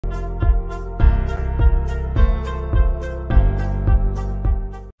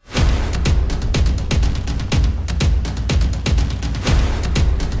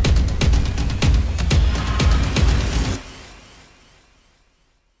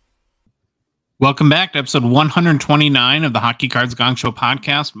Welcome back to episode 129 of the Hockey Cards Gongshow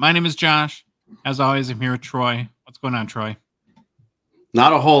podcast. My name is Josh. As always, I'm here with Troy. What's going on, Troy?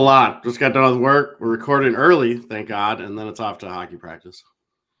 Not a whole lot. Just got done with work. We're recording early, thank God, and then it's off to hockey practice.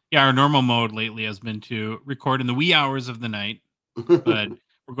 Yeah, our normal mode lately has been to record in the wee hours of the night, but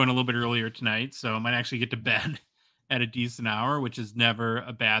we're going a little bit earlier tonight, so I might actually get to bed at a decent hour, which is never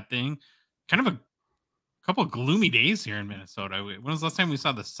a bad thing. Kind of a couple of gloomy days here in Minnesota. When was the last time we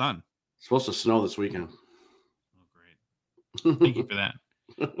saw the sun? It's supposed to snow this weekend. Oh, great. Thank you for that.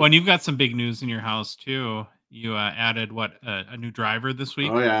 Well, and you've got some big news in your house, too. You added, a new driver this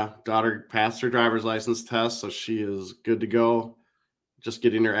week? Oh, yeah. Daughter passed her driver's license test, so she is good to go. Just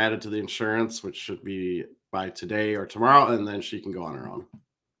getting her added to the insurance, which should be by today or tomorrow, and then she can go on her own.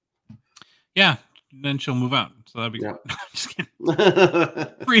 Yeah, then she'll move out. So that'd be good. Just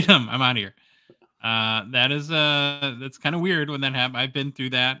kidding. Freedom. I'm out of here. That's kind of weird when that happened. I've been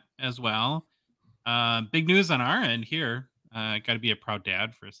through that as well. Big news on our end here. Got to be a proud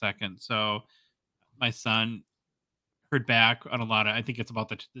dad for a second. So my son heard back on a lot of, I think it's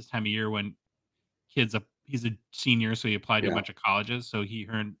about this time of year when he's a senior, so he applied to a bunch of colleges. So he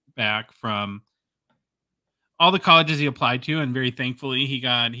heard back from all the colleges he applied to, and very thankfully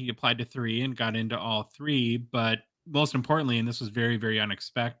he applied to 3 and got into all 3. But most importantly, and this was very, very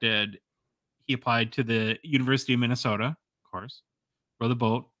unexpected, he applied to the University of Minnesota, of course. Row the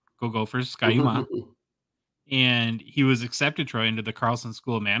boat, go Gophers, Sky Uma. And he was accepted, Troy, into the Carlson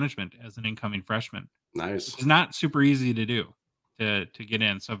School of Management as an incoming freshman. Nice. It's not super easy to do to get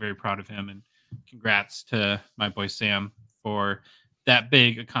in. So very proud of him, and congrats to my boy Sam for that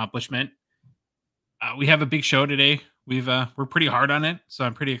big accomplishment. We have a big show today. We're pretty hard on it, so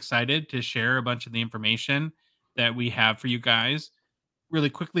I'm pretty excited to share a bunch of the information that we have for you guys. Really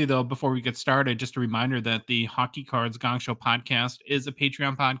quickly, though, before we get started, just a reminder that the Hockey Cards Gongshow podcast is a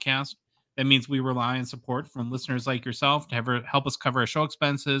Patreon podcast. That means we rely on support from listeners like yourself to help us cover our show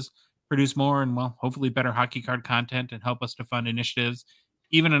expenses, produce more and, well, hopefully better hockey card content, and help us to fund initiatives,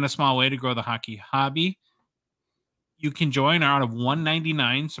 even in a small way, to grow the hockey hobby. You can join our out of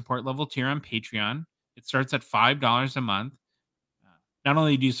 $1.99 support level tier on Patreon. It starts at $5 a month. Not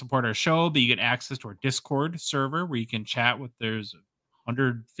only do you support our show, but you get access to our Discord server where you can chat with, there's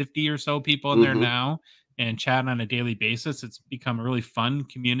 150 or so people in there now, and chat on a daily basis. It's become a really fun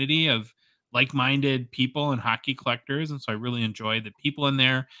community of like-minded people and hockey collectors, and so I really enjoy the people in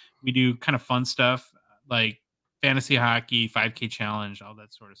there. We do kind of fun stuff like fantasy hockey, 5K challenge, all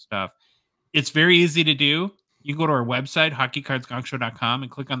that sort of stuff. It's very easy to do. You can go to our website, hockeycardsgongshow.com,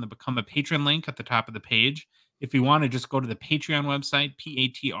 and click on the Become a Patron link at the top of the page. If you want to, just go to the Patreon website,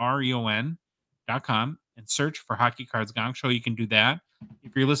 patreon.com, and search for Hockey Cards Gongshow. You can do that.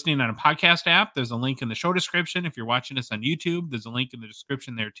 If you're listening on a podcast app, there's a link in the show description. If you're watching us on YouTube, there's a link in the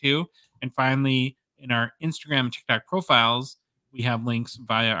description there too. And finally, in our Instagram and TikTok profiles, we have links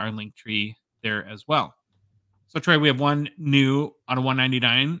via our link tree there as well. So, Troy, we have one new out of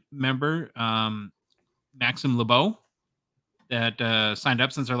 199 member, Maxim LeBeau, that signed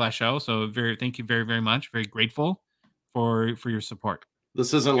up since our last show. So thank you very, very much. Very grateful for your support.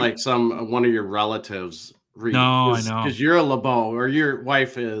 This isn't like one of your relatives. No, I know. Because you're a LeBeau, or your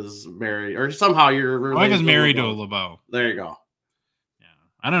wife is married, or somehow you're related. My wife is married to a LeBeau. There you go. Yeah,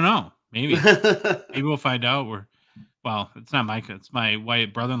 I don't know. Maybe we'll find out. It's not it's my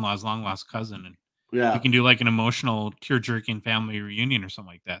white brother-in-law's long lost cousin, and we can do like an emotional tear-jerking family reunion or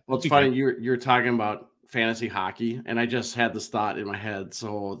something like that. Well, it's funny you're talking about fantasy hockey, and I just had this thought in my head.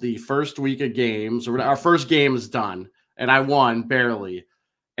 So the first week of games, or our first game is done, and I won barely,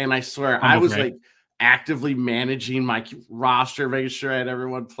 and I swear I was like actively managing my roster, making sure I had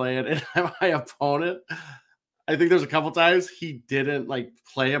everyone playing, and my opponent, I think there's a couple times he didn't like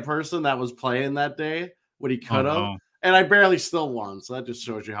play a person that was playing that day when he could have, and I barely still won. So that just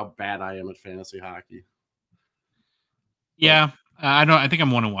shows you how bad I am at fantasy hockey. Yeah, I think I'm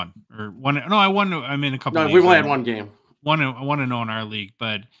 1-1 or one. No, I won. I'm in a couple. No, we only had one game. I want to know in our league,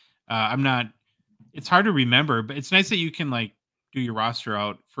 but I'm not. It's hard to remember, but it's nice that you can like do your roster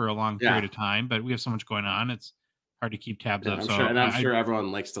out for a long period of time, but we have so much going on. It's hard to keep tabs up. I'm sure everyone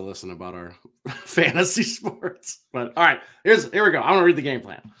likes to listen about our fantasy sports, but all right, here we go. I'm going to read the game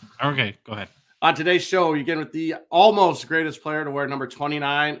plan. Okay, go ahead. On today's show, you get with the almost greatest player to wear number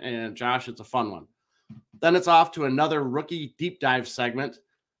 29, and Josh, it's a fun one. Then it's off to another rookie deep dive segment.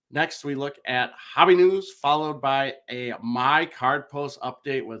 Next, we look at hobby news, followed by a MyCardPost's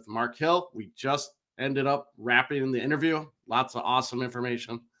update with Mark Hill. We just ended up wrapping the interview. Lots of awesome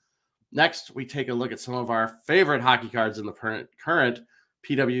information. Next, we take a look at some of our favorite hockey cards in the current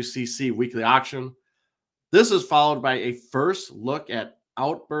PWCC Weekly auction. This is followed by a first look at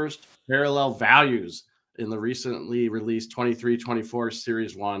Outburst Parallel Values in the recently released 23-24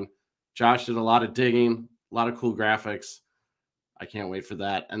 Series 1. Josh did a lot of digging, a lot of cool graphics. I can't wait for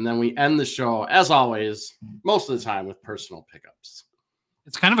that. And then we end the show, as always, most of the time with personal pickups.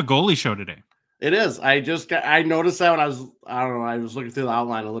 It's kind of a goalie show today. It is. I noticed that when I was looking through the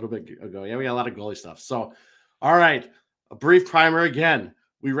outline a little bit ago. Yeah, we got a lot of goalie stuff. So, all right, a brief primer again.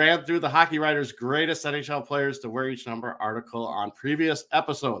 We ran through the Hockey Writers' greatest NHL players to wear each number article on previous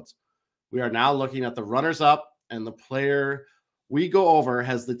episodes. We are now looking at the runners-up, and the player we go over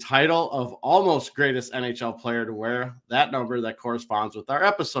has the title of almost greatest NHL player to wear that number that corresponds with our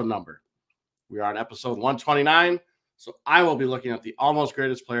episode number. We are on episode 129, so I will be looking at the almost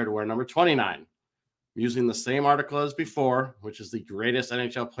greatest player to wear number 29. Using the same article as before, which is the greatest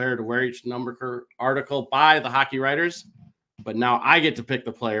NHL player to wear each number article by the Hockey Writers. But now I get to pick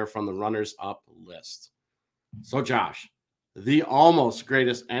the player from the runners-up list. So, Josh, the almost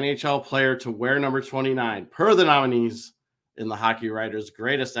greatest NHL player to wear number 29 per the nominees in the Hockey Writers'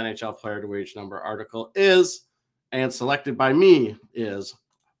 greatest NHL player to wear each number article is, and selected by me, is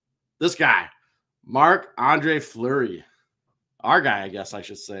this guy, Marc-Andre Fleury. Our guy, I guess I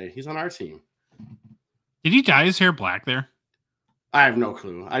should say. He's on our team. Did he dye his hair black there? I have no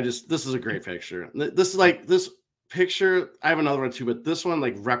clue. This is a great picture. This picture, I have another one too, but this one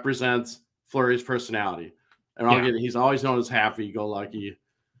represents Fleury's personality. And he's always known as happy-go-lucky.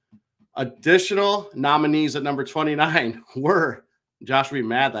 Additional nominees at number 29 were, Josh will be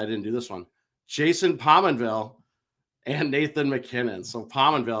mad that I didn't do this one, Jason Pominville and Nathan MacKinnon. So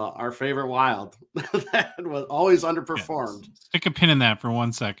Pominville, our favorite Wild, that was always underperformed. Stick a pin in that for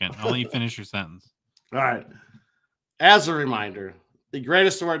 1 second. I'll let you finish your sentence. All right. As a reminder, the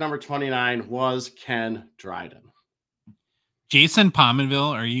greatest to wear number 29 was Ken Dryden. Jason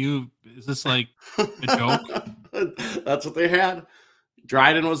Pominville, is this like a joke? That's what they had.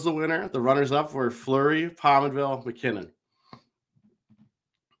 Dryden was the winner. The runners-up were Fleury, Pominville, MacKinnon.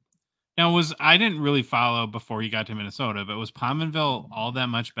 Now, I didn't really follow before you got to Minnesota, but was Pominville all that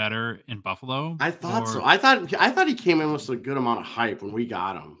much better in Buffalo? I thought so. I thought he came in with a good amount of hype when we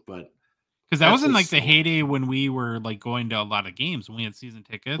got him, but because that was in the heyday when we were going to a lot of games when we had season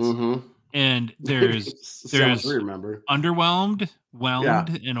tickets. Mm-hmm. And there's underwhelmed,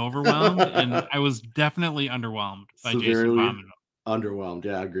 whelmed, and overwhelmed, and I was definitely underwhelmed by Jason Pominville. Underwhelmed,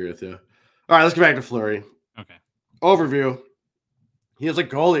 yeah, I agree with you. All right, let's get back to Fleury. Okay. Overview. He is a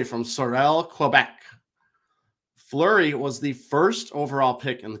goalie from Sorel, Quebec. Fleury was the first overall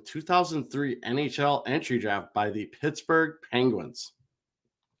pick in the 2003 NHL entry draft by the Pittsburgh Penguins.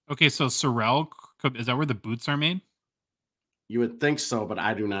 Okay, so Sorel, is that where the boots are made? You would think so, but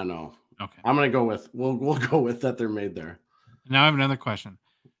I do not know. Okay. I'm going to go with, we'll go with that they're made there. Now I have another question.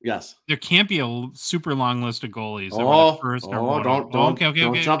 Yes. There can't be a super long list of goalies. Don't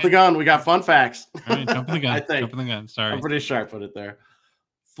jump the gun. We got fun facts. All right, jump the gun. Jump the gun. Sorry. I'm pretty sure I put it there.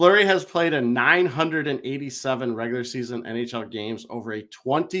 Fleury has played in 987 regular season NHL games over a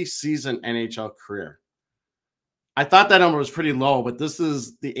 20-season NHL career. I thought that number was pretty low, but this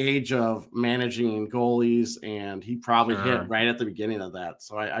is the age of managing goalies, and he probably hit right at the beginning of that.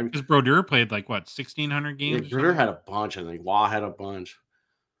 So because Brodeur played 1,600 games. Yeah, Brodeur had a bunch. I think Waugh had a bunch.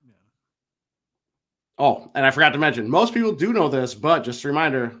 Yeah. Oh, and I forgot to mention, most people do know this, but just a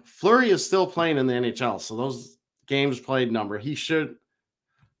reminder, Fleury is still playing in the NHL. So those games played number, he should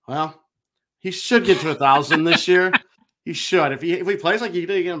get to 1,000 this year. He should. If he plays like he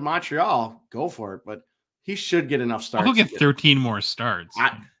did against Montreal, go for it. But he should get enough starts. He'll get 13 more starts.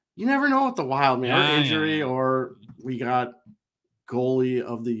 You never know with the Wild, man. Injury, or we got goalie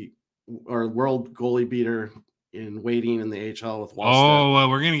of world goalie beater in waiting in the AHL with Wallstedt. Oh, well,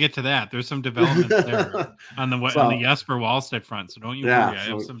 we're gonna get to that. There's some development there on the Jesper Wallstedt front. So don't you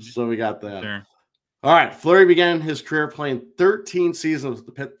worry. So we got that there. All right. Fleury began his career playing 13 seasons with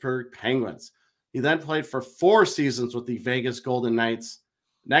the Pittsburgh Penguins. He then played for 4 seasons with the Vegas Golden Knights.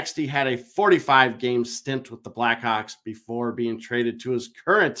 Next, he had a 45-game stint with the Blackhawks before being traded to his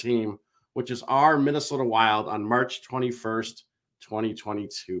current team, which is our Minnesota Wild, on March 21st,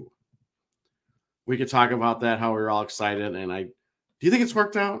 2022. We could talk about that, how we were all excited. And do you think it's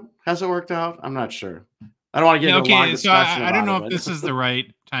worked out? Has it worked out? I'm not sure. I don't want to get into a long discussion. I don't know if this is the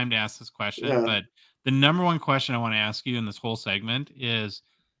right time to ask this question, but the number one question I want to ask you in this whole segment is,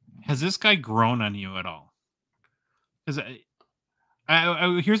 has this guy grown on you at all? Because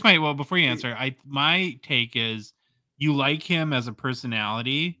before you answer, my take is you like him as a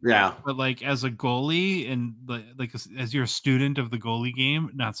personality, but as a goalie and as you're a student of the goalie game,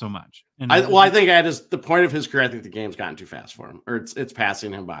 not so much. And I think at the point of his career, I think the game's gotten too fast for him, or it's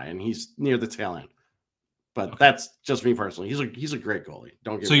passing him by, and he's near the tail end. But that's just me personally. He's a great goalie.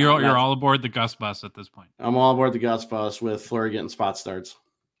 Don't get so me wrong. You're all aboard the Gus bus at this point. I'm all aboard the Gus bus with Fleury getting spot starts.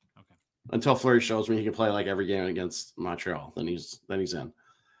 Okay. Until Fleury shows me he can play like every game against Montreal, then he's in.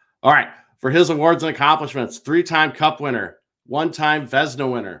 All right. For his awards and accomplishments, 3-time Cup winner, 1-time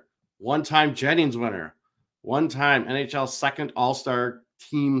Vezina winner, 1-time Jennings winner, 1-time NHL second All-Star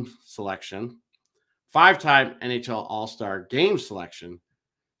team selection, 5-time NHL All-Star game selection.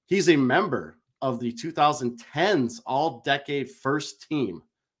 He's a member of the 2010s All-Decade First Team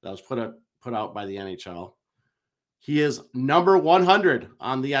that was put out by the NHL. He is number 100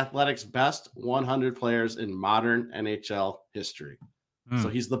 on the Athletics Best 100 Players in Modern NHL History. So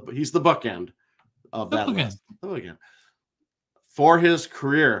he's the bookend of that list. The bookend. For his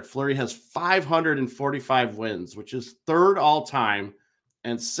career, Fleury has 545 wins, which is third all-time,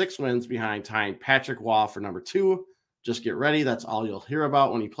 and 6 wins behind tying Patrick Waugh for number 2. Just get ready. That's all you'll hear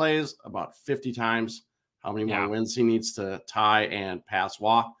about when he plays, about 50 times how many more wins he needs to tie and pass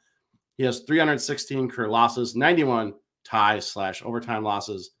Waugh. He has 316 career losses, 91 tie/overtime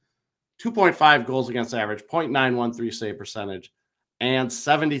losses, 2.5 goals against average, .913 save percentage, and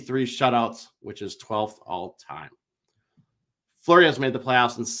 73 shutouts, which is 12th all time. Fleury has made the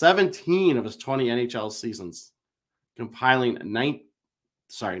playoffs in 17 of his 20 NHL seasons, compiling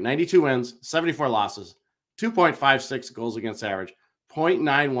 92 wins, 74 losses, 2.56 goals against average,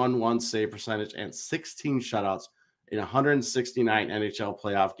 .911 save percentage, and 16 shutouts in 169 NHL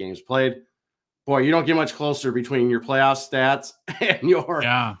playoff games played. Boy, you don't get much closer between your playoff stats and your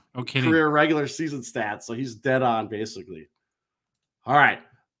career regular season stats. So he's dead on, basically. All right.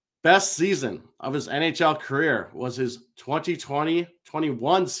 Best season of his NHL career was his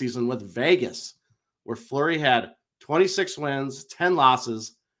 2020-21 season with Vegas, where Fleury had 26 wins, 10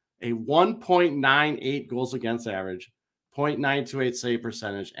 losses, a 1.98 goals against average, .928 save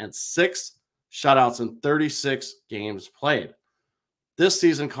percentage, and 6 shutouts in 36 games played. This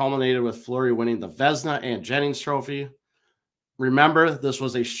season culminated with Fleury winning the Vezina and Jennings Trophy. Remember, this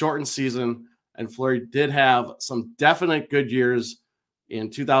was a shortened season, and Fleury did have some definite good years in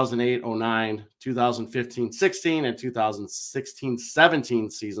 2008-09, 2015-16, and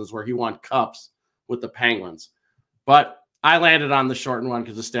 2016-17 seasons where he won cups with the Penguins. But I landed on the shortened one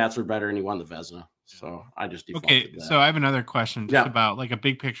because the stats were better and he won the Vezina. So I just defaulted to that. So I have another question just about like a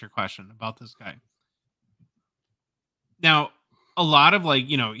big picture question about this guy. Now, a lot of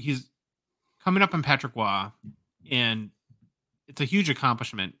he's coming up on Patrick Waugh, and it's a huge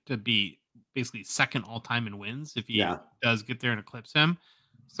accomplishment to be basically second all time in wins if he does get there and eclipse him.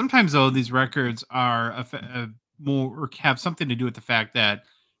 Sometimes though, these records are more or have something to do with the fact that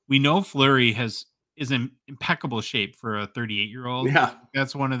we know Fleury is in impeccable shape for a 38-year-old. Yeah,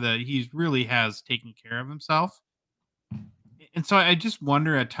 that's one of he really has taken care of himself. And so I just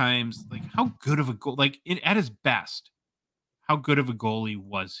wonder at times, like, how good of a goal, at his best, how good of a goalie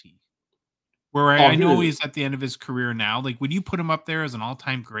was he? Where I know he's at the end of his career now. Like, would you put him up there as an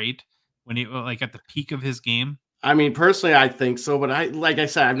all-time great when he at the peak of his game? I mean, personally, I think so. But I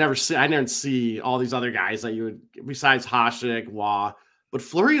didn't see all these other guys that you would, besides Hasek, Waugh. But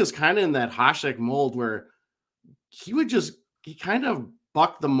Fleury is kind of in that Hasek mold where he kind of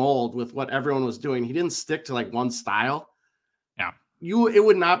bucked the mold with what everyone was doing. He didn't stick to like one style. Yeah. It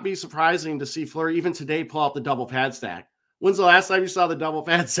would not be surprising to see Fleury even today pull out the double pad stack. When's the last time you saw the double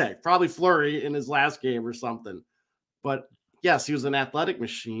pad stack? Probably Fleury in his last game or something. But yes, he was an athletic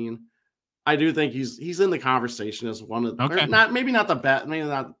machine. I do think he's in the conversation as one of maybe not the best, maybe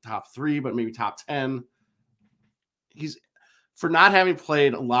not the top 3, but maybe top 10. He's for not having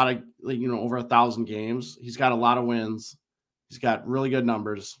played a lot of over 1,000 games. He's got a lot of wins. He's got really good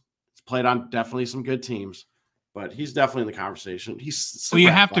numbers. He's played on definitely some good teams, but he's definitely in the conversation. You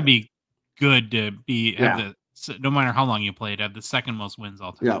have to be good to be no matter how long you played, have the second most wins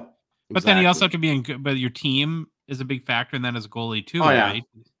all time. Yeah. Exactly. But then you also have to be in good, but your team is a big factor in that as a goalie too, right?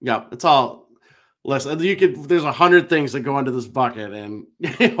 Yeah. It's all listen, there's 100 things that go into this bucket, and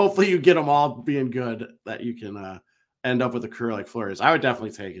hopefully you get them all being good that you can end up with a career like Fleury's. I would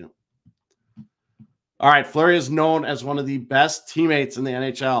definitely take it. All right. Fleury is known as one of the best teammates in the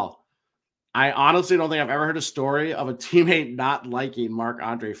NHL. I honestly don't think I've ever heard a story of a teammate not liking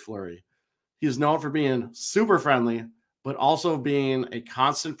Marc-Andre Fleury. He's known for being super friendly, but also being a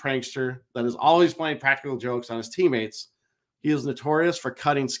constant prankster that is always playing practical jokes on his teammates. He is notorious for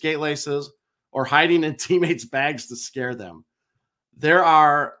cutting skate laces or hiding in teammates' bags to scare them. There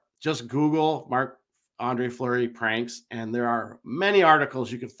are, just Google Marc-Andre Fleury pranks, and there are many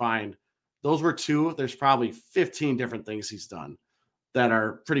articles you can find. Those were 2. There's probably 15 different things he's done that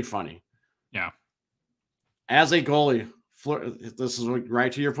are pretty funny. Yeah. As a goalie, This is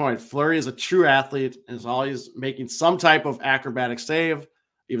right to your point. Fleury is a true athlete and is always making some type of acrobatic save,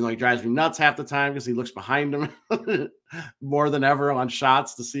 even though he drives me nuts half the time because he looks behind him more than ever on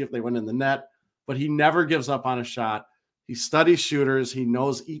shots to see if they went in the net. But he never gives up on a shot. He studies shooters. He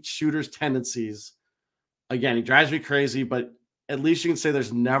knows each shooter's tendencies. Again, he drives me crazy, but at least you can say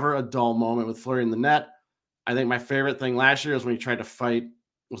there's never a dull moment with Fleury in the net. I think my favorite thing last year was when he tried to fight,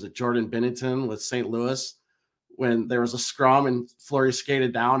 was it Jordan Binnington with St. Louis? When there was a scrum and Fleury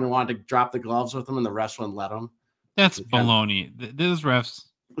skated down and wanted to drop the gloves with him, and the refs wouldn't let him. That's baloney. Those refs,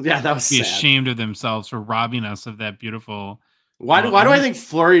 that was be sad. Ashamed of themselves for robbing us of that beautiful. Why do I think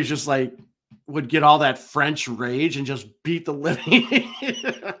Fleury just like would get all that French rage and just beat the living?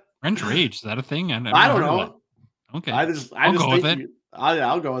 French rage, is that a thing? I don't know. Okay, I'll go with it.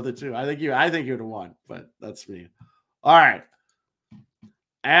 I'll go with it too. I think you would have won, but that's me. All right.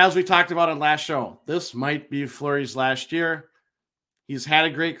 As we talked about on last show, this might be Fleury's last year. He's had a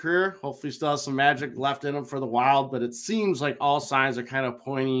great career. Hopefully still has some magic left in him for the Wild, but it seems like all signs are kind of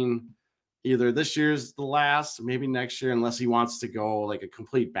pointing either this year's the last, maybe next year, unless he wants to go like a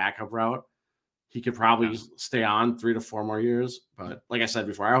complete backup route. He could probably stay on 3 to 4 more years. But like I said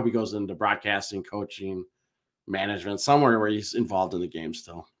before, I hope he goes into broadcasting, coaching, management, somewhere where he's involved in the game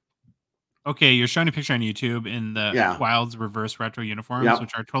still. Okay, you're showing a picture on YouTube in the Wild's reverse retro uniforms,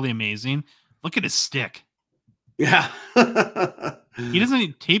 which are totally amazing. Look at his stick. Yeah. He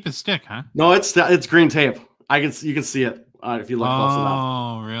doesn't tape his stick, huh? No, it's green tape. You can see it if you look close enough.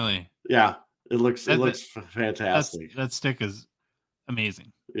 Oh, really? Yeah, it looks fantastic. That stick is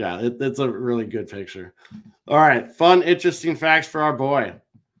amazing. Yeah, it's a really good picture. All right, fun, interesting facts for our boy.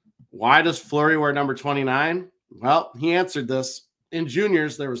 Why does Fleury wear number 29? Well, he answered this. In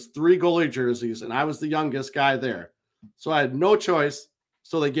juniors, there was 3 goalie jerseys, and I was the youngest guy there. So I had no choice,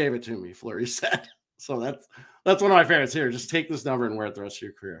 so they gave it to me, Fleury said. So that's one of my favorites here. Just take this number and wear it the rest of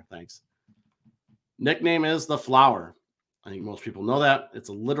your career. Thanks. Nickname is The Flower. I think most people know that. It's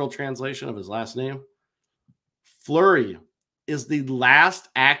a literal translation of his last name. Fleury is the last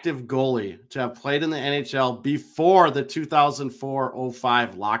active goalie to have played in the NHL before the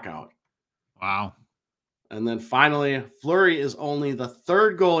 2004-05 lockout. Wow. And then finally, Fleury is only the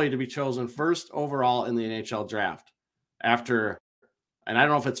 3rd goalie to be chosen first overall in the NHL draft. After, and I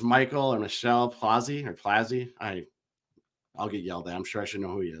don't know if it's Michael or Michel Plazzi. I'll get yelled at. I'm sure I should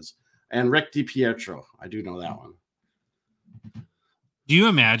know who he is. And Rick DiPietro. I do know that one. Do you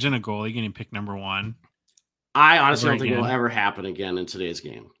imagine a goalie getting picked number 1? I honestly don't think it will ever happen again in today's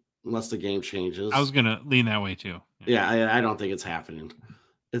game, unless the game changes. I was going to lean that way too. Yeah, I don't think it's happening.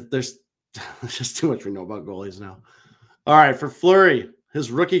 There's just too much we know about goalies now. All right, for Fleury,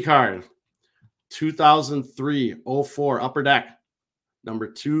 his rookie card, 2003-04 Upper Deck, number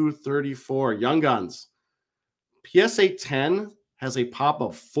 234, Young Guns. PSA 10 has a pop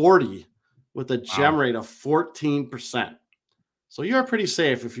of 40 with a gem rate of 14%. So you're pretty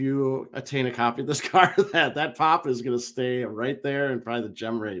safe if you attain a copy of this card. That pop is going to stay right there, and probably the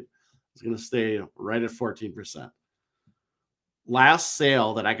gem rate is going to stay right at 14%. Last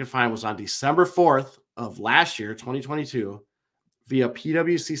sale that I could find was on December 4th of last year, 2022, via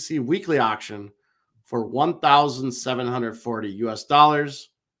PWCC Weekly auction for $1,740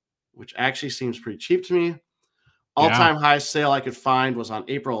 which actually seems pretty cheap to me. All-time high sale I could find was on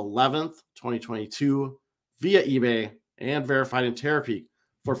April 11th, 2022, via eBay and verified in Terapeak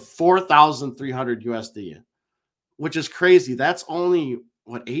for $4,300, which is crazy. That's only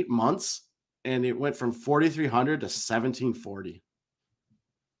 8 months, and it went from 4,300 to 1,740.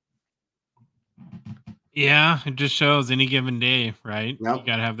 Yeah, it just shows any given day, right? Yep. You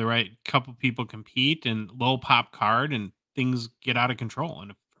got to have the right couple people compete, and low pop card, and things get out of control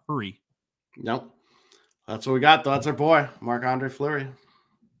in a hurry. Yep. That's what we got, though. That's our boy, Marc-Andre Fleury.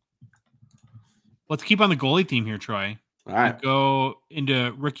 Let's keep on the goalie theme here, Troy. All right. We go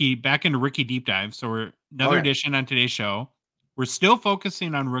back into rookie deep dive. So we're another edition on today's show. We're still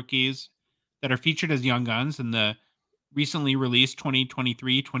focusing on rookies that are featured as young guns in the recently released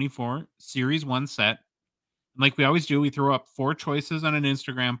 2023-24 Series 1 set. And like we always do, we throw up 4 choices on an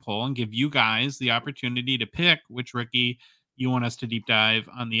Instagram poll and give you guys the opportunity to pick which rookie you want us to deep dive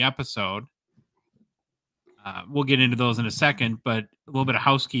on the episode. We'll get into those in a second, but a little bit of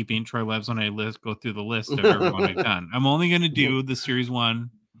housekeeping. Troy loves when I go through the list of everyone I've done. I'm only going to do the Series 1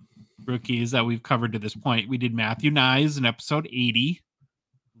 rookies that we've covered to this point. We did Matthew Nyes in episode 80,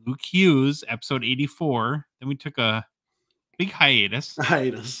 Luke Hughes, episode 84. Then we took a big hiatus.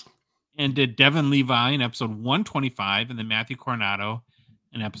 And did Devin Levi in episode 125, and then Matthew Coronado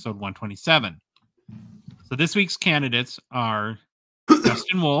in episode 127. So this week's candidates are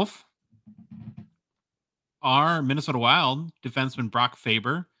Dustin Wolf, are Minnesota Wild defenseman Brock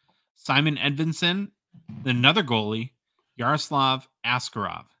Faber, Simon Edvinsson, then another goalie, Yaroslav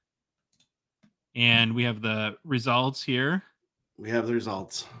Askarov. And we have the results here. We have the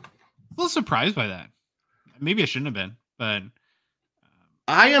results. A little surprised by that. Maybe I shouldn't have been, but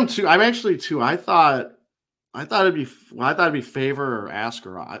I am too. I'm actually too. I thought it'd be Faber or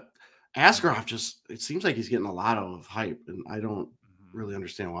Askarov. Askarov just, it seems like he's getting a lot of hype, and I don't really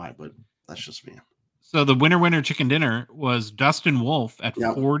understand why, but that's just me. So the winner chicken dinner was Dustin Wolf at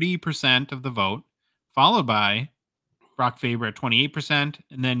 40% of the vote, followed by Brock Faber at 28%,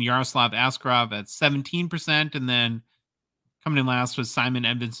 and then Yaroslav Askarov at 17%, and then coming in last was Simon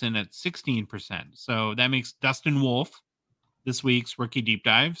Edvinsson at 16%. So that makes Dustin Wolf this week's Rookie Deep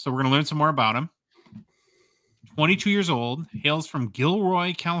Dive. So we're going to learn some more about him. 22 years old, hails from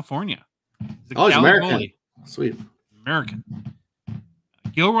Gilroy, California. He's American. Goalie. Sweet. American.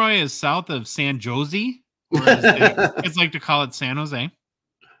 Gilroy is south of San Jose, or as kids like to call it, San Jose.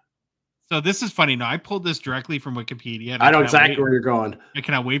 So this is funny. Now, I pulled this directly from Wikipedia. I know exactly where you're going. I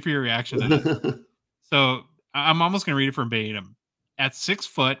cannot wait for your reaction to this. So I'm almost going to read it verbatim. At 6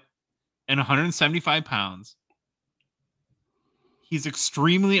 foot and 175 pounds, he's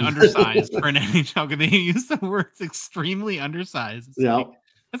extremely undersized for an NHL. They use the words extremely undersized. Like,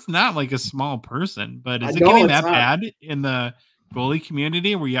 that's not like a small person, but is it getting that bad in the goalie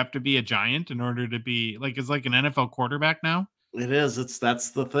community where you have to be a giant in order to be like, it's like an NFL quarterback now? It is.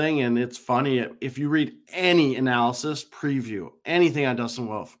 That's the thing. And it's funny. If you read any analysis, preview, anything on Dustin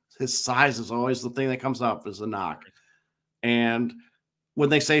Wolf, his size is always the thing that comes up as a knock. And when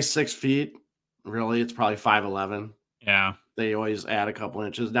they say 6 feet, really, it's probably 5'11". Yeah. They always add a couple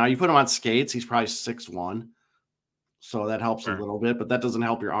inches. Now you put him on skates, he's probably 6'1". So that helps a little bit, but that doesn't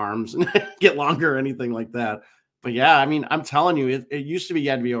help your arms get longer or anything like that. But yeah, I mean, I'm telling you, it used to be you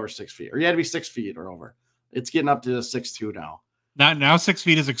had to be over 6 feet, or you had to be 6 feet or over. It's getting up to 6'2" now. Now 6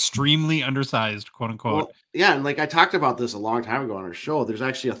 feet is extremely undersized, quote unquote. Well, yeah, and like I talked about this a long time ago on our show. There's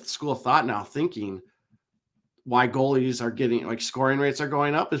actually a school of thought now thinking why goalies are getting, like, scoring rates are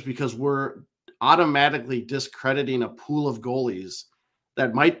going up is because we're automatically discrediting a pool of goalies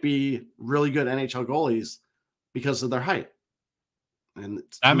that might be really good NHL goalies because of their height. And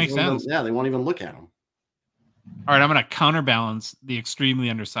that makes sense. Yeah, they won't even look at them. All right, I'm going to counterbalance the extremely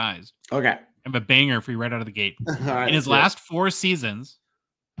undersized. Okay. I have a banger for you right out of the gate. Right, in his last 4 seasons,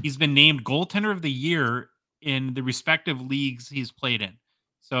 he's been named goaltender of the year in the respective leagues he's played in.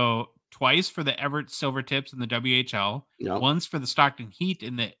 So twice for the Everett Silvertips in the WHL, once for the Stockton Heat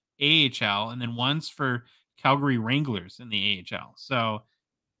in the AHL, and then once for Calgary Wranglers in the AHL. So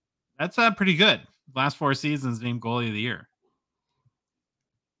that's pretty good. Last 4 seasons, named goalie of the year.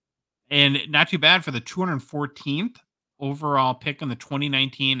 And not too bad for the 214th overall pick in the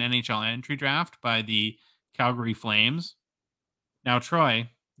 2019 NHL entry draft by the Calgary Flames. Now, Troy,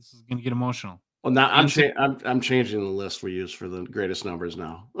 this is going to get emotional. Well, now I'm changing the list we use for the greatest numbers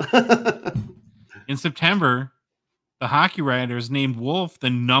now. In September, the Hockey Writers named Wolf the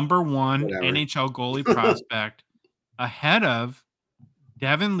 #1 NHL goalie prospect, ahead of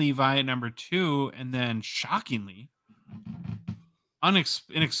Devin Levi at number 2, and then shockingly,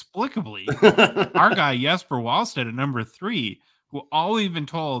 inexplicably, our guy Jesper Wallstedt at number 3, who all we've been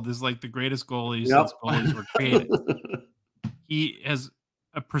told is like the greatest goalie since goalies were created. He has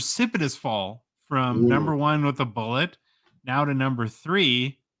a precipitous fall from number 1 with a bullet now to number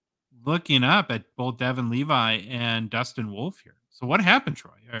 3, looking up at both Devin Levi and Dustin Wolf here. So what happened,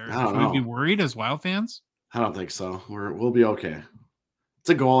 Troy? Should we be worried as Wild fans? I don't think so. We'll be okay. It's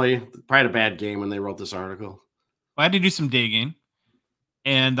a goalie. Probably had a bad game when they wrote this article. I had to do some digging.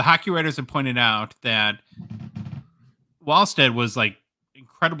 And the Hockey Writers have pointed out that Wallstedt was like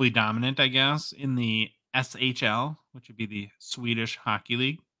incredibly dominant, I guess, in the SHL, which would be the Swedish Hockey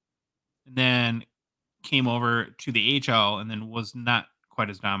League. And then came over to the AHL and then was not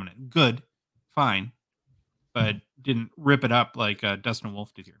quite as dominant. Good, fine, but didn't rip it up like Dustin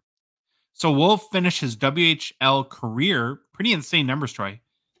Wolf did here. So Wolf finished his WHL career, pretty insane numbers, Troy.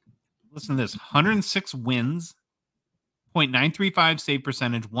 Listen to this: 106 wins, .935 save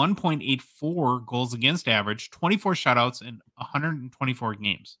percentage, 1.84 goals against average, 24 shutouts in 124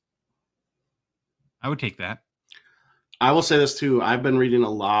 games. I would take that. I will say this too. I've been reading a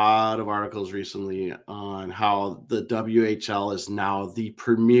lot of articles recently on how the WHL is now the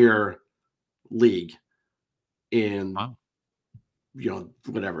premier league in,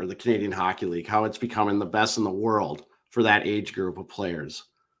 whatever, the Canadian Hockey League, how it's becoming the best in the world for that age group of players.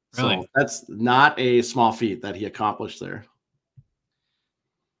 Really? So that's not a small feat that he accomplished there.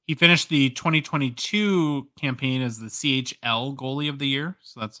 He finished the 2022 campaign as the CHL goalie of the year.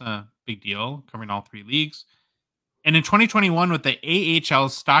 So that's big deal, covering all 3 leagues. And in 2021 with the AHL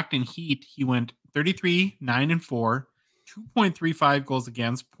Stockton Heat, he went 33, 9 and 4, 2.35 goals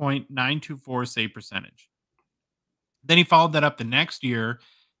against, .924 save percentage. Then he followed that up the next year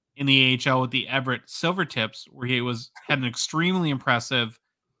in the AHL with the Everett Silvertips, where he had an extremely impressive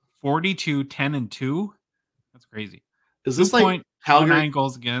 42, 10 and 2. That's crazy. Is this like Calgary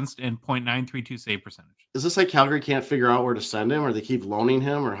goals against and .932 save percentage? Is this like Calgary can't figure out where to send him, or they keep loaning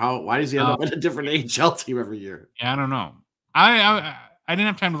him, or how? Why does he end up in a different AHL team every year? Yeah, I don't know. I didn't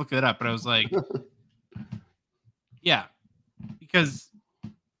have time to look that up, but I was like, yeah, because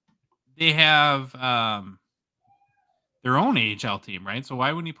they have their own AHL team, right? So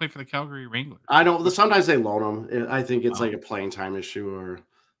why wouldn't he play for the Calgary Wranglers? I don't. Sometimes they loan him. I think it's like a playing time issue or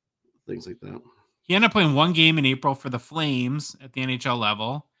things like that. He ended up playing 1 game in April for the Flames at the NHL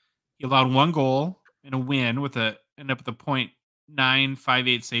level. He allowed 1 goal and a win ended up with a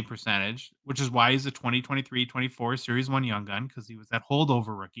 .958 save percentage, which is why he's a 2023-24 Series 1 Young Gun, because he was that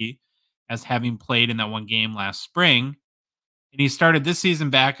holdover rookie as having played in that 1 game last spring. And he started this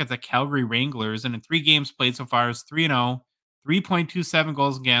season back at the Calgary Wranglers, and in 3 games played so far is 3-0, 3.27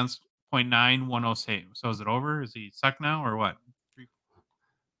 goals against, .910 save. So is it over? Is he stuck now or what?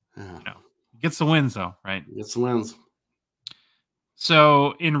 No. Gets the wins though, right? Gets the wins.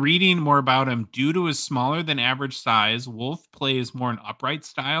 So in reading more about him, due to his smaller than average size, Wolf plays more an upright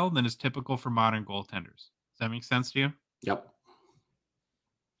style than is typical for modern goaltenders. Does that make sense to you? Yep.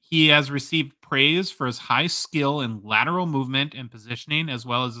 He has received praise for his high skill in lateral movement and positioning, as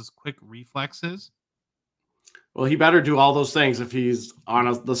well as his quick reflexes. Well, he better do all those things if he's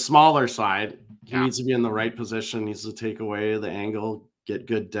on the smaller side. He needs to be in the right position, needs to take away the angle, get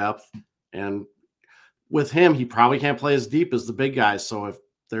good depth. And with him, he probably can't play as deep as the big guys. So if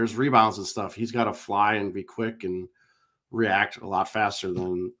there's rebounds and stuff, he's got to fly and be quick and react a lot faster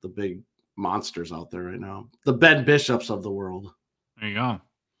than the big monsters out there right now. The Ben Bishops of the world. There you go.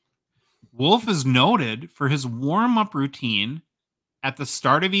 Wolf is noted for his warm-up routine at the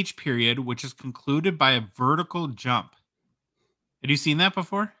start of each period, which is concluded by a vertical jump. Had you seen that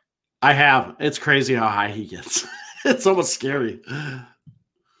before? I have. It's crazy how high he gets. It's almost scary.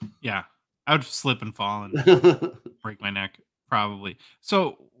 Yeah. I would slip and fall and break my neck, probably.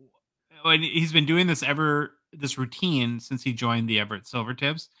 So he's been doing this routine since he joined the Everett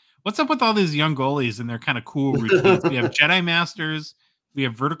Silvertips. What's up with all these young goalies and their kind of cool routines? We have Jedi Masters, we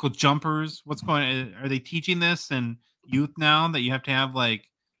have vertical jumpers. What's going on? Are they teaching this in youth now that you have to have like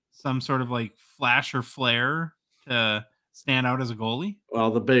some sort of like flash or flare to stand out as a goalie?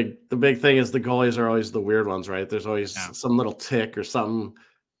 Well, the big thing is the goalies are always the weird ones, right? There's always some little tick or something.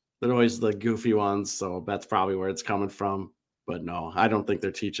 They're always the goofy ones, so that's probably where it's coming from. But no, I don't think they're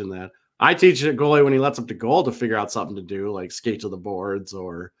teaching that. I teach a goalie when he lets up to goal to figure out something to do, like skate to the boards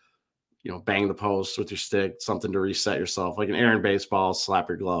or, bang the post with your stick, something to reset yourself, like an errant baseball, slap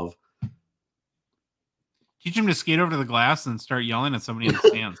your glove. Teach him to skate over to the glass and start yelling at somebody in the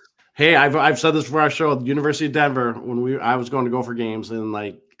stands. Hey, I've said this before our show at the University of Denver when I was going to go for games, and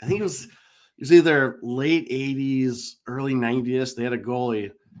I think it was either late 80s, early 90s. They had a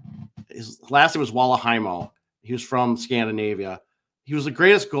goalie. His last name was Wallaheimo. He was from Scandinavia. He was the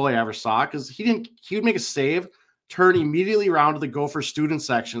greatest goalie I ever saw because he would make a save, turn immediately around to the Gopher student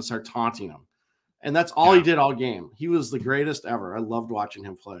section and start taunting him. And that's all he did all game. He was the greatest ever. I loved watching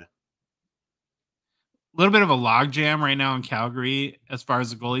him play. A little bit of a logjam right now in Calgary as far as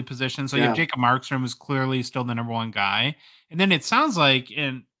the goalie position. So you have Jacob Markstrom, who's clearly still the number 1 guy. And then it sounds like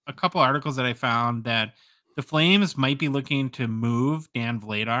in a couple articles that I found that the Flames might be looking to move Dan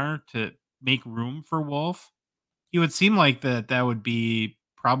Vladar to make room for Wolf. He would seem like that would be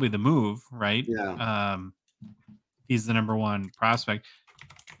probably the move, right? Yeah. He's the number 1 prospect.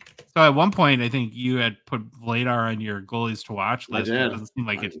 So at one point, I think you had put Vladar on your goalies to watch list. I did. It doesn't seem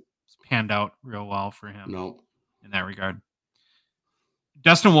like it panned out real well for him. No. In that regard.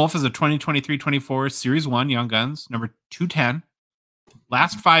 Dustin Wolf is a 2023-24 Series 1 Young Guns, number 210.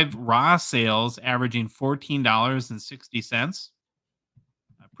 Last 5 raw sales averaging $14.60.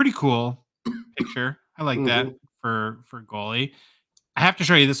 Pretty cool picture. I like that for goalie. I have to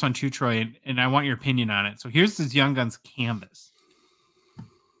show you this one too, Troy, and I want your opinion on it. So here's this Young Guns canvas.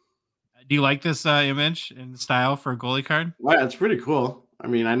 Do you like this image and style for a goalie card? Well, it's pretty cool. I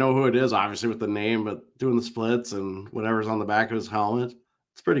mean, I know who it is, obviously, with the name, but doing the splits and whatever's on the back of his helmet,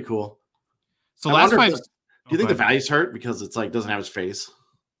 it's pretty cool. So last 5... Do you think the value's hurt because it's doesn't have his face?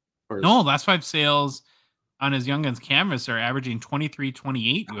 No, last 5 sales on his Young Guns canvas are averaging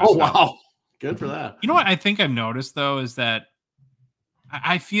 $23.28. Oh, wow. Good for that. You know what I think I've noticed, though, is that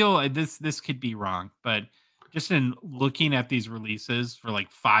I feel this could be wrong, but just in looking at these releases for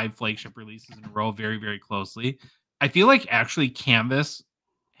like 5 flagship releases in a row very, very closely, I feel like actually Canvas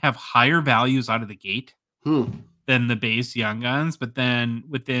have higher values out of the gate than the base Young Guns, but then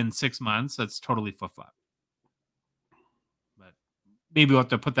within 6 months, that's totally flip-flop. But maybe we'll have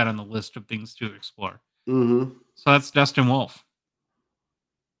to put that on the list of things to explore. So that's Dustin Wolf.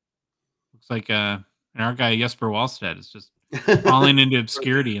 Looks like and our guy Jesper Wallstedt is just falling into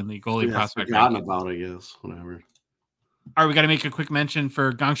obscurity in the goalie prospect. Forgotten about, I guess. Whatever. All right, we got to make a quick mention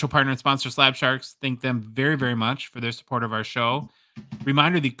for Gongshow partner and sponsor Slab Sharks. Thank them very, very much for their support of our show.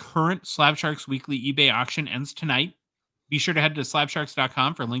 Reminder, the current Slab Sharks weekly eBay auction ends tonight. Be sure to head to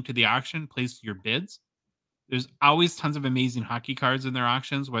slabsharks.com for a link to the auction. Place your bids. There's always tons of amazing hockey cards in their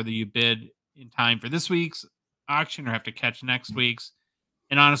auctions, whether you bid in time for this week's auction or have to catch next week's.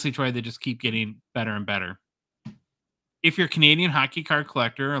 And honestly, Troy, they just keep getting better and better. If you're a Canadian hockey card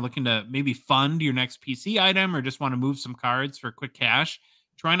collector or looking to maybe fund your next PC item or just want to move some cards for quick cash,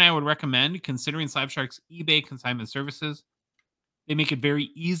 Troy and I would recommend considering Slab Sharks eBay consignment services. They make it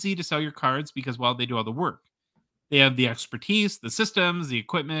very easy to sell your cards because, well, they do all the work. They have the expertise, the systems, the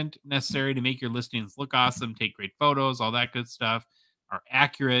equipment necessary to make your listings look awesome, take great photos, all that good stuff, are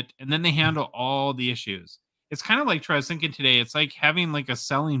accurate, and then they handle all the issues. It's kind of like, Troy, I was thinking today, it's like having like a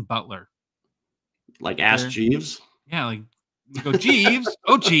selling butler. Like Ask Jeeves? Yeah, like you go, Jeeves,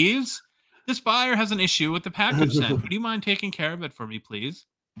 oh, Jeeves, this buyer has an issue with the package sent. Would you mind taking care of it for me, please?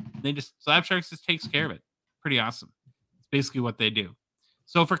 And they just, Slab Sharks just takes care of it. Pretty awesome. It's basically what they do.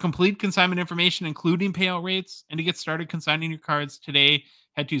 So for complete consignment information, including payout rates, and to get started consigning your cards today,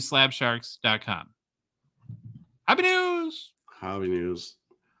 head to slabsharks.com. Hobby news. Hobby news.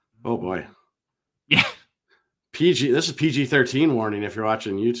 Oh, boy. Yeah. This is PG-13 warning if you're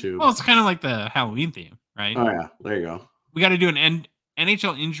watching YouTube. Well, it's kind of like the Halloween theme, right? Oh, yeah. There you go. We got to do an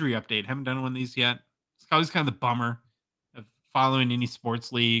NHL injury update. Haven't done one of these yet. It's always kind of the bummer of following any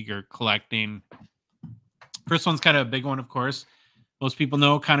sports league or collecting. First one's kind of a big one, of course. Most people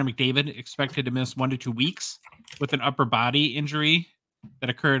know Connor McDavid expected to miss 1 to 2 weeks with an upper body injury that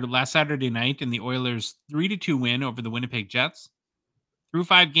occurred last Saturday night in the Oilers' 3-2 win over the Winnipeg Jets. Through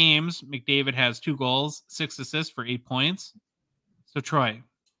 5 games, McDavid has 2 goals, 6 assists for 8 points. So, Troy,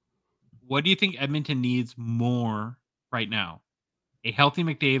 what do you think Edmonton needs more right now? A healthy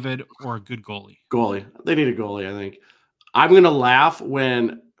McDavid or a good goalie? Goalie. They need a goalie, I think. I'm going to laugh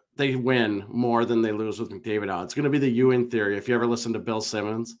when they win more than they lose with McDavid out. It's going to be the Ewing theory. If you ever listen to Bill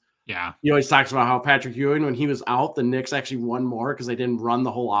Simmons, yeah, he always talks about how Patrick Ewing, when he was out, the Knicks actually won more because they didn't run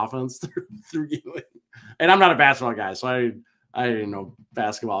the whole offense through Ewing. And I'm not a basketball guy, so I didn't know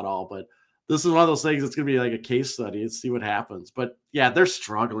basketball at all. But this is one of those things that's going to be like a case study and see what happens. But yeah, they're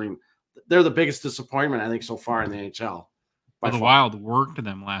struggling. They're the biggest disappointment, I think, so far in the NHL. Well, the Wild worked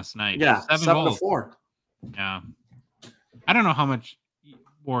them last night. Yeah, 7-4. Yeah. I don't know how much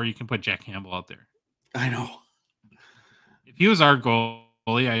more you can put Jack Campbell out there. I know. If he was our goalie,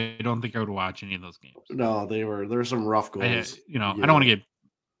 I don't think I would watch any of those games. No, there's some rough goals. I don't want to get.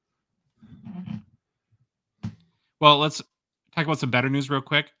 Well, let's talk about some better news real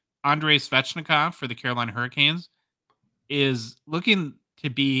quick. Andrei Svechnikov for the Carolina Hurricanes is looking to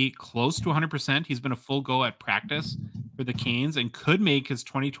be close to 100%. He's been a full go at practice for the Canes and could make his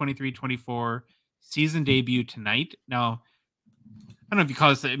 2023-24 season debut tonight. Now, I don't know if you call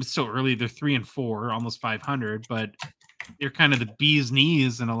this, it's still early. They're 3-4, almost 500, but they're kind of the bee's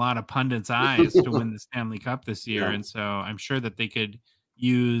knees in a lot of pundits' eyes to win the Stanley Cup this year. Yeah. And so I'm sure that they could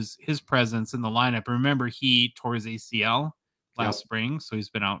use his presence in the lineup. Remember, he tore his ACL last spring, so he's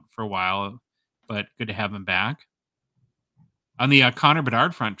been out for a while, but good to have him back. On the Connor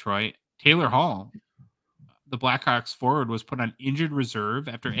Bedard front, Troy, Taylor Hall, the Blackhawks forward, was put on injured reserve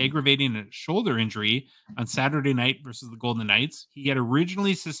after aggravating a shoulder injury on Saturday night versus the Golden Knights. He had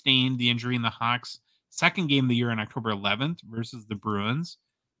originally sustained the injury in the Hawks' second game of the year on October 11th versus the Bruins.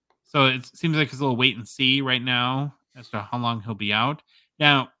 So it seems like it's a little wait and see right now as to how long he'll be out.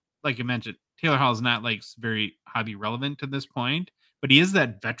 Now, like you mentioned, Taylor Hall is not like very hobby relevant to this point, but he is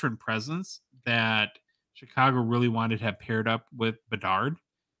that veteran presence that Chicago really wanted to have paired up with Bedard.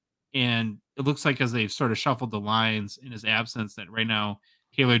 And it looks like as they've sort of shuffled the lines in his absence that right now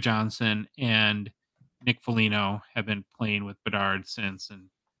Taylor Johnson and Nick Foligno have been playing with Bedard since. And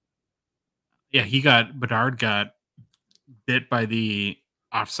yeah, Bedard got bit by the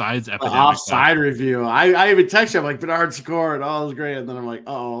offsides epidemic. Offside review. I even texted him like Bedard scored. Oh, it was great. And then I'm like,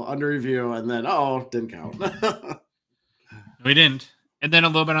 oh, under review. And then, didn't count. We didn't. And then a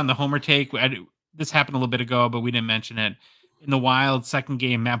little bit on the homer take. This happened a little bit ago, but we didn't mention it. In the Wild second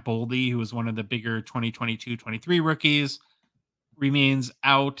game, Matt Boldy, who was one of the bigger 2022-23 rookies, remains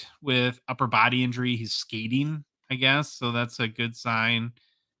out with upper body injury. He's skating, I guess. So that's a good sign,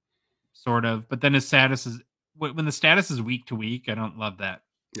 sort of. But then his status is, when the status is week to week, I don't love that.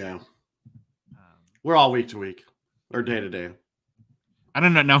 Yeah. We're all week to week or day to day. I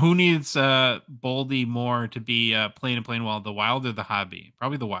don't know. Now, who needs Boldy more to be playing well? The Wild or the Hobby?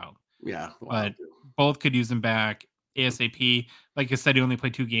 Probably the Wild. Yeah. But both could use him back ASAP. Like I said, he only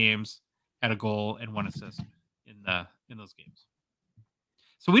played 2 games, had a goal and 1 assist in those games.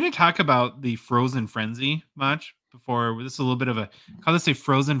 So we didn't talk about the Frozen Frenzy much before. This is a little bit of a, call this a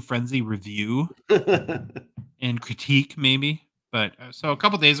Frozen Frenzy review and critique, maybe. But so a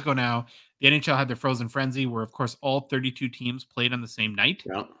couple days ago now, the NHL had their Frozen Frenzy, where of course all 32 teams played on the same night.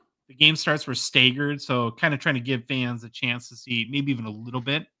 Yeah. The game starts were staggered, so kind of trying to give fans a chance to see maybe even a little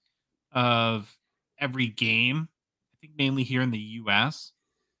bit of every game. I think mainly here in the U.S.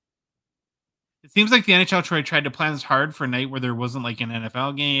 It seems like the NHL tried to plan this hard for a night where there wasn't like an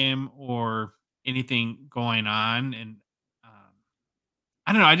NFL game or anything going on, and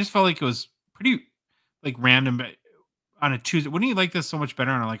I don't know. I just felt like it was pretty like random on a Tuesday. Wouldn't you like this so much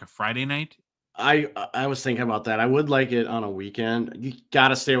better on like a Friday night? I was thinking about that. I would like it on a weekend. You got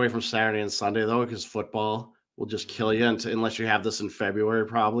to stay away from Saturday and Sunday though, because football will just kill you unless you have this in February,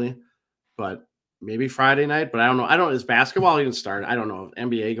 probably. But maybe Friday night. But I don't know. Is basketball even started? I don't know.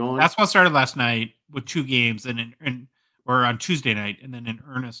 NBA going? Basketball started last night with 2 games, or on Tuesday night, and then in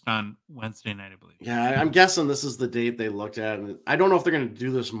earnest on Wednesday night, I believe. Yeah, I'm guessing this is the date they looked at. And I don't know if they're going to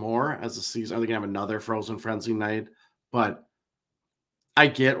do this more as the season. Are they going to have another Frozen Frenzy night? But I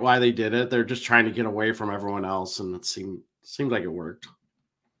get why they did it. They're just trying to get away from everyone else, and it seemed like it worked.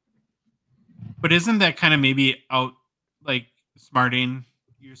 But isn't that kind of maybe out like smarting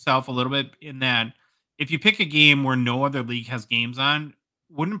yourself a little bit, in that if you pick a game where no other league has games on,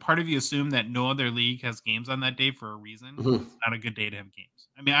 wouldn't part of you assume that no other league has games on that day for a reason? Mm-hmm. It's not a good day to have games.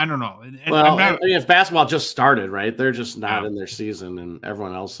 I mean, I don't know. Well, I mean, if basketball just started, right? They're just not in their season, and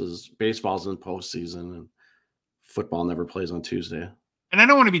everyone else's baseball's in postseason, and football never plays on Tuesday. And I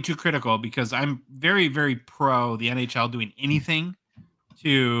don't want to be too critical, because I'm very, very pro the NHL doing anything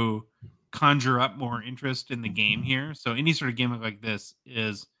to conjure up more interest in the game here. So any sort of game like this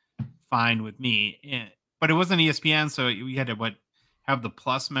is fine with me. But it wasn't ESPN, so we had to have the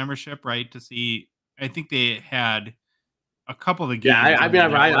Plus membership, right, to see. I think they had a couple of the games. Yeah,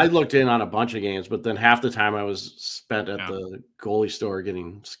 I looked in on a bunch of games, but then half the time I was spent at the goalie store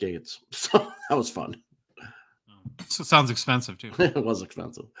getting skates. So that was fun. So sounds expensive too. It was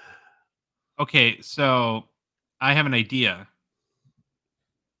expensive. Okay, so I have an idea.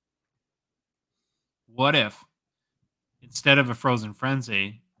 What if instead of a Frozen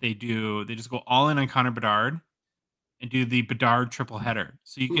Frenzy, they just go all in on Connor Bedard and do the Bedard triple header?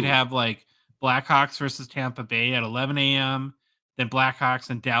 So you could have like Blackhawks versus Tampa Bay at 11 a.m., then Blackhawks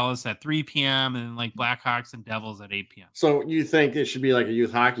and Dallas at 3 p.m., and then like Blackhawks and Devils at 8 p.m. So you think it should be like a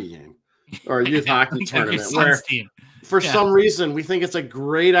youth hockey game or a youth hockey tournament where for some reason we think it's a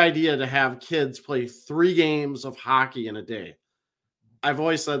great idea to have kids play 3 games of hockey in a day. I've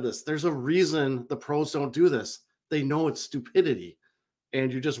always said this. There's a reason the pros don't do this. They know it's stupidity,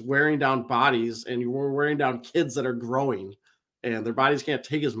 and you're just wearing down bodies, and you're wearing down kids that are growing, and their bodies can't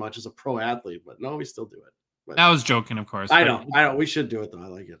take as much as a pro athlete. But no, we still do it. But I was joking, of course. I know. We should do it though. I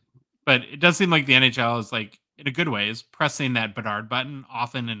like it. But it does seem like the NHL is like, in a good way, is pressing that Bedard button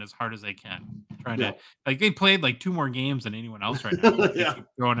often and as hard as they can. Trying to, like, they played like 2 more games than anyone else right now. Keep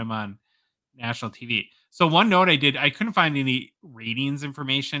throwing him on national TV. So one note I couldn't find any ratings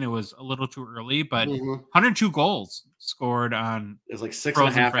information. It was a little too early, but 102 goals scored on. It was like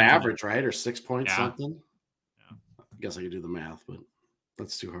 6.5 average, right? Or 6 points something. Yeah. I guess I could do the math, but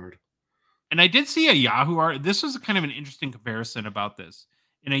that's too hard. And I did see a Yahoo article. This was kind of an interesting comparison about this.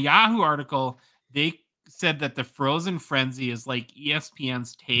 In a Yahoo article, they said that the Frozen Frenzy is like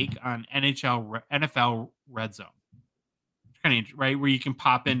ESPN's take on NFL Red Zone. Kind of right, where you can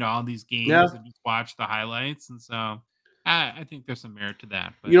pop into all these games and just watch the highlights. And so I think there's some merit to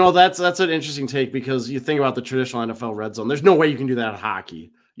that. But. You know, that's an interesting take, because you think about the traditional NFL Red Zone. There's no way you can do that in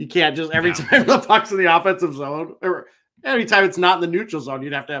hockey. You can't just every time the puck's in the offensive zone, or every time it's not in the neutral zone,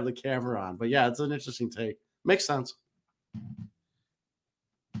 you'd have to have the camera on. But yeah, it's an interesting take. Makes sense.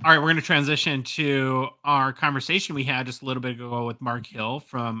 All right, we're going to transition to our conversation we had just a little bit ago with Mark Hill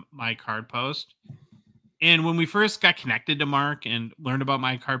from MyCardPost. And when we first got connected to Mark and learned about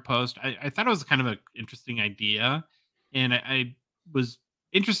MyCardPost, I thought it was kind of an interesting idea. And I was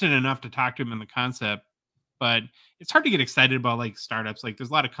interested enough to talk to him in the concept. But it's hard to get excited about like startups. Like there's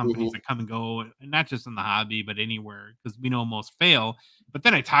a lot of companies that come and go, and not just in the hobby, but anywhere, because we know most fail. But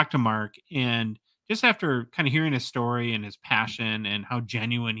then I talked to Mark, and just after kind of hearing his story and his passion and how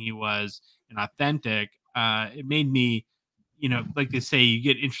genuine he was and authentic, it made me, like they say, you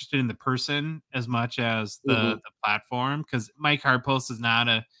get interested in the person as much as the platform. Because Mike Hardpost is not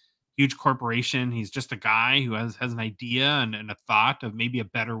a huge corporation. He's just a guy who has an idea and a thought of maybe a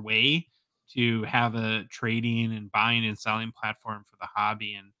better way to have a trading and buying and selling platform for the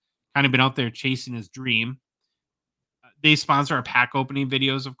hobby, and kind of been out there chasing his dream. They sponsor our pack opening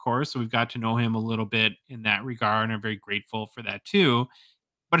videos, of course, so we've got to know him a little bit in that regard, and I'm very grateful for that too.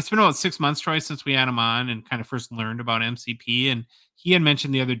 But it's been about 6 months, Troy, since we had him on and kind of first learned about MCP. And he had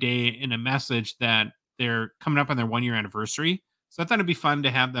mentioned the other day in a message that they're coming up on their 1 year anniversary. So I thought it'd be fun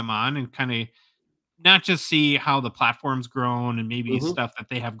to have them on and kind of not just see how the platform's grown and maybe stuff that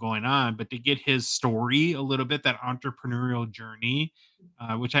they have going on, but to get his story a little bit, that entrepreneurial journey,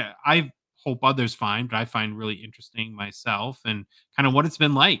 which I hope others find, but I find really interesting myself, and kind of what it's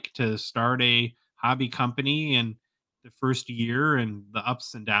been like to start a hobby company and the first year and the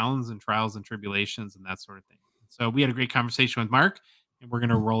ups and downs and trials and tribulations and that sort of thing. So we had a great conversation with Mark, and we're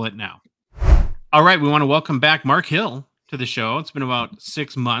going to roll it now. All right. We want to welcome back Mark Hill to the show. It's been about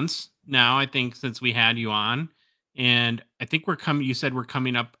 6 months now, I think, since we had you on. And I think you said we're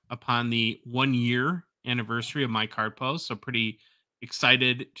coming up upon the 1 year anniversary of MyCardPost. So pretty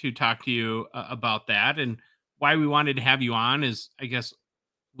excited to talk to you about that. And why we wanted to have you on is, I guess,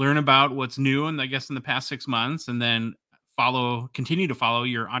 learn about what's new and I guess in the past 6 months, and then continue to follow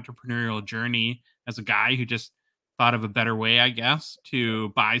your entrepreneurial journey as a guy who just thought of a better way, I guess, to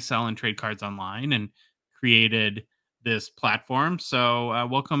buy, sell, and trade cards online and created this platform. So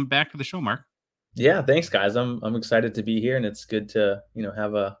welcome back to the show, Mark. Yeah, thanks, guys. I'm excited to be here, and it's good to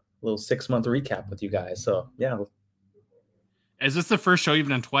have a little 6 month recap with you guys. So yeah. Is this the first show you've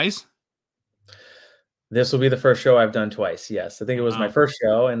done twice? This will be the first show I've done twice. Yes. I think it was my first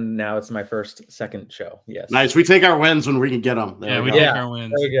show, and now it's my second show. Yes. Nice. We take our wins when we can get them. We take our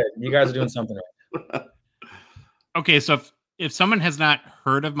wins. Very good. You guys are doing something right. Okay. So if someone has not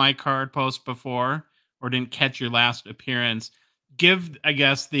heard of MyCardPost before or didn't catch your last appearance, give, I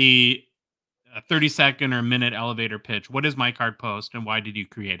guess, the 30-second or minute elevator pitch. What is MyCardPost and why did you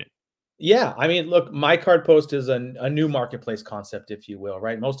create it? Yeah, I mean, look, MyCardPost is a new marketplace concept, if you will,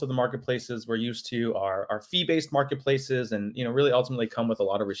 right? Most of the marketplaces we're used to are fee-based marketplaces, and really ultimately come with a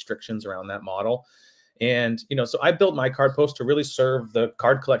lot of restrictions around that model. And so I built MyCardPost to really serve the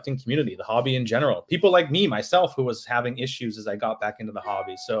card collecting community, the hobby in general, people like me, myself, who was having issues as I got back into the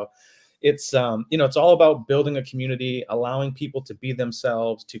hobby. So it's it's all about building a community, allowing people to be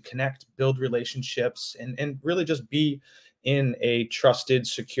themselves, to connect, build relationships, and really just be in a trusted,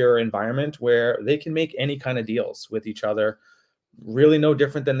 secure environment where they can make any kind of deals with each other, really no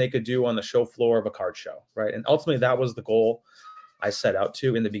different than they could do on the show floor of a card show, right? And ultimately, that was the goal I set out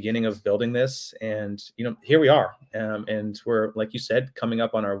to in the beginning of building this. And here we are, and we're, like you said, coming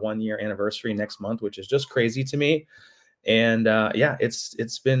up on our 1 year anniversary next month, which is just crazy to me. And yeah,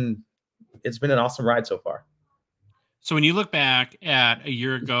 it's been an awesome ride so far. So when you look back at a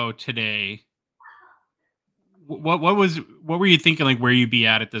year ago today, what were you thinking, like where you'd be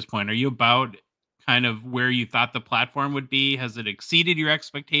at this point? Are you about kind of where you thought the platform would be? Has it exceeded your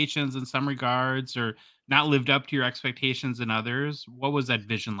expectations in some regards or not lived up to your expectations in others? What was that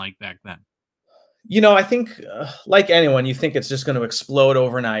vision like back then? I think like anyone, you think it's just going to explode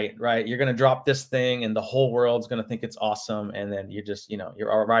overnight, right? You're going to drop this thing and the whole world's going to think it's awesome. And then you just,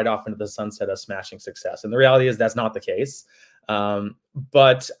 you're right off into the sunset of smashing success. And the reality is that's not the case.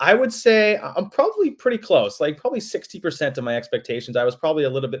 But I would say I'm probably pretty close, like probably 60% of my expectations. I was probably a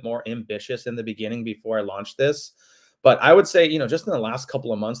little bit more ambitious in the beginning before I launched this. But I would say, just in the last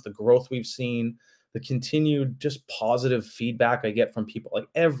couple of months, the growth we've seen, the continued just positive feedback I get from people like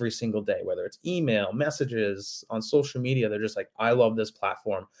every single day, whether it's email, messages, on social media, they're just like, I love this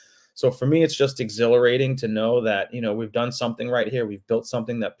platform. So for me, it's just exhilarating to know that, we've done something right here. We've built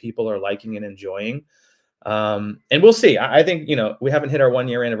something that people are liking and enjoying. And we'll see. I think, we haven't hit our 1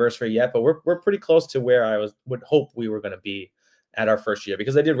 year anniversary yet, but we're pretty close to where I would hope we were going to be at our first year,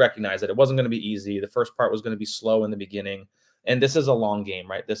 because I did recognize that it wasn't going to be easy. The first part was going to be slow in the beginning. And this is a long game,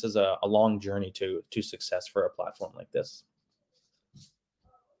 right? This is a long journey to success for a platform like this.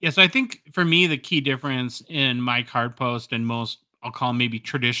 Yeah, so I think for me, the key difference in MyCardPost and most, I'll call maybe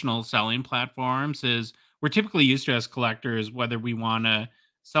traditional selling platforms, is we're typically used to as collectors, whether we want to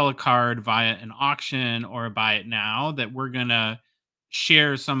sell a card via an auction or buy it now, that we're going to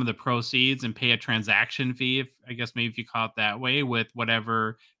share some of the proceeds and pay a transaction fee, I guess maybe if you call it that way, with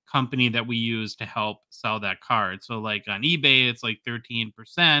whatever company that we use to help sell that card. So like on eBay, it's like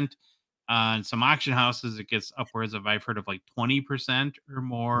 13%. On some auction houses, it gets upwards of, I've heard of like 20% or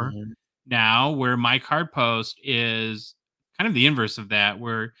more. now, where My Card Post is kind of the inverse of that,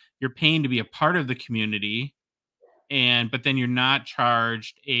 where you're paying to be a part of the community, but then you're not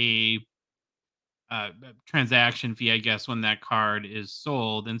charged a transaction fee, I guess, when that card is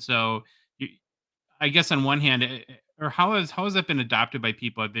sold. And so, you, I guess on one hand, or how has that been adopted by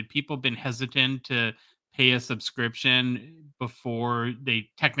people? Have people been hesitant to pay a subscription before they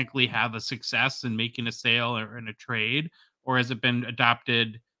technically have a success in making a sale or in a trade, or has it been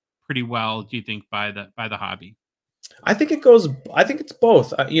adopted pretty well? Do you think by the hobby? I think it goes. I think it's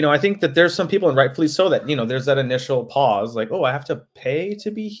both. I think that there's some people, and rightfully so, that there's that initial pause, like, oh, I have to pay to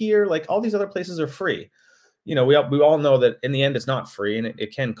be here. Like all these other places are free. We all know that in the end it's not free, and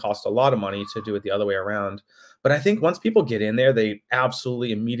it can cost a lot of money to do it the other way around. But I think once people get in there, they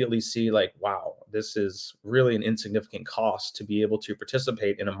absolutely immediately see like, wow, this is really an insignificant cost to be able to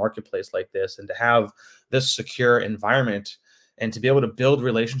participate in a marketplace like this and to have this secure environment and to be able to build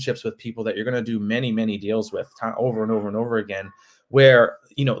relationships with people that you're going to do many, many deals with over and over and over again, where,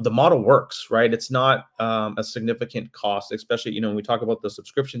 the model works, right? It's not a significant cost, especially, when we talk about the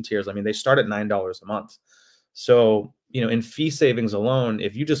subscription tiers. I mean, they start at $9 a month. So, in fee savings alone,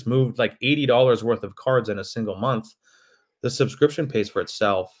 if you just moved like $80 worth of cards in a single month, the subscription pays for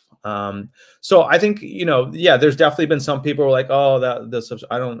itself. So I think, yeah, there's definitely been some people who are like, oh,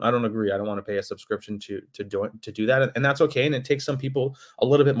 I don't agree. I don't want to pay a subscription to do that. And that's okay. And it takes some people a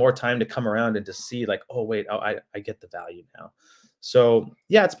little bit more time to come around and to see like, oh, wait, I get the value now. So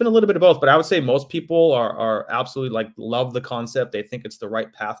yeah, it's been a little bit of both, but I would say most people are absolutely like love the concept. They think it's the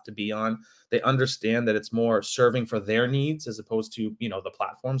right path to be on. They understand that it's more serving for their needs as opposed to, the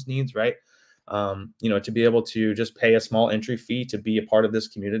platform's needs, right? To be able to just pay a small entry fee to be a part of this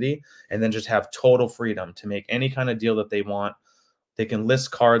community and then just have total freedom to make any kind of deal that they want. They can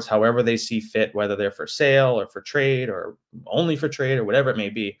list cards however they see fit, whether they're for sale or for trade or only for trade or whatever it may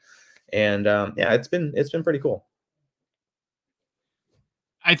be. And yeah, it's been pretty cool.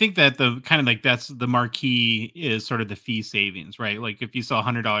 I think that the kind of like that's the marquee is sort of the fee savings, right? Like if you sell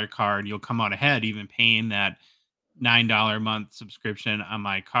 $100 card, you'll come out ahead even paying that $9 a month subscription on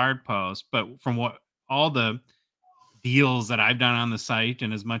My Card Post. But from what all the deals that I've done on the site,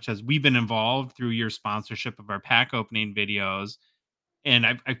 and as much as we've been involved through your sponsorship of our pack opening videos, and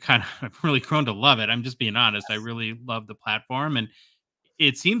I've really grown to love it. I'm just being honest. I really love the platform, and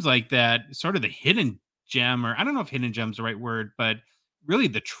it seems like that sort of the hidden gem, or I don't know if hidden gem's the right word, but really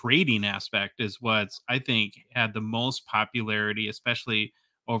the trading aspect is what's I think had the most popularity, especially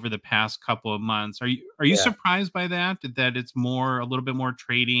over the past couple of months. Are you Yeah. surprised by that it's a little bit more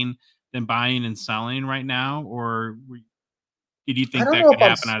trading than buying and selling right now, or did you I think don't that know could if I'm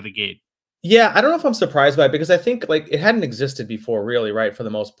happen out of the gate? Yeah, I don't know if I'm surprised by it because I think like it hadn't existed before, really, right? For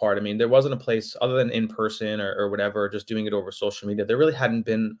the most part. I mean, there wasn't a place other than in person or whatever, just doing it over social media. There really hadn't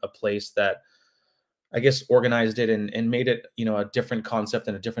been a place that I guess organized it and made it, a different concept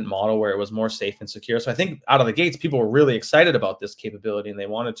and a different model where it was more safe and secure. So I think out of the gates, people were really excited about this capability and they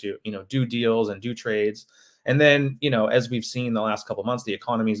wanted to, do deals and do trades. And then, as we've seen the last couple of months, the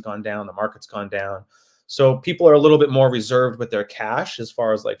economy's gone down, the market's gone down. So people are a little bit more reserved with their cash as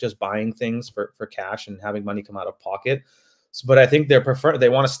far as like just buying things for cash and having money come out of pocket. So, but I think they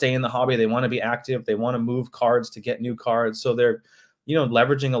want to stay in the hobby. They want to be active. They want to move cards to get new cards. So they're,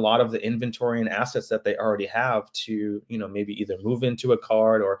 leveraging a lot of the inventory and assets that they already have to, maybe either move into a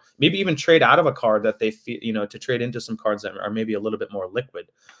card or maybe even trade out of a card that they feel, to trade into some cards that are maybe a little bit more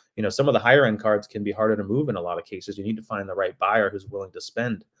liquid. Some of the higher end cards can be harder to move in a lot of cases. You need to find the right buyer who's willing to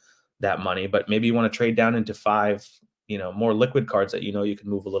spend that money, but maybe you want to trade down into 5, more liquid cards that, you can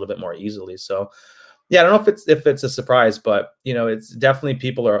move a little bit more easily. So yeah, I don't know if it's a surprise, but it's definitely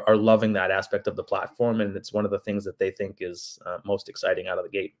people are loving that aspect of the platform, and it's one of the things that they think is most exciting out of the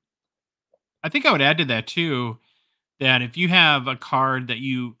gate. I think I would add to that too, that if you have a card that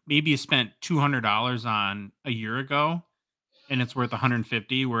you maybe spent $200 on a year ago and it's worth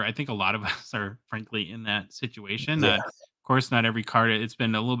 150, where I think a lot of us are frankly in that situation. Yeah, Of course, not every card, it's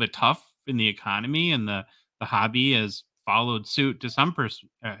been a little bit tough in the economy, and the hobby has followed suit to some person,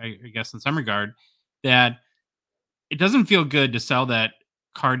 I guess in some regard, that it doesn't feel good to sell that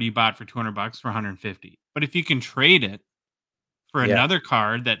card you bought for 200 bucks for 150. But if you can trade it for yeah, another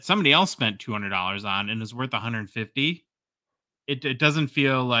card that somebody else spent $200 on and is worth 150, it doesn't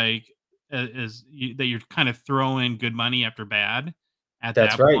feel like that you're kind of throwing good money after bad at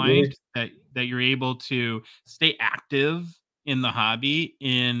that's that right. point, that you're able to stay active in the hobby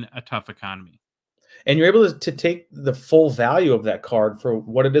in a tough economy. And you're able to take the full value of that card for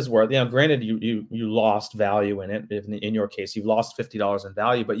what it is worth. Granted, you lost value in it. If in your case, you've lost $50 in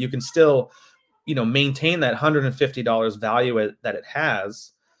value, but you can still, maintain that $150 value that it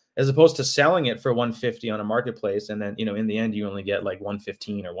has, as opposed to selling it for 150 on a marketplace. And then, in the end, you only get like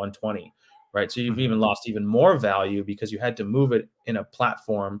 115 or 120, right? So you've even lost even more value because you had to move it in a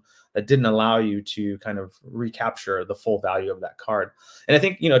platform that didn't allow you to kind of recapture the full value of that card. And I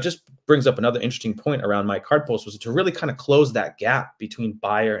think, it just brings up another interesting point around MyCardPost was to really kind of close that gap between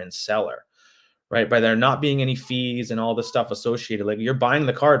buyer and seller, right? By there not being any fees and all this stuff associated. Like you're buying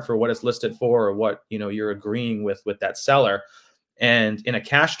the card for what it's listed for, or what, you're agreeing with that seller. And in a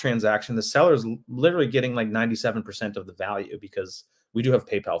cash transaction, the seller is literally getting like 97% of the value, because we do have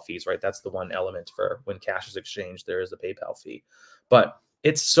PayPal fees, right? That's the one element for when cash is exchanged, there is a PayPal fee. But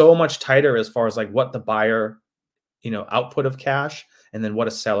it's so much tighter as far as like what the buyer, output of cash, and then what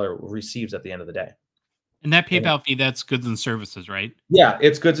a seller receives at the end of the day. And that PayPal fee, that's goods and services, right? Yeah,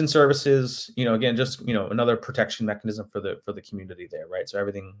 it's goods and services. Again, just another protection mechanism for the community there, right? So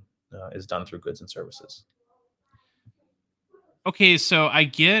everything is done through goods and services. Okay, so I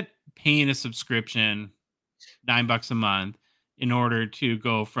get paying a subscription, $9 a month, in order to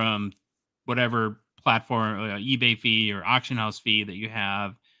go from whatever platform, eBay fee or auction house fee that you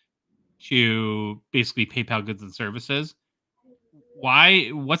have, to basically PayPal goods and services.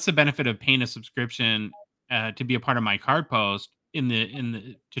 What's the benefit of paying a subscription to be a part of MyCardPost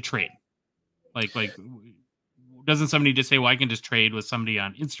to trade? Like, doesn't somebody just say, well, I can just trade with somebody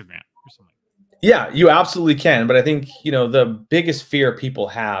on Instagram or something? Yeah, you absolutely can. But I think, the biggest fear people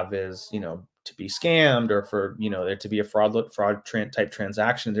have is, to be scammed, or for, there to be a fraud type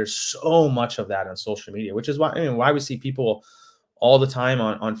transaction. There's so much of that on social media, which is why we see people all the time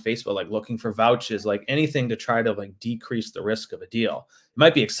on Facebook, like looking for vouchers, like anything to try to like decrease the risk of a deal. It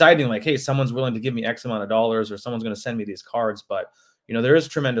might be exciting, like, hey, someone's willing to give me X amount of dollars, or someone's going to send me these cards. But, there is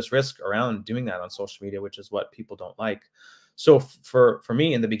tremendous risk around doing that on social media, which is what people don't like. So for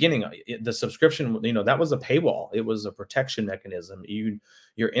me in the beginning, the subscription, that was a paywall. It was a protection mechanism.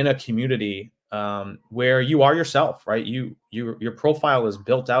 You're in a community where you are yourself, right? Your profile is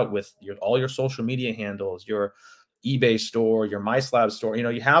built out with all your social media handles, your eBay store, your MySlab store.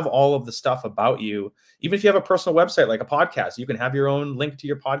 You have all of the stuff about you. Even if you have a personal website like a podcast, you can have your own link to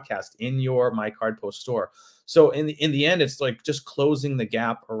your podcast in your MyCardPost store. So in the end, it's like just closing the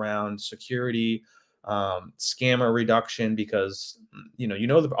gap around security, scammer reduction, because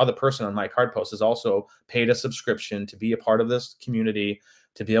the other person on MyCardPost has also paid a subscription to be a part of this community,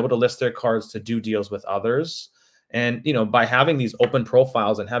 to be able to list their cards, to do deals with others. And by having these open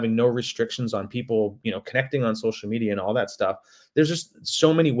profiles and having no restrictions on people connecting on social media and all that stuff, there's just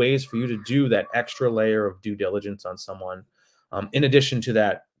so many ways for you to do that extra layer of due diligence on someone, in addition to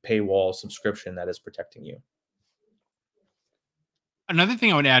that paywall subscription that is protecting you. Another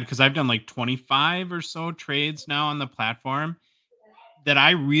thing I would add, because I've done like 25 or so trades now on the platform, that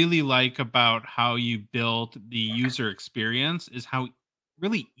I really like about how you built the user experience is how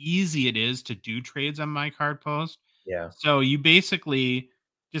really easy it is to do trades on MyCardPost. Yeah. So you basically,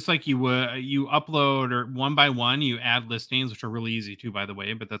 just like you upload, or one by one, you add listings, which are really easy too, by the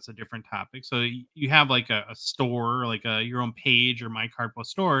way, but that's a different topic. So you have like a store, like your own page or MyCardPost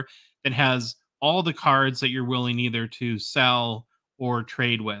store that has all the cards that you're willing either to sell or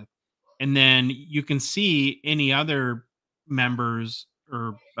trade with. And then you can see any other members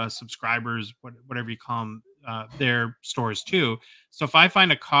or subscribers, whatever you call them, their stores too. So if I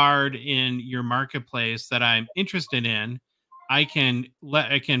find a card in your marketplace that I'm interested in, I can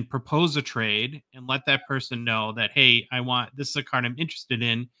propose a trade and let that person know that, hey, this is a card I'm interested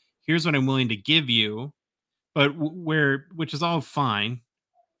in. Here's what I'm willing to give you. But which is all fine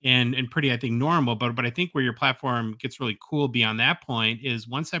and pretty, I think, normal. But I think where your platform gets really cool beyond that point is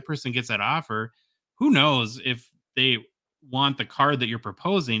once that person gets that offer, who knows if they want the card that you're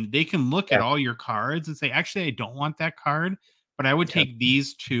proposing, they can look at all your cards and say, actually, I don't want that card, but I would take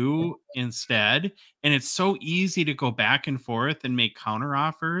these two instead. And it's so easy to go back and forth and make counter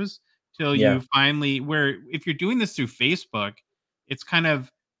offers till you finally, where if you're doing this through Facebook, it's kind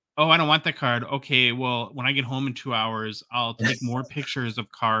of, oh, I don't want that card. Okay, well, when I get home in 2 hours, I'll take more pictures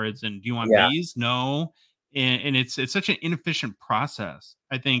of cards. And do you want these? No. And it's such an inefficient process,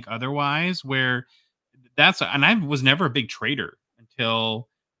 I think, otherwise, where and I was never a big trader until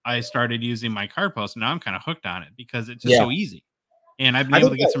I started using MyCardPost. Now I'm kind of hooked on it because it's just so easy. And I've been able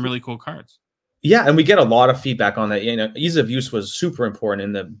to get some really cool cards. Yeah, and we get a lot of feedback on that. Ease of use was super important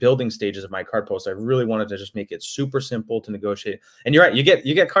in the building stages of MyCardPost. I really wanted to just make it super simple to negotiate. And you're right, you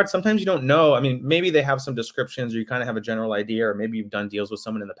get cards. Sometimes you don't know. I mean, maybe they have some descriptions, or you kind of have a general idea, or maybe you've done deals with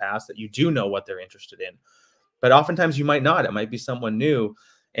someone in the past that you do know what they're interested in. But oftentimes you might not. It might be someone new.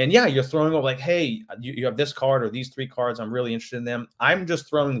 And yeah, you're throwing over like, hey, you have this card or these 3 cards. I'm really interested in them. I'm just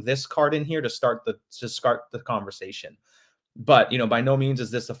throwing this card in here to start the conversation. But, by no means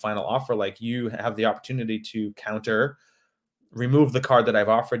is this a final offer. Like, you have the opportunity to counter, remove the card that I've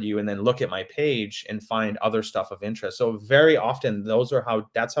offered you, and then look at my page and find other stuff of interest. So very often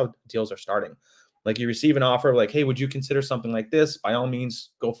that's how deals are starting. Like, you receive an offer like, hey, would you consider something like this? By all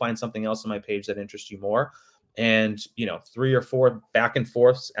means, go find something else on my page that interests you more. And, 3 or 4 back and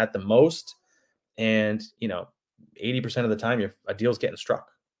forths at the most. And, 80% of the time a deal's getting struck.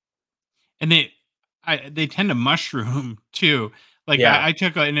 And they tend to mushroom too. Like, Yeah. I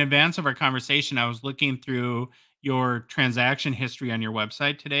took in advance of our conversation, I was looking through your transaction history on your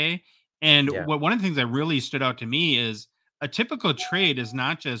website today. And Yeah. one of the things that really stood out to me is a typical trade is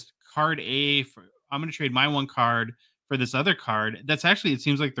not just card A for, I'm going to trade my one card for this other card. That's actually, it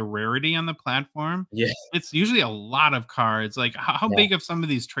seems like the rarity on the platform. Yeah. It's usually a lot of cards. Like, how Yeah. big have some of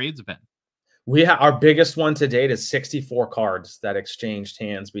these trades been? Our biggest one to date is 64 cards that exchanged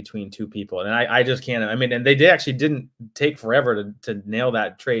hands between 2 people. And I just can't, and they didn't take forever to nail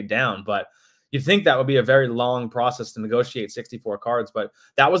that trade down, but you'd think that would be a very long process to negotiate 64 cards, but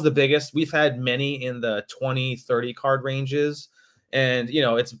that was the biggest. We've had many in the 20, 30 card ranges. And,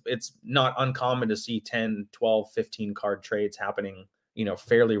 it's not uncommon to see 10, 12, 15 card trades happening,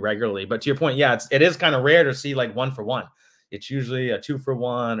 fairly regularly. But to your point, yeah, it is kind of rare to see like 1 for 1. It's usually a 2 for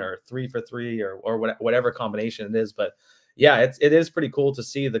 1 or 3 for 3 or whatever combination it is. But yeah, it is pretty cool to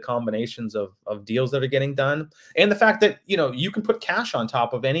see the combinations of deals that are getting done. And the fact that, you can put cash on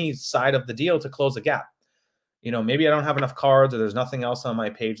top of any side of the deal to close a gap. Maybe I don't have enough cards or there's nothing else on my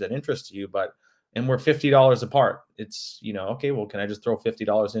page that interests you, and we're $50 apart. It's, okay, well, can I just throw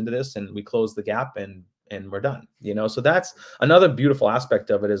 $50 into this and we close the gap and we're done, So that's another beautiful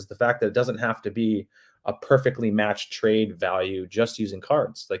aspect of it, is the fact that it doesn't have to be a perfectly matched trade value just using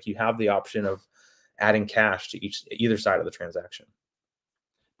cards. Like, you have the option of adding cash to either side of the transaction.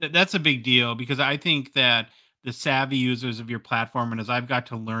 That's a big deal, because I think that the savvy users of your platform, and as I've got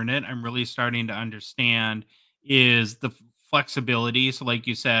to learn it, I'm really starting to understand, is the flexibility. So like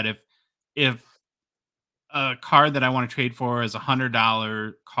you said, if a card that I want to trade for is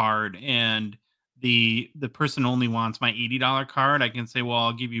 $100 card and the person only wants my $80 card, I can say, well,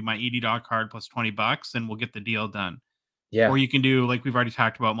 I'll give you my $80 card plus $20 and we'll get the deal done. Yeah. Or you can do, like we've already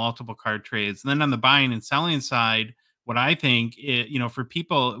talked about, multiple card trades. And then on the buying and selling side, what I think is, for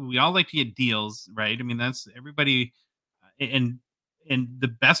people, we all like to get deals, right? I mean, that's everybody. And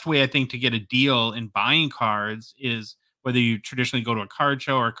the best way I think to get a deal in buying cards is whether you traditionally go to a card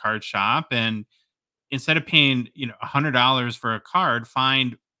show or a card shop, and instead of paying, $100 for a card,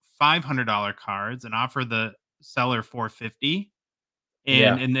 find $500 cards and offer the seller $450.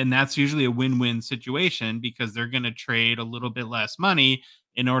 And then that's usually a win-win situation, because they're going to trade a little bit less money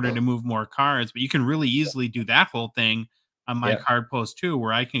in order to move more cards. But you can really easily do that whole thing on my card post too,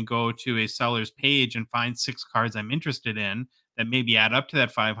 where I can go to a seller's page and find 6 cards I'm interested in that maybe add up to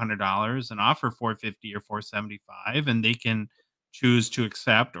that $500 and offer $450 or $475, and they can choose to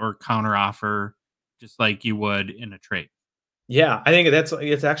accept or counter offer just like you would in a trade. Yeah, I think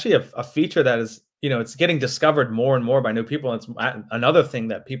it's actually a feature that is, it's getting discovered more and more by new people. And it's another thing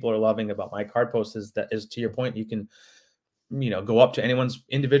that people are loving about MyCardPost is to your point, you can, go up to anyone's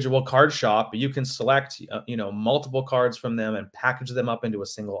individual card shop. You can select, multiple cards from them and package them up into a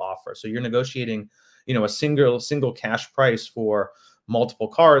single offer. So you're negotiating, a single cash price for multiple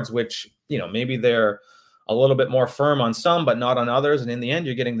cards, which, maybe they're a little bit more firm on some, but not on others. And in the end,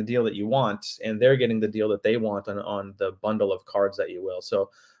 you're getting the deal that you want, and they're getting the deal that they want on the bundle of cards that you will. So,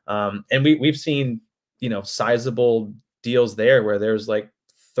 and we've seen, sizable deals there where there's like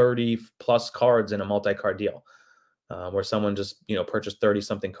 30 plus cards in a multi-card deal, where someone just, purchased 30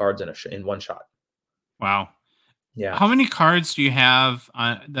 something cards in one shot. Wow. Yeah. How many cards do you have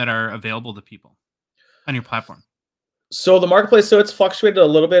that are available to people on your platform? So the marketplace, so it's fluctuated a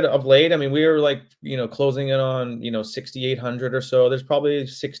little bit of late. I mean, we were like, closing in on, 6,800 or so. There's probably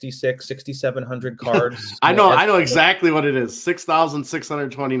 6,700 cards. I know exactly what it is.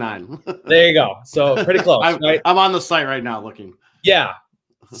 6,629. There you go. So pretty close. Right? I'm on the site right now looking. Yeah.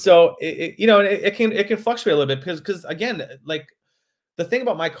 So it can fluctuate a little bit because again, like the thing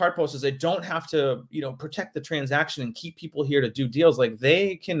about MyCardPost is they don't have to, protect the transaction and keep people here to do deals. Like,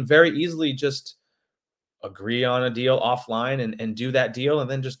 they can very easily just agree on a deal offline and do that deal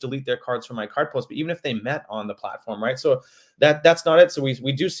and then just delete their cards from MyCardPost. But even if they met on the platform, right? So that's not it. So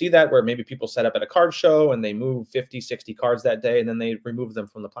we do see that where maybe people set up at a card show and they move 50, 60 cards that day and then they remove them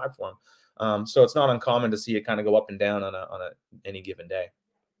from the platform. So it's not uncommon to see it kind of go up and down on any given day.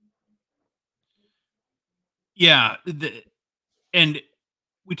 Yeah. And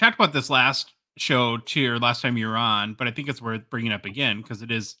we talked about this last show to your last time you were on, but I think it's worth bringing up again because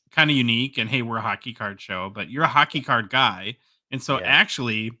it is kind of unique. And hey, we're a hockey card show, but you're a hockey card guy, and so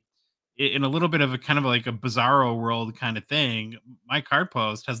actually, in a little bit of a kind of like a bizarro world kind of thing, My Card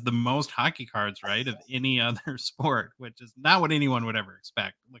Post has the most hockey cards, right, of any other sport, which is not what anyone would ever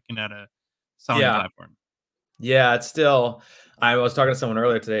expect looking at a selling platform. Yeah, it's still. I was talking to someone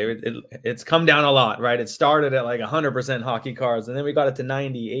earlier today. It's come down a lot, right? It started at like 100% hockey cards, and then we got it to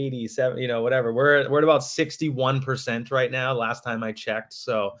 90, 80, 70, whatever. We're at about 61% right now, last time I checked.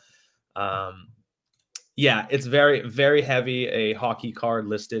 So, yeah, it's very, very heavy a hockey card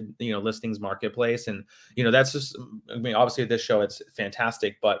listed, listings marketplace. And, that's just, I mean, obviously at this show, it's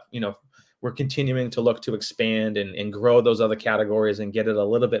fantastic, but, we're continuing to look to expand and grow those other categories and get it a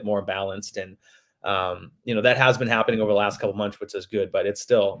little bit more balanced. And, that has been happening over the last couple of months, which is good, but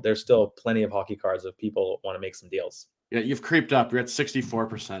there's still plenty of hockey cards if people want to make some deals. Yeah, you've creeped up. You're at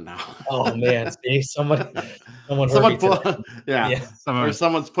 64% now. Oh man, see, someone's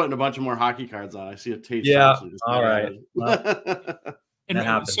putting a bunch of more hockey cards on. I see a Tate. Yeah. All right.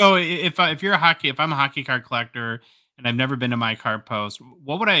 And so if I'm a hockey card collector and I've never been to My Card Post,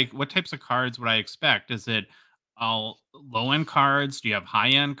 what types of cards would I expect? Is it all low-end cards? Do you have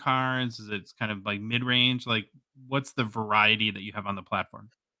high-end cards? Is it kind of like mid-range? Like, what's the variety that you have on the platform?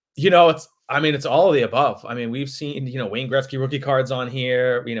 It's all of the above. I mean, we've seen, Wayne Gretzky rookie cards on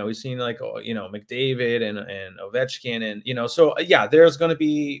here. We've seen like, McDavid and Ovechkin. And, so yeah, there's going to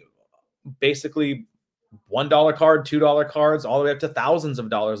be basically $1 card, $2 cards, all the way up to thousands of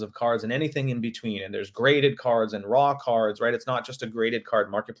dollars of cards and anything in between. And there's graded cards and raw cards, right? It's not just a graded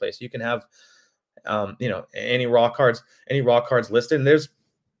card marketplace. You can have, any raw cards listed. And there's,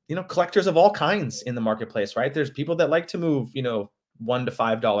 collectors of all kinds in the marketplace, right? There's people that like to move, $1 to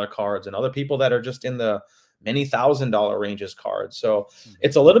 $5 cards, and other people that are just in the many $1,000 ranges cards. So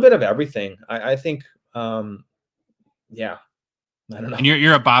it's a little bit of everything. I think, yeah. I don't know. And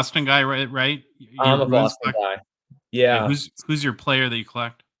you're a Boston guy, right? I'm a Boston guy. Yeah. Who's your player that you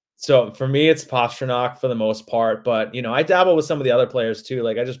collect? So for me, it's Pastrnak for the most part, but I dabble with some of the other players too.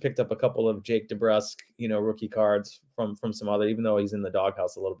 Like I just picked up a couple of Jake DeBrusk, rookie cards from some other, even though he's in the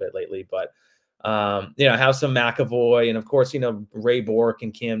doghouse a little bit lately. But I have some McAvoy, and of course, Ray Bourque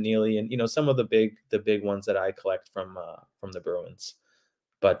and Cam Neely, and some of the big ones that I collect from the Bruins.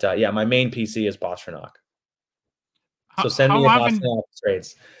 But yeah, my main PC is Pastrnak. So send me a Pastrnak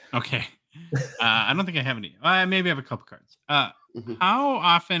trades. Okay. I don't think I have any. Maybe I have a couple cards. How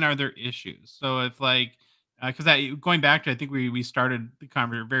often are there issues? So if because going back to, I think we started the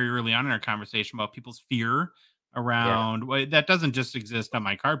very early on in our conversation about people's fear around that doesn't just exist on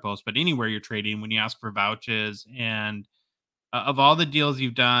My Card Post, but anywhere you're trading when you ask for vouchers. And of all the deals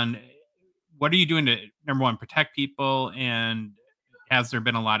you've done, what are you doing to, number one, protect people? And has there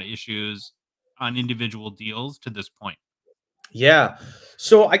been a lot of issues on individual deals to this point? Yeah.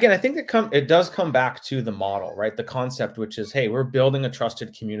 So again, I think it does come back to the model, right? The concept, which is, hey, we're building a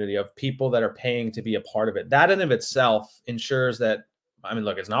trusted community of people that are paying to be a part of it. That in of itself ensures that, I mean,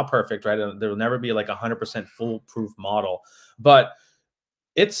 look, it's not perfect, right? There will never be like 100% foolproof model, but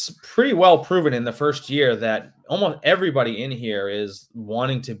it's pretty well proven in the first year that almost everybody in here is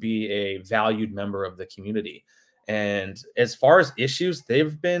wanting to be a valued member of the community. And as far as issues,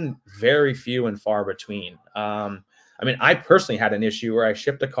 they've been very few and far between. I mean, I personally had an issue where I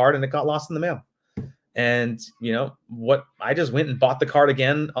shipped a card and it got lost in the mail. And, I just went and bought the card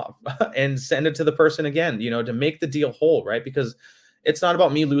again and send it to the person again, to make the deal whole, right? Because it's not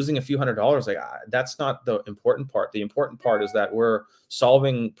about me losing a few $100s. Like that's not the important part. The important part is that we're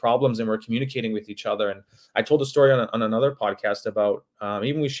solving problems and we're communicating with each other. And I told a story on another podcast about,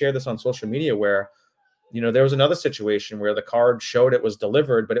 even we shared this on social media where, there was another situation where the card showed it was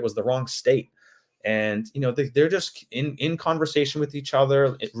delivered, but it was the wrong state. And, they're just in conversation with each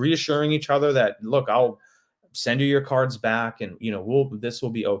other, reassuring each other that, look, I'll send you your cards back and, this will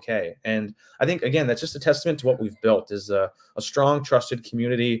be okay. And I think, again, that's just a testament to what we've built is a strong, trusted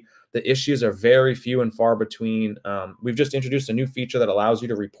community. The issues are very few and far between. We've just introduced a new feature that allows you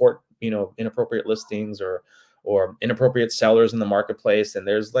to report, inappropriate listings or inappropriate sellers in the marketplace. And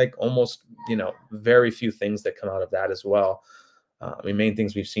there's like almost, very few things that come out of that as well. Main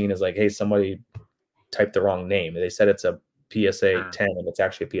things we've seen is like, hey, somebody typed the wrong name. They said it's a PSA 10 and it's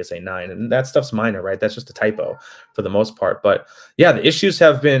actually a PSA 9. And that stuff's minor, right? That's just a typo for the most part. But yeah, the issues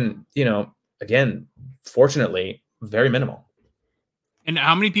have been, again, fortunately, very minimal. And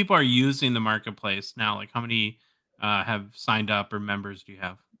how many people are using the marketplace now? Like how many have signed up or members do you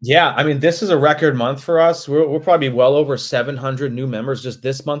have? Yeah, I mean, this is a record month for us. We're probably well over 700 new members just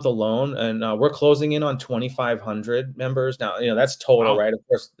this month alone. And we're closing in on 2,500 members. Now, that's total, right? Of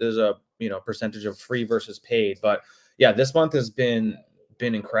course, there's a percentage of free versus paid. But yeah, this month has been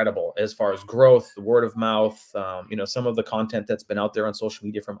incredible as far as growth, word of mouth, some of the content that's been out there on social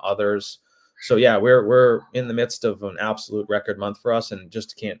media from others. So yeah, we're in the midst of an absolute record month for us, and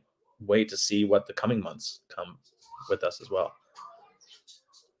just can't wait to see what the coming months come with us as well.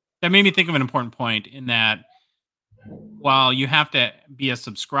 That made me think of an important point, in that while you have to be a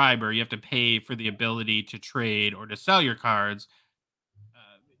subscriber, you have to pay for the ability to trade or to sell your cards.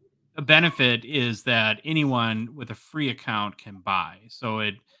 A benefit is that anyone with a free account can buy. So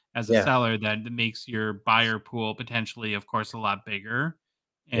it, as a Yeah. seller, that makes your buyer pool potentially, of course, a lot bigger,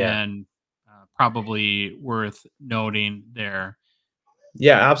 Yeah. and probably worth noting there.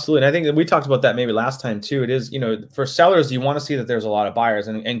 Yeah, absolutely. And I think that we talked about that maybe last time too. It is, for sellers, you want to see that there's a lot of buyers.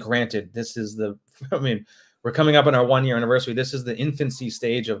 And granted, this is I mean, we're coming up on our 1 year anniversary. This is the infancy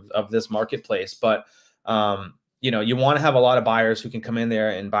stage of this marketplace. But, you want to have a lot of buyers who can come in there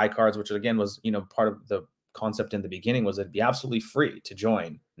and buy cards, which again was, part of the concept in the beginning, was it'd be absolutely free to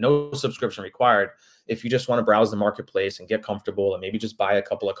join. No subscription required. If you just want to browse the marketplace and get comfortable and maybe just buy a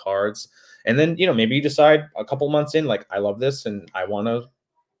couple of cards. And then, maybe you decide a couple months in, like, I love this and I want to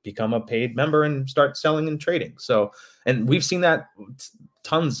become a paid member and start selling and trading. So, and we've seen that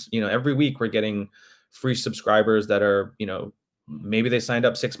tons, every week we're getting free subscribers that are, maybe they signed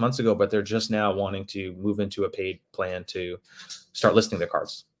up 6 months ago, but they're just now wanting to move into a paid plan to start listing their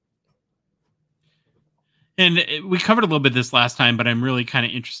cards. And we covered a little bit this last time, but I'm really kind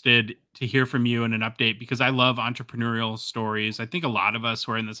of interested to hear from you in an update, because I love entrepreneurial stories. I think a lot of us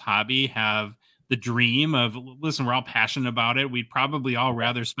who are in this hobby have the dream of, listen, we're all passionate about it. We'd probably all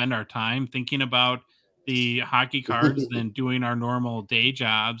rather spend our time thinking about the hockey cards than doing our normal day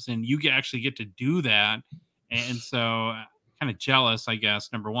jobs. And you actually get to do that. And so kind of jealous, I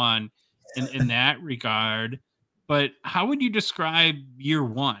guess, number one, in that regard. But how would you describe year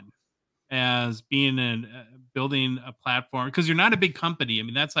one as being building a platform? Because you're not a big company. I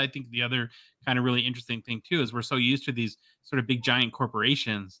mean, that's, I think, the other kind of really interesting thing too, is we're so used to these sort of big giant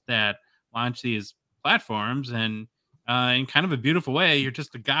corporations that launch these platforms, and in kind of a beautiful way, you're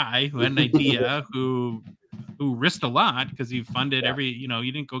just a guy who had an idea, who risked a lot, because you funded every,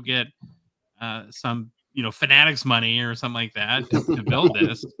 you didn't go get some Fanatics money or something like that to build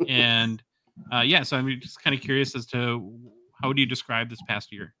this. And so I'm just kind of curious as to, how would you describe this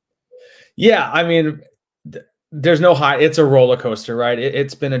past year? Yeah, I mean, there's no high. It's a roller coaster, right?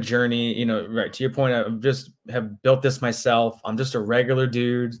 It's been a journey, right? To your point, I just have built this myself. I'm just a regular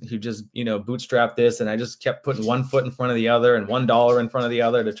dude who just, bootstrapped this, and I just kept putting one foot in front of the other and $1 in front of the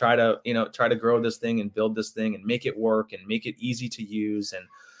other to try to grow this thing and build this thing and make it work and make it easy to use.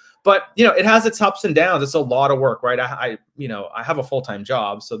 But it has its ups and downs. It's a lot of work, right? I have a full-time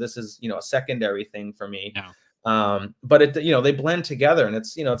job, so this is, a secondary thing for me. Yeah. But they blend together, and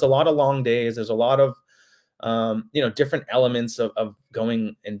it's, it's a lot of long days. There's a lot of, different elements of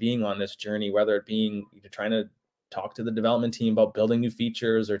going and being on this journey, whether it being trying to talk to the development team about building new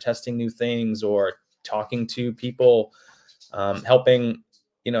features or testing new things, or talking to people, helping,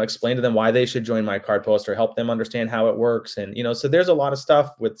 explain to them why they should join MyCardPost, or help them understand how it works. And, so there's a lot of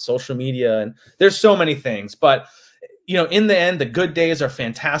stuff with social media, and there's so many things, but in the end, the good days are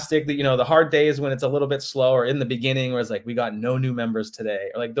fantastic. The hard days when it's a little bit slower in the beginning, where it's like, we got no new members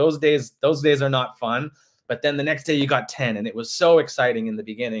today, or like those days are not fun. But then the next day you got 10, and it was so exciting in the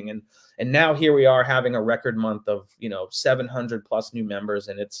beginning. And now here we are having a record month of, 700 plus new members.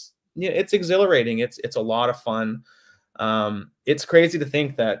 And it's exhilarating. It's a lot of fun. It's crazy to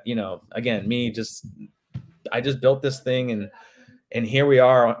think that, again, I just built this thing, and here we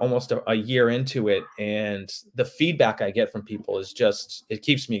are almost a year into it. And the feedback I get from people is just, it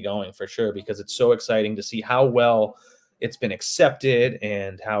keeps me going for sure, because it's so exciting to see how well it's been accepted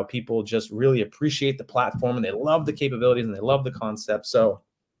and how people just really appreciate the platform, and they love the capabilities and they love the concept. So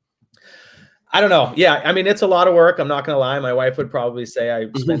I don't know. Yeah. I mean, it's a lot of work. I'm not going to lie. My wife would probably say I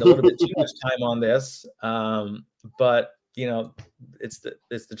spend a little bit too much time on this. But it's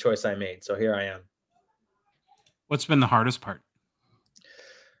the choice I made. So here I am. What's been the hardest part?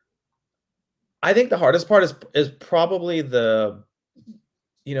 I think the hardest part is probably the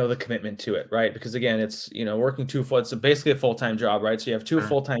commitment to it, right? Because again, it's, working it's basically a full-time job, right? So you have two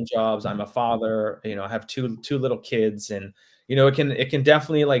full-time jobs. I'm a father, I have two little kids, and, it can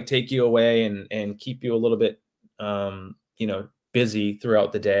definitely like take you away and keep you a little bit, busy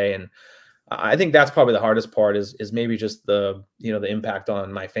throughout the day. And I think that's probably the hardest part is maybe just the impact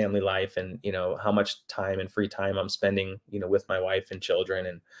on my family life, and, how much time and free time I'm spending, with my wife and children,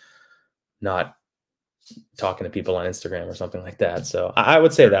 and not talking to people on Instagram or something like that. So I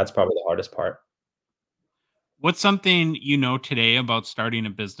would say that's probably the hardest part. What's something you know today about starting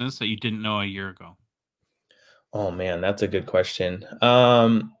a business that you didn't know a year ago? Oh man, that's a good question.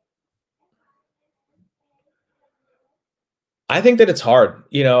 I think that it's hard,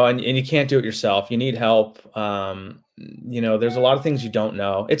 and you can't do it yourself. You need help. There's a lot of things you don't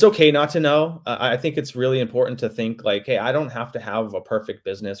know. It's okay not to know. I think it's really important to think like, hey, I don't have to have a perfect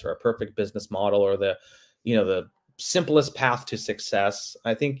business or a perfect business model or the simplest path to success.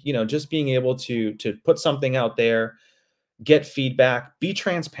 I think, just being able to put something out there, get feedback, be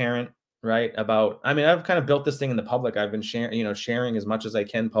transparent, right? I mean, I've kind of built this thing in the public. I've been sharing as much as I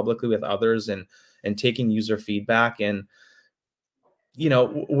can publicly with others and taking user feedback. And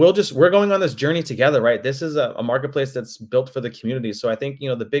we're going on this journey together, right? This is a marketplace that's built for the community. So I think,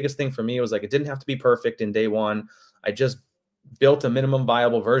 the biggest thing for me was like, it didn't have to be perfect in day one. I just built a minimum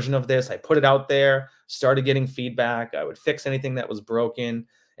viable version of this. I put it out there, started getting feedback. I would fix anything that was broken.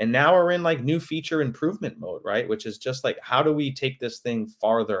 And now we're in like new feature improvement mode, right? Which is just like, how do we take this thing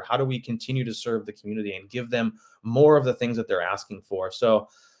farther? How do we continue to serve the community and give them more of the things that they're asking for? So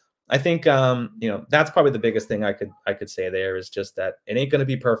I think that's probably the biggest thing I could say there is just that it ain't going to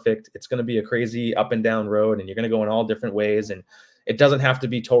be perfect. It's going to be a crazy up and down road, and you're going to go in all different ways, and it doesn't have to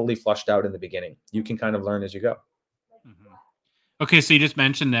be totally flushed out in the beginning. You can kind of learn as you go. Mm-hmm. Okay, so you just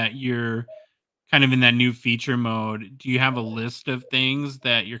mentioned that you're kind of in that new feature mode. Do you have a list of things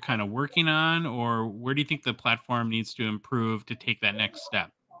that you're kind of working on, or where do you think the platform needs to improve to take that next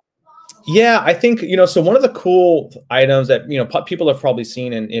step? Yeah, I think, so one of the cool items that, people have probably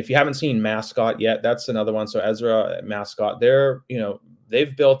seen, and if you haven't seen Mascot yet, that's another one. So Ezra Mascot,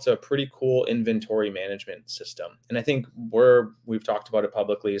 they've built a pretty cool inventory management system. And I think we've talked about it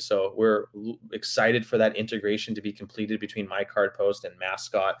publicly. So we're excited for that integration to be completed between MyCardPost and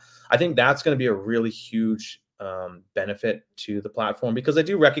Mascot. I think that's going to be a really huge benefit to the platform, because I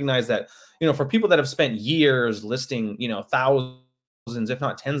do recognize that, for people that have spent years listing, thousands, if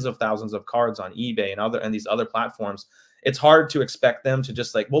not tens of thousands of cards on eBay and these other platforms, it's hard to expect them to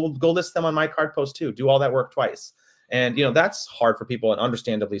just like, well, we'll go list them on MyCardPost too, do all that work twice. And, that's hard for people, and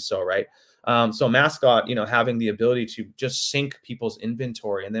understandably so, right? So Mascot, having the ability to just sync people's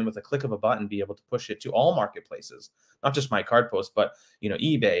inventory and then with a click of a button be able to push it to all marketplaces, not just MyCardPost, but,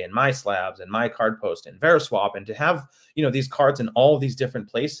 eBay and MySlabs and MyCardPost and Veriswap, and to have, these cards in all of these different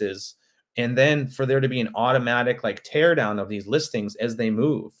places. And then for there to be an automatic like teardown of these listings as they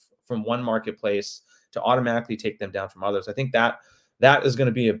move from one marketplace to automatically take them down from others. I think that is going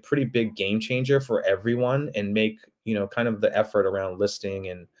to be a pretty big game changer for everyone, and make, kind of the effort around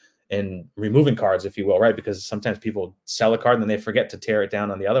listing and removing cards, if you will, right? Because sometimes people sell a card and then they forget to tear it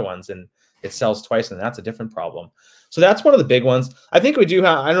down on the other ones, and it sells twice, and that's a different problem. So that's one of the big ones. I think we do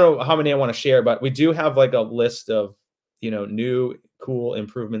have, I don't know how many I want to share, but we do have like a list of, new cool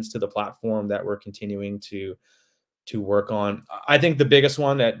improvements to the platform that we're continuing to work on. I think the biggest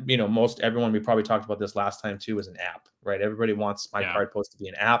one that, most everyone, we probably talked about this last time too, is an app, right? Everybody wants MyCardPost to be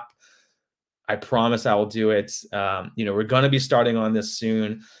an app. I promise I will do it. We're going to be starting on this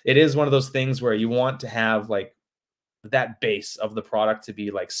soon. It is one of those things where you want to have like that base of the product to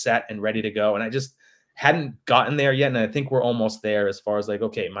be like set and ready to go. And I just hadn't gotten there yet. And I think we're almost there as far as like,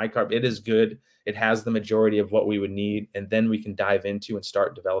 okay, MyCard, it is good. It has the majority of what we would need. And then we can dive into and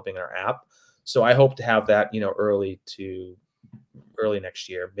start developing our app. So I hope to have that, early next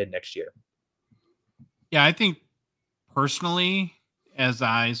year, mid next year. Yeah, I think personally, as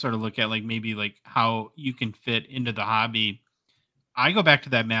I sort of look at like maybe like how you can fit into the hobby, I go back to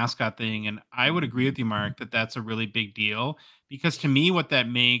that Mascot thing, and I would agree with you, Mark, that that's a really big deal, because to me, what that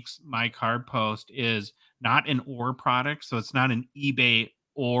makes MyCardPost is not an or product. So it's not an eBay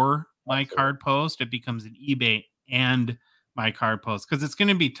or MyCardPost. It becomes an eBay and MyCardPost, because it's going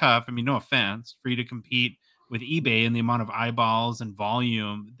to be tough. I mean, no offense, for you to compete with eBay and the amount of eyeballs and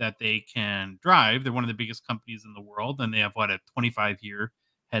volume that they can drive. They're one of the biggest companies in the world, and they have a 25-year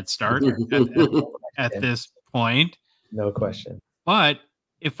head start at this point. No question. But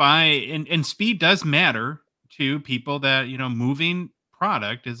if and speed does matter to people, that, moving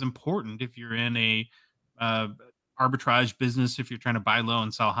product is important if you're in a arbitrage business, if you're trying to buy low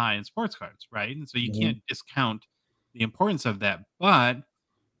and sell high in sports cards, right? And so you can't discount the importance of that. But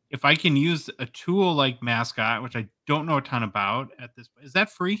if I can use a tool like Mascot, which I don't know a ton about at this point, is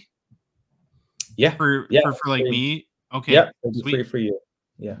that free? Yeah. For like me? Okay. Yeah, it'll be free for you.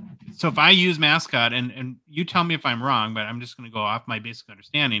 Yeah. So if I use Mascot, and you tell me if I'm wrong, but I'm just going to go off my basic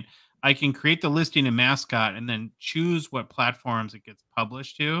understanding, I can create the listing in Mascot and then choose what platforms it gets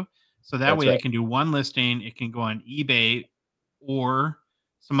published to. So that way I can do one listing. It can go on eBay or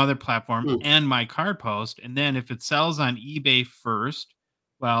some other platform and MyCardPost. And then if it sells on eBay first,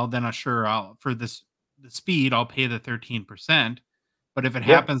 well, then I'll for this the speed, I'll pay the 13%. But if it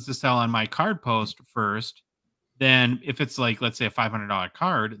happens to sell on my card post first, then if it's like, let's say a $500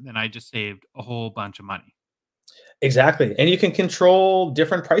 card, then I just saved a whole bunch of money. Exactly. And you can control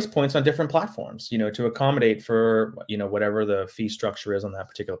different price points on different platforms, you know, to accommodate for, you know, whatever the fee structure is on that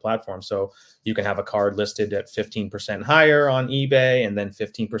particular platform. So you can have a card listed at 15% higher on eBay and then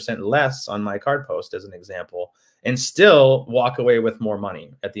 15% less on MyCardPost as an example, and still walk away with more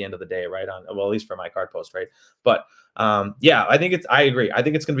money at the end of the day, right? On, well, at least for MyCardPost, right? But yeah, I agree. I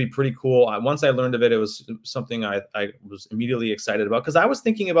think it's going to be pretty cool. Once I learned of it, it was something I was immediately excited about, because I was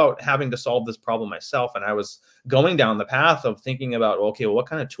thinking about having to solve this problem myself. And I was going down the path of thinking about, okay, well, what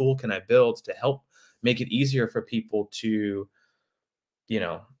kind of tool can I build to help make it easier for people to, you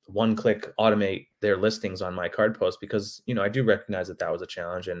know, one-click automate their listings on MyCardPost? Because, you know, I do recognize that that was a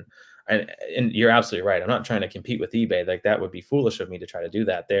challenge. And you're absolutely right. I'm not trying to compete with eBay. Like, that would be foolish of me to try to do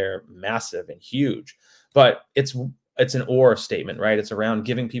that. They're massive and huge. But it's an or statement, right? It's around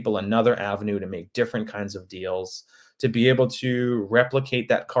giving people another avenue to make different kinds of deals, to be able to replicate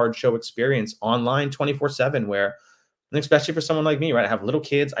that card show experience online 24/7, where, and especially for someone like me, right? I have little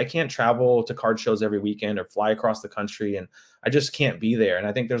kids. I can't travel to card shows every weekend or fly across the country, and I just can't be there. And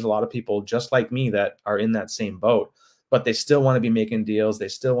I think there's a lot of people just like me that are in that same boat, but they still want to be making deals. They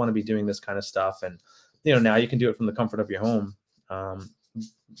still want to be doing this kind of stuff. And, you know, now you can do it from the comfort of your home.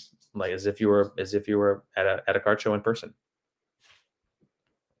 Like as if you were at a card show in person.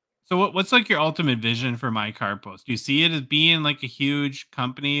 So what's like your ultimate vision for MyCardPost? Do you see it as being like a huge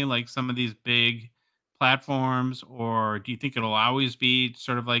company, like some of these big platforms, or do you think it'll always be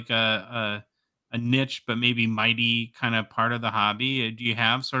sort of like a niche, but maybe mighty kind of part of the hobby? Do you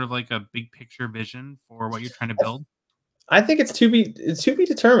have sort of like a big picture vision for what you're trying to build? I think it's to be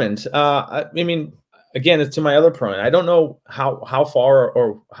determined. I mean, again, it's to my other point. I don't know how far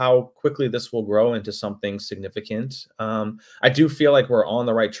or how quickly this will grow into something significant. I do feel like we're on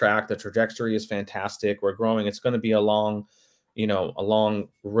the right track. The trajectory is fantastic. We're growing. It's going to be a long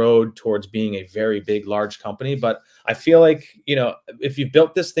road towards being a very big, large company. But I feel like, you know, if you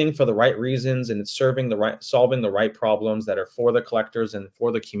built this thing for the right reasons and it's solving the right problems that are for the collectors and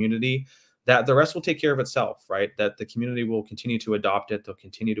for the community, that the rest will take care of itself, right? That the community will continue to adopt it. They'll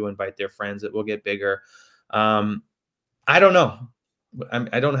continue to invite their friends. It will get bigger. I don't know.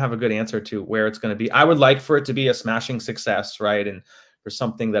 I don't have a good answer to where it's going to be. I would like for it to be a smashing success, right? And for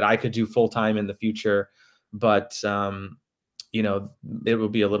something that I could do full time in the future. But, you know, it will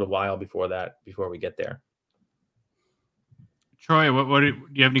be a little while before we get there. Troy, do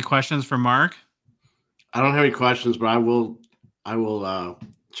you have any questions for Mark? I don't have any questions, but I will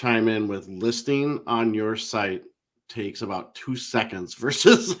chime in with listing on your site takes about 2 seconds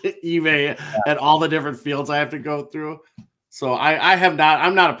versus eBay and all the different fields I have to go through. So I'm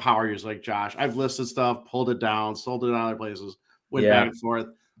not a power user like Josh. I've listed stuff, pulled it down, sold it in other places, went back and forth.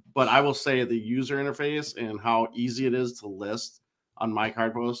 But I will say the user interface and how easy it is to list on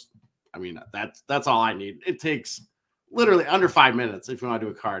MyCardPost, I mean, that's all I need. It takes literally under 5 minutes if you want to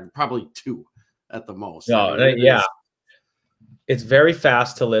do a card, probably 2 at the most. No, I mean, it's very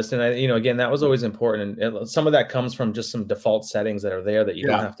fast to list. And you know, again, that was always important. And some of that comes from just some default settings that are there that you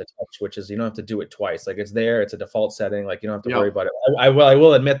don't have to touch, which is you don't have to do it twice. Like it's there, it's a default setting. Like you don't have to worry about it. I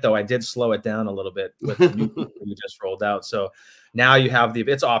will admit though, I did slow it down a little bit with the new we just rolled out. So now you have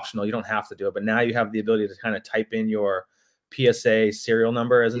it's optional. You don't have to do it, but now you have the ability to kind of type in your PSA serial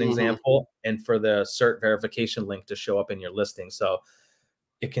number as an example, and for the cert verification link to show up in your listing. So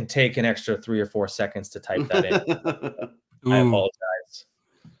it can take an extra 3 or 4 seconds to type that in. I apologize.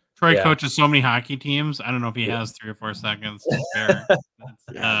 Troy coaches so many hockey teams. I don't know if he has 3 or 4 seconds to spare.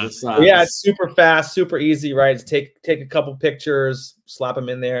 It's super fast, super easy, right? It's take a couple pictures, slap them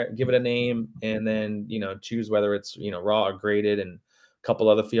in there, give it a name, and then, you know, choose whether it's, you know, raw or graded and a couple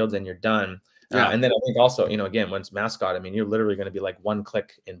other fields, and you're done. And then I think also, you know, again, when it's mascot, I mean, you're literally going to be like one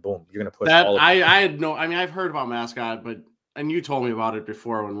click and boom, you're going to push that. All of I've heard about mascot, and you told me about it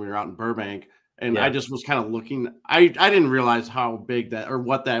before when we were out in Burbank. And I just was kind of looking. I didn't realize how big that or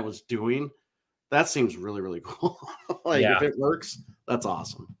what that was doing. That seems really, really cool. If it works, that's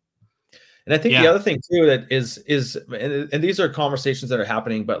awesome. And I think the other thing too that is and these are conversations that are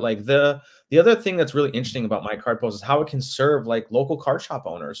happening, but like the other thing that's really interesting about MyCardPost is how it can serve like local card shop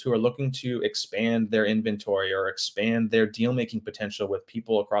owners who are looking to expand their inventory or expand their deal making potential with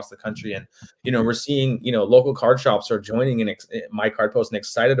people across the country. And you know, we're seeing, you know, local card shops are joining in MyCardPost and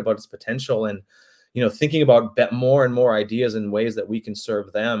excited about its potential, and you know, thinking about more and more ideas and ways that we can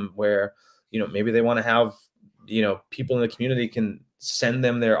serve them, where you know, maybe they want to have, you know, people in the community can send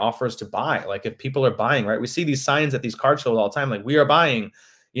them their offers to buy. Like if people are buying, right? We see these signs at these card shows all the time, like we are buying,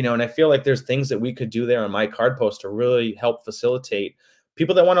 you know, and I feel like there's things that we could do there on My Card Post to really help facilitate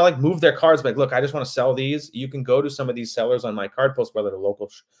people that want to like move their cards. Like, look, I just want to sell these. You can go to some of these sellers on My Card Post, whether they're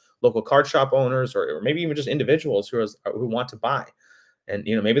local card shop owners or maybe even just individuals who want to buy. And,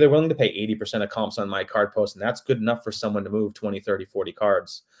 you know, maybe they're willing to pay 80% of comps on My Card Post, and that's good enough for someone to move 20, 30, 40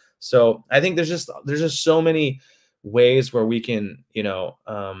 cards. So I think there's just so many ways where we can,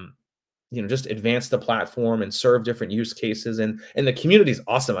 just advance the platform and serve different use cases. And the community is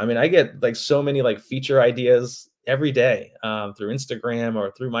awesome. I mean, I get like so many like feature ideas every day through Instagram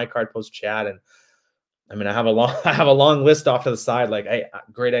or through My Card Post chat. And I mean, I have a long list off to the side. Like, hey,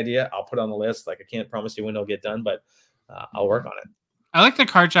 great idea. I'll put it on the list. Like, I can't promise you when it'll get done, but I'll work on it. I like the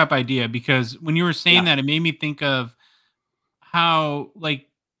card shop idea because when you were saying that, it made me think of how well,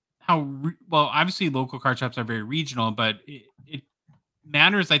 obviously local card shops are very regional, but it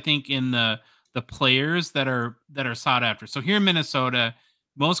matters, I think, in the players that are sought after. So here in Minnesota,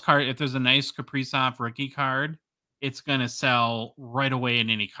 if there's a nice Kaprizov rookie card, it's going to sell right away in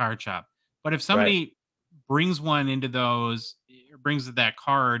any card shop. But if somebody brings one into those, or brings that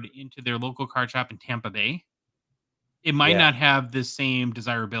card into their local card shop in Tampa Bay, it might not have the same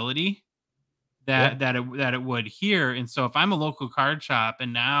desirability that it would here. And so if I'm a local card shop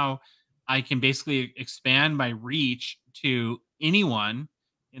and now I can basically expand my reach to anyone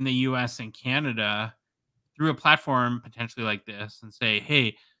in the US and Canada through a platform potentially like this and say,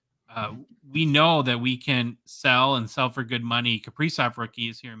 hey, we know that we can sell for good money Kaprizov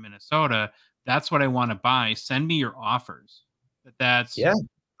rookies here in Minnesota. That's what I want to buy. Send me your offers. That's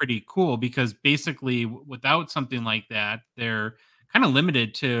pretty cool, because basically without something like that, they're kind of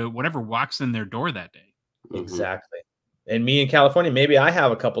limited to whatever walks in their door that day. Exactly. And me in California, maybe I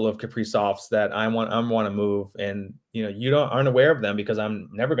have a couple of Kaprizovs that I want to move, and you aren't aware of them because I'm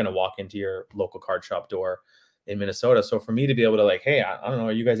never going to walk into your local card shop door in Minnesota. So for me to be able to like, hey, I don't know,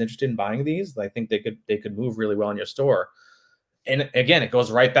 are you guys interested in buying these? I think they could move really well in your store. And again, it goes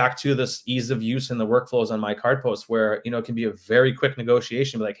right back to this ease of use and the workflows on My Card Post, where it can be a very quick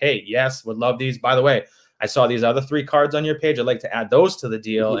negotiation. Be like, hey, yes, would love these. By the way, I saw these other 3 cards on your page. I'd like to add those to the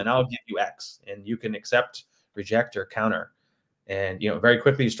deal, and I'll give you X, and you can accept, reject, or counter. And very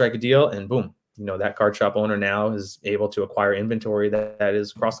quickly you strike a deal, and boom, that card shop owner now is able to acquire inventory that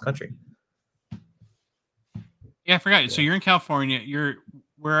is across the country. Yeah, I forgot. Yeah. So you're in California.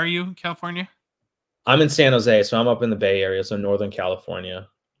 Where are you in California? I'm in San Jose, so I'm up in the Bay Area, so Northern California.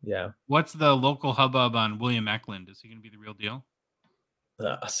 Yeah. What's the local hubbub on William Eklund? Is he going to be the real deal?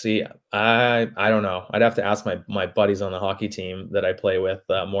 See, I don't know. I'd have to ask my buddies on the hockey team that I play with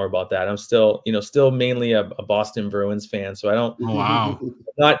more about that. I'm still mainly a Boston Bruins fan, so I don't. Oh, wow.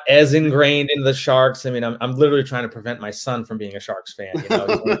 Not as ingrained in the Sharks. I mean, I'm literally trying to prevent my son from being a Sharks fan.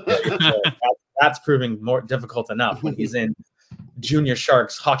 So that's proving more difficult enough when he's in junior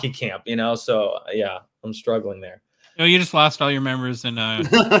Sharks hockey camp. So yeah, I'm struggling there. You just lost all your members, and there's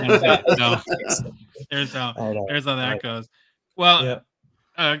how that goes. Well. Yeah.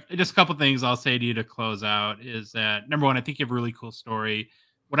 Just a couple things I'll say to you to close out is that, number one, I think you have a really cool story.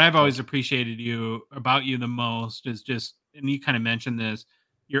 What I've always appreciated about you the most is just, and you kind of mentioned this,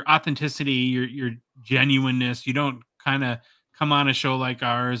 your authenticity, your genuineness. You don't kind of come on a show like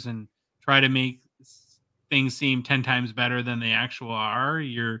ours and try to make things seem 10 times better than they actually are.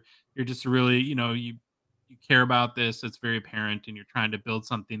 You're just really, you care about this. It's very apparent, and you're trying to build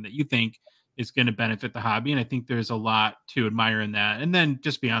something that you think is going to benefit the hobby. And I think there's a lot to admire in that. And then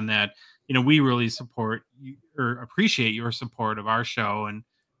just beyond that, we really support you, or appreciate your support of our show and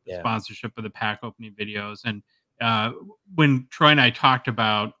sponsorship of the pack opening videos. And when Troy and I talked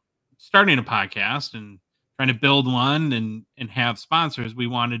about starting a podcast and trying to build one and have sponsors, we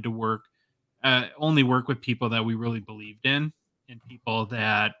wanted to only work with people that we really believed in, and people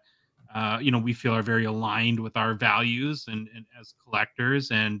that we feel are very aligned with our values and as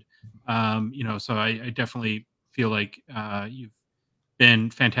collectors. And, so I definitely feel like you've been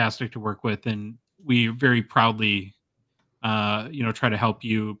fantastic to work with, and we very proudly, try to help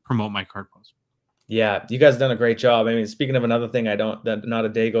you promote My Card Post. Yeah, you guys have done a great job. I mean, speaking of another thing, that not a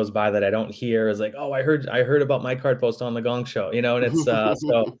day goes by that I don't hear is like, oh, I heard about My Card Post on the Gong Show, and it's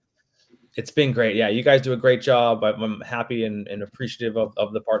so it's been great. Yeah, you guys do a great job. I'm happy and appreciative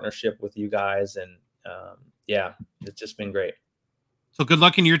of the partnership with you guys. And yeah, it's just been great. So good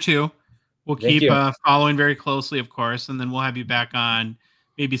luck in year 2. We'll keep following very closely, of course, and then we'll have you back on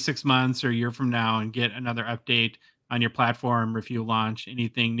maybe 6 months or a year from now and get another update on your platform, if you launch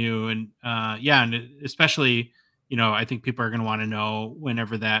anything new. And and especially, I think people are going to want to know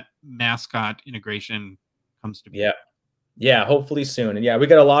whenever that mascot integration comes to be. Yeah, hopefully soon. And yeah, we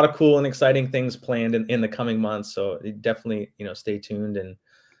got a lot of cool and exciting things planned in the coming months. So definitely, stay tuned. And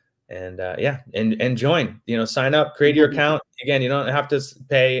And yeah, and join, sign up, create your account. Again, you don't have to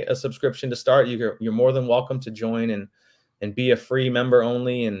pay a subscription to start. You're more than welcome to join and be a free member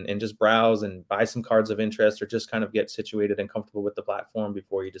only, and just browse and buy some cards of interest, or just kind of get situated and comfortable with the platform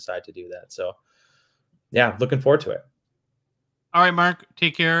before you decide to do that. So yeah, looking forward to it. All right, Mark,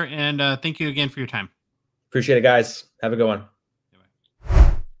 take care. And thank you again for your time. Appreciate it, guys. Have a good one.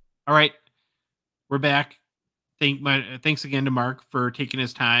 All right, we're back. Thanks again to Mark for taking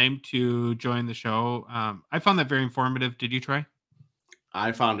his time to join the show. I found that very informative. Did you, Troy?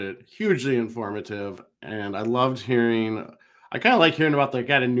 I found it hugely informative, and I loved hearing. I kind of like hearing about the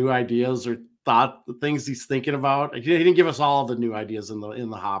kind of new ideas or the things he's thinking about. He didn't give us all the new ideas in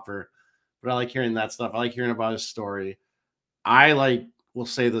the hopper, but I like hearing that stuff. I like hearing about his story. Will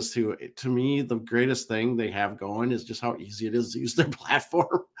say this too. To me, the greatest thing they have going is just how easy it is to use their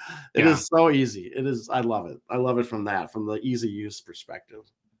platform. It is so easy. It is. I love it. I love it from the easy use perspective.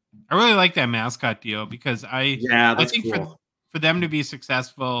 I really like that mascot deal because I think cool. for them to be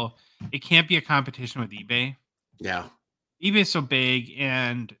successful, it can't be a competition with eBay. Yeah, eBay is so big,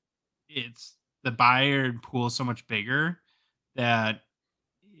 and it's the buyer pool is so much bigger that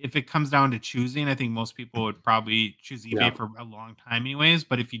if it comes down to choosing, I think most people would probably choose eBay for a long time anyways.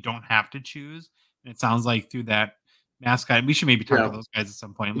 But if you don't have to choose, and it sounds like through that mascot, we should maybe talk to those guys at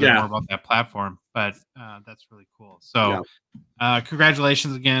some point and learn more about that platform. But that's really cool. So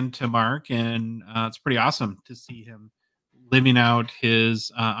congratulations again to Mark. And it's pretty awesome to see him living out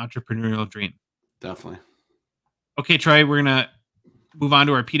his entrepreneurial dream. Definitely. Okay, Troy, we're going to move on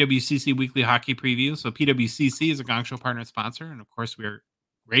to our PWCC Weekly Hockey Preview. So PWCC is a Gong Show partner sponsor. And of course, we're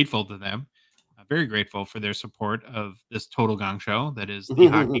grateful to them, very grateful for their support of this total Gong Show that is the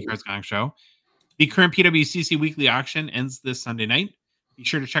Hockey Cards Gongshow. The current PWCC Weekly auction ends this Sunday night. Be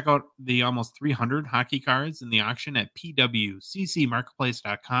sure to check out the almost 300 hockey cards in the auction at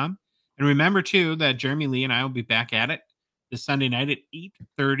PWCCmarketplace.com. And remember, too, that Jeremy Lee and I will be back at it this Sunday night at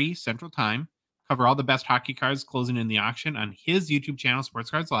 8:30 Central Time. Cover all the best hockey cards closing in the auction on his YouTube channel, Sports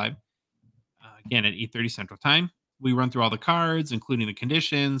Cards Live. Again, at 8:30 Central Time. We run through all the cards, including the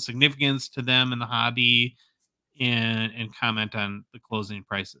conditions, significance to them in the hobby, and comment on the closing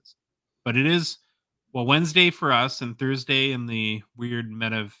prices. But it is, Wednesday for us and Thursday in the weird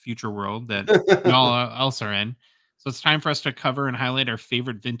meta future world that we all else are in. So it's time for us to cover and highlight our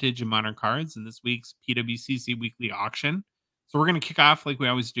favorite vintage and modern cards in this week's PWCC Weekly auction. So we're going to kick off like we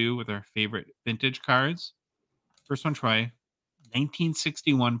always do with our favorite vintage cards. First one, Troy,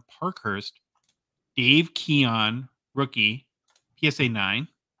 1961 Parkhurst Dave Keon rookie, PSA 9.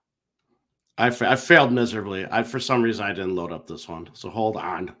 I failed miserably. For some reason, I didn't load up this one. So hold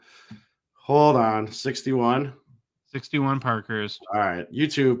on. 61 Parkhurst. All right,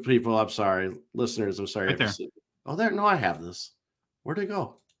 YouTube people, I'm sorry. Listeners, I'm sorry. Right there. Oh, there. No, I have this. Where'd it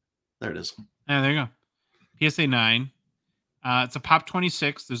go? There it is. Yeah, there you go. PSA 9. It's a Pop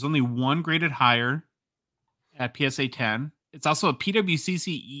 26. There's only one graded higher at PSA 10. It's also a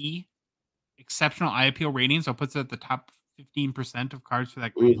PWCCE exceptional eye appeal rating, so it puts it at the top 15% of cards for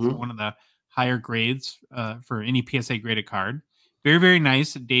that grade. So one of the higher grades for any PSA graded card. Very, very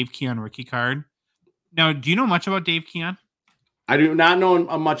nice Dave Keon rookie card. Now, do you know much about Dave Keon? I do not know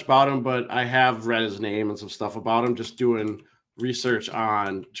much about him, but I have read his name and some stuff about him, just doing research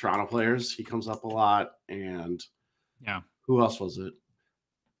on Toronto players. He comes up a lot. And who else was it?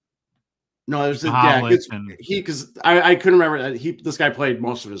 No, it was because I couldn't remember. This guy played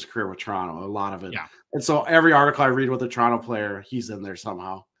most of his career with Toronto, a lot of it. Yeah. And so every article I read with a Toronto player, he's in there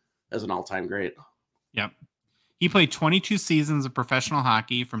somehow as an all-time great. Yep. He played 22 seasons of professional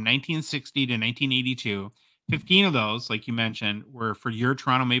hockey from 1960 to 1982. 15 of those, like you mentioned, were for your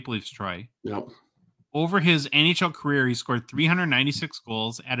Toronto Maple Leafs, Troy. Yep. Over his NHL career, he scored 396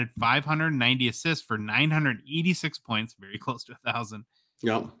 goals, added 590 assists for 986 points, very close to 1,000.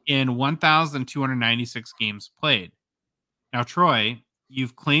 Yep. In 1,296 games played. Now, Troy,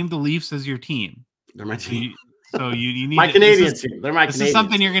 you've claimed the Leafs as your team. They're my team. So you need my Canadian team. They're my This Canadian is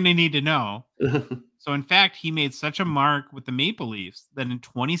something team. you're going to need to know. So, in fact, he made such a mark with the Maple Leafs that in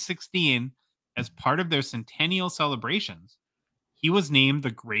 2016, as part of their centennial celebrations, he was named the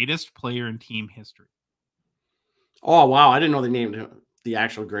greatest player in team history. Oh, wow. I didn't know they named him the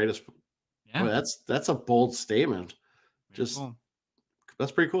actual greatest. Yeah. Boy, that's a bold statement. Cool.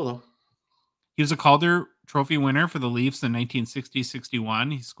 That's pretty cool, though. He was a Calder Trophy winner for the Leafs in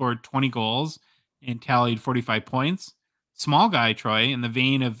 1960-61. He scored 20 goals and tallied 45 points. Small guy, Troy, in the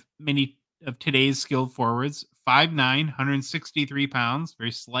vein of many of today's skilled forwards. 5'9", 163 pounds,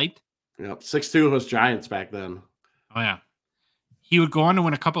 very slight. Yep, 6'2" was Giants back then. Oh, yeah. He would go on to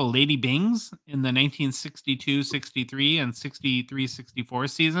win a couple of Lady Bings in the 1962-63 and 63-64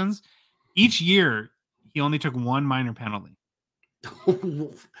 seasons. Each year, he only took one minor penalty.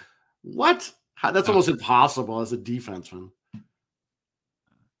 What? That's almost impossible as a defenseman.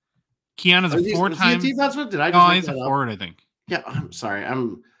 Keon is a four-time defenseman. Did I? No, he's a forward, I think. Yeah, I'm sorry.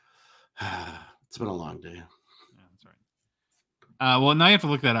 It's been a long day. Yeah, that's right. Well, now you have to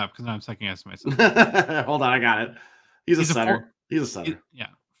look that up because I'm second guessing myself. Hold on, I got it. He's a center. He's a center. Yeah.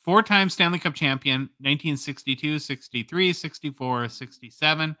 4-time Stanley Cup champion, 1962, 63, 64,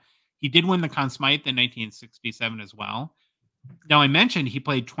 67. He did win the Conn Smythe in 1967 as well. Now, I mentioned he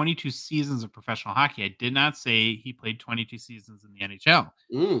played 22 seasons of professional hockey. I did not say he played 22 seasons in the NHL.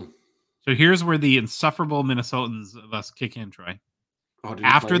 So here's where the insufferable Minnesotans of us kick in, Troy.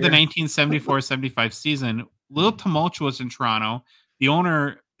 After the 1974-75 season, a little tumultuous in Toronto, the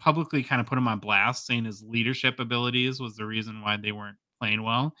owner publicly kind of put him on blast, saying his leadership abilities was the reason why they weren't playing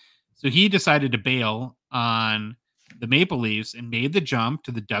well. So he decided to bail on the Maple Leafs and made the jump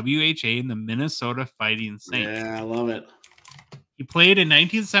to the WHA and the Minnesota Fighting Saints. Yeah, I love it. He played in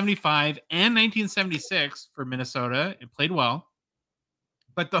 1975 and 1976 for Minnesota and played well.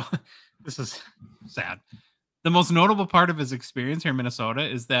 But this is sad. The most notable part of his experience here in Minnesota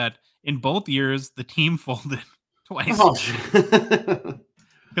is that in both years, the team folded twice.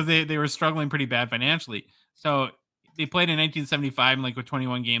 Because they were struggling pretty bad financially. So they played in 1975, and like with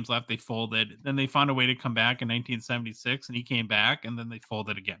 21 games left, they folded. Then they found a way to come back in 1976, and he came back, and then they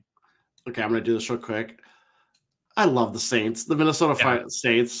folded again. Okay, I'm going to do this real quick. I love the Saints. The Minnesota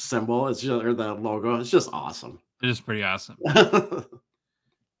Saints symbol, or the logo, it's just awesome. It is pretty awesome.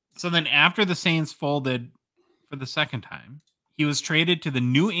 So then after the Saints folded for the second time, he was traded to the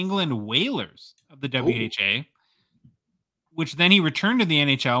New England Whalers of the WHA, which then he returned to the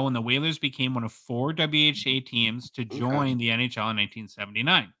NHL when the Whalers became one of 4 WHA teams to join the NHL in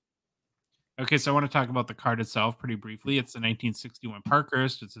 1979. Okay, so I want to talk about the card itself pretty briefly. It's the 1961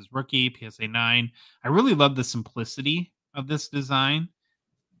 Parkhurst. It's his rookie, PSA 9. I really love the simplicity of this design.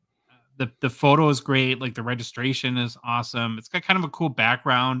 The photo is great. Like the registration is awesome. It's got kind of a cool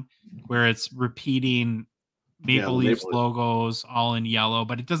background where it's repeating Maple Leafs logos all in yellow,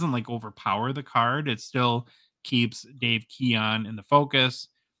 but it doesn't like overpower the card. It still keeps Dave Keon in the focus.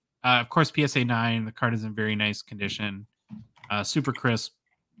 Of course, PSA 9, the card is in very nice condition. Super crisp,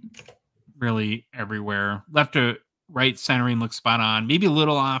 really everywhere. Left to right centering looks spot on. Maybe a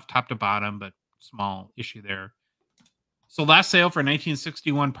little off top to bottom, but small issue there. So last sale for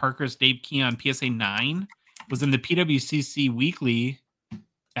 1961 Parker's Dave Keon PSA 9 was in the PWCC Weekly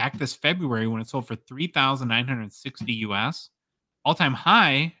back this February when it sold for $3,960 US. All-time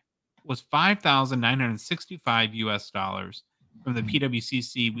high was $5,965 US from the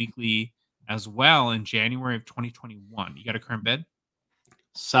PWCC Weekly as well in January of 2021. You got a current bid?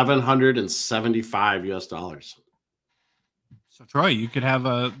 $775 US. So Troy, you could have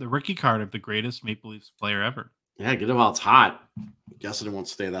the rookie card of the greatest Maple Leafs player ever. Yeah, get it while it's hot. I'm guessing it won't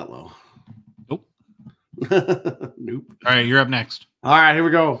stay that low. Nope. Nope. All right, you're up next. All right, here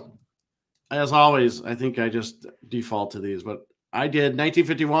we go. As always, I think I just default to these, but I did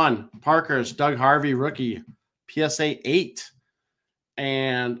 1951 Parkhurst Doug Harvey rookie PSA 8.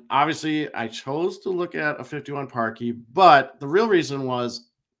 And obviously, I chose to look at a 51 Parky, but the real reason was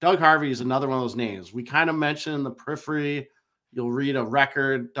Doug Harvey is another one of those names. We kind of mentioned in the periphery. You'll read a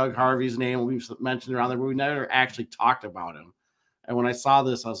record, Doug Harvey's name. We've mentioned around there, but we never actually talked about him. And when I saw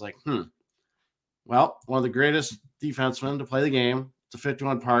this, I was like, well, one of the greatest defensemen to play the game. It's a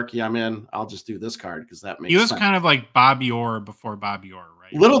 51 Parky. I'm in. I'll just do this card because that makes sense. He was kind of like Bobby Orr before Bobby Orr,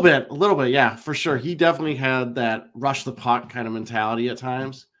 right? A little bit. Yeah, for sure. He definitely had that rush the puck kind of mentality at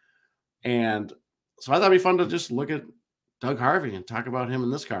times. And so I thought it'd be fun to just look at Doug Harvey and talk about him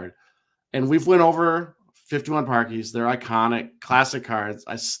in this card. And we've went over 51 Parkies. They're iconic, classic cards.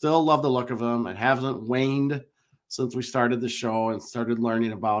 I still love the look of them. It hasn't waned since we started the show and started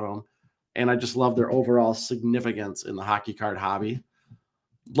learning about them. And I just love their overall significance in the hockey card hobby.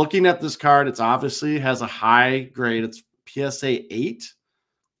 Looking at this card, it's obviously has a high grade. It's PSA 8.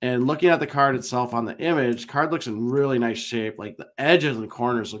 And looking at the card itself on the image, card looks in really nice shape. Like the edges and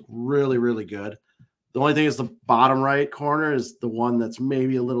corners look really, really good. The only thing is the bottom right corner is the one that's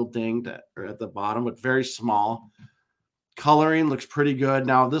maybe a little dinged at the bottom, but very small. Coloring looks pretty good.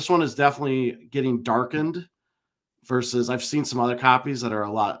 Now, this one is definitely getting darkened versus I've seen some other copies that are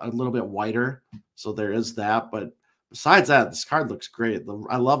a little bit whiter. So there is that. But besides that, this card looks great.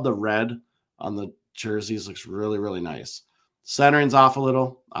 I love the red on the jerseys. Looks really, really nice. Centering's off a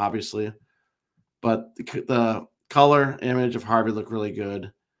little, obviously. But the color image of Harvey looked really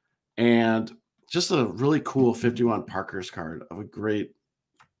good. And just a really cool 51 Parker's card of a great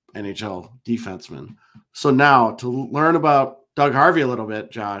NHL defenseman. So now to learn about Doug Harvey a little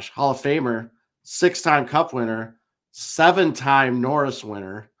bit, Josh, Hall of Famer, 6-time Cup winner, 7-time Norris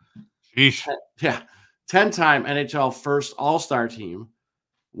winner. Sheesh. 10-time NHL first All-Star team,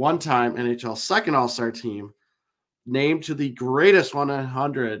 1-time NHL second All-Star team, named to the greatest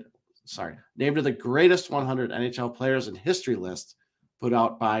 100 NHL players in history list put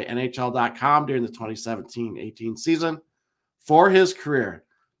out by NHL.com during the 2017-18 season. For his career,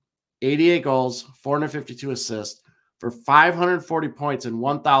 88 goals, 452 assists for 540 points in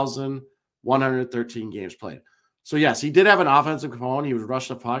 1,113 games played. So, yes, he did have an offensive component. He would rush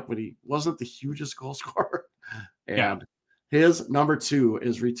the puck, but he wasn't the hugest goal scorer. And his number 2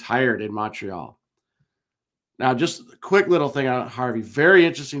 is retired in Montreal. Now, just a quick little thing on Harvey. Very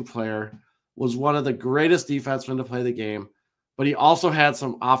interesting player. Was one of the greatest defensemen to play the game. But he also had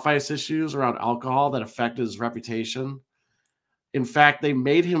some off-ice issues around alcohol that affected his reputation. In fact, they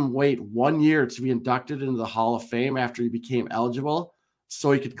made him wait 1 year to be inducted into the Hall of Fame after he became eligible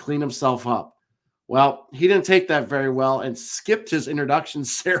so he could clean himself up. Well, he didn't take that very well and skipped his introduction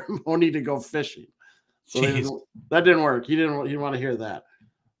ceremony to go fishing. So that didn't work. He didn't want to hear that.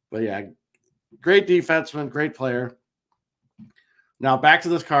 But yeah, great defenseman, great player. Now back to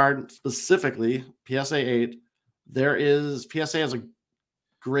this card, specifically PSA 8. PSA has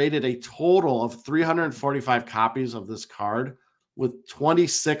graded a total of 345 copies of this card, with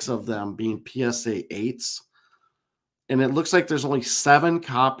 26 of them being PSA 8s. And it looks like there's only 7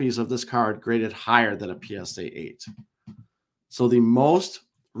 copies of this card graded higher than a PSA 8. So the most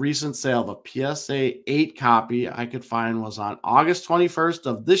recent sale of a PSA 8 copy I could find was on August 21st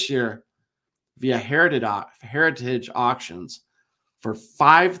of this year via Heritage Auctions for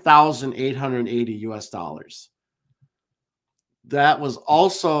 $5,880 US. That was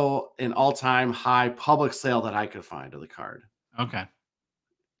also an all-time high public sale that I could find of the card. Okay.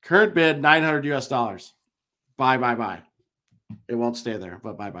 Current bid $900 US. Buy. It won't stay there,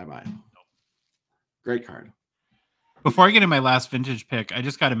 but buy. Great card. Before I get in my last vintage pick, I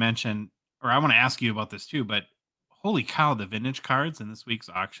just got to mention, or I want to ask you about this too, but holy cow, the vintage cards in this week's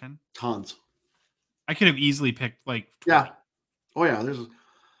auction. Tons. I could have easily picked like 20. Yeah. Oh yeah,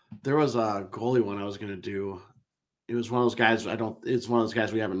 there was a goalie one I was going to do. It was one of those guys it's one of those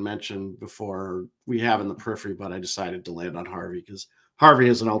guys we haven't mentioned before. We have in the periphery, but I decided to land on Harvey because Harvey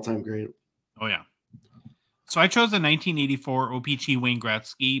is an all-time great. Oh yeah. So I chose a 1984 OPG Wayne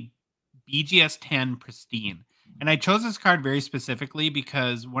Gretzky BGS 10 Pristine. And I chose this card very specifically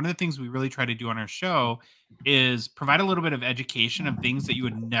because one of the things we really try to do on our show is provide a little bit of education of things that you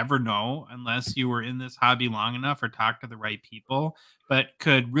would never know unless you were in this hobby long enough or talk to the right people, but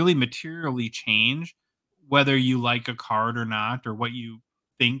could really materially change whether you like a card or not, or what you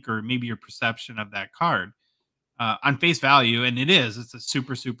think, or maybe your perception of that card. On face value, and it's a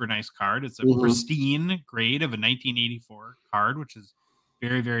super, super nice card. It's a pristine grade of a 1984 card, which is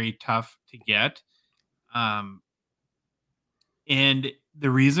very, very tough to get. And the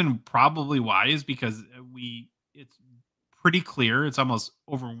reason probably why is because it's pretty clear. It's almost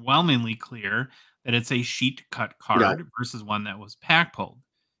overwhelmingly clear that it's a sheet cut card versus one that was pack pulled.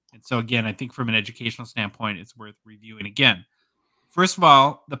 And so again, I think from an educational standpoint, it's worth reviewing again. First of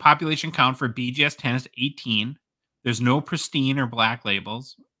all, the population count for BGS 10 is 18. There's no pristine or black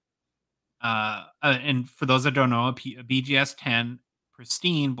labels. And for those that don't know, a BGS 10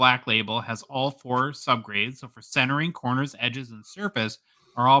 pristine black label has all 4 subgrades. So for centering, corners, edges, and surface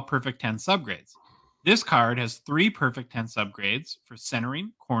are all perfect 10 subgrades. This card has 3 perfect 10 subgrades for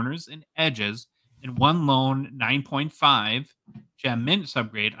centering, corners, and edges, and 1 lone 9.5 gem mint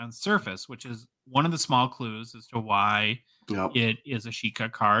subgrade on surface, which is one of the small clues as to why it is a sheet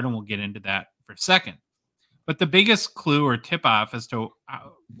cut card, and we'll get into that for a second. But the biggest clue or tip off as to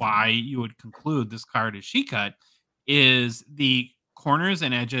why you would conclude this card is sheet cut is the corners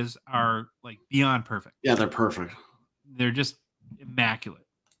and edges are like beyond perfect. Yeah, they're perfect. They're just immaculate.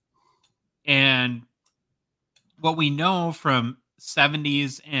 And what we know from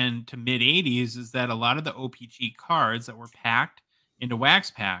 70s and to mid 80s is that a lot of the OPG cards that were packed into wax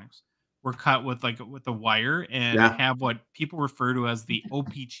packs were cut with a wire and have what people refer to as the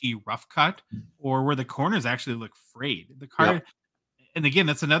OPG rough cut, or where the corners actually look frayed. The card, and again,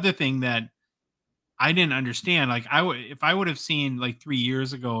 that's another thing that I didn't understand. Like if I would have seen like 3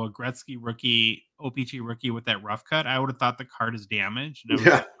 years ago a Gretzky rookie, OPG rookie with that rough cut, I would have thought the card is damaged. And I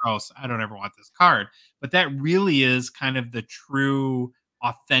was like, gross, I don't ever want this card. But that really is kind of the true,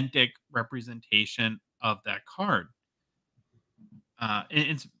 authentic representation of that card.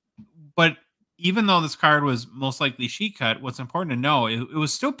 But even though this card was most likely sheet cut, what's important to know, it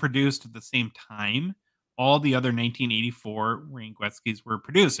was still produced at the same time all the other 1984 Wayne Gretzky's were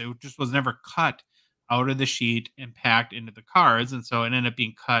produced. It just was never cut out of the sheet and packed into the cards, and so it ended up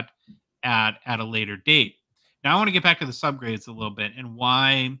being cut at a later date. Now I want to get back to the subgrades a little bit and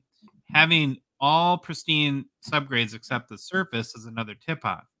why having all pristine subgrades except the surface is another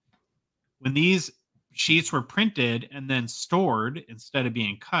tip-off. When these sheets were printed and then stored instead of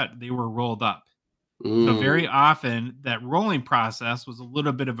being cut, they were rolled up. So very often that rolling process was a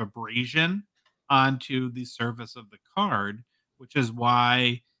little bit of abrasion onto the surface of the card, which is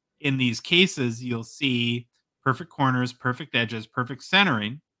why in these cases you'll see perfect corners, perfect edges, perfect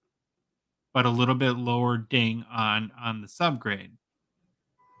centering, but a little bit lower ding on the subgrade.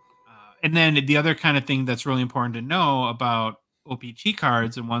 And then the other kind of thing that's really important to know about OPC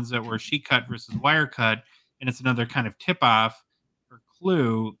cards and ones that were sheet cut versus wire cut, and it's another kind of tip off or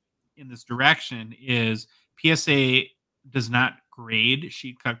clue in this direction, is PSA does not grade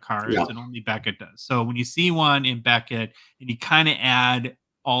sheet cut cards, and only Beckett does. So when you see one in Beckett and you kind of add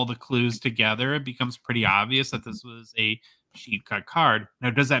all the clues together, it becomes pretty obvious that this was a sheet cut card. Now,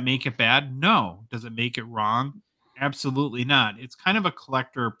 does that make it bad? No. Does it make it wrong? Absolutely not. It's kind of a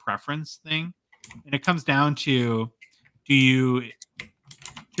collector preference thing. And it comes down to, to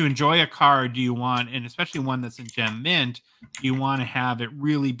enjoy a card, do you want, and especially one that's in gem mint, do you want to have it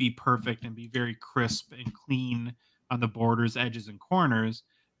really be perfect and be very crisp and clean on the borders, edges, and corners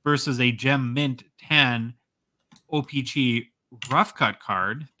versus a gem mint 10 OPG rough cut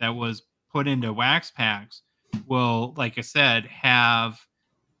card that was put into wax packs will, like I said, have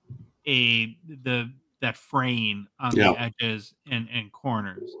that fraying on the edges and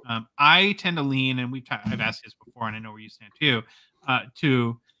corners. I tend to lean, and I've asked this before, and I know where you stand too,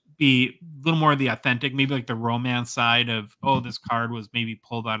 to be a little more of the authentic, maybe like the romance side of, oh, this card was maybe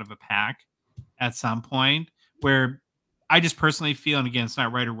pulled out of a pack at some point, where I just personally feel, and again, it's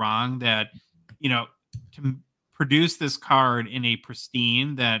not right or wrong, that, to produce this card in a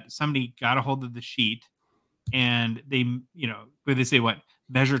pristine, that somebody got a hold of the sheet and they, where they say what,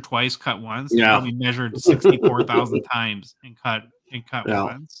 measure twice, cut once. They probably measured 64,000 times and cut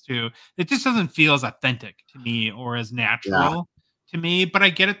once too. It just doesn't feel as authentic to me or as natural to me, but I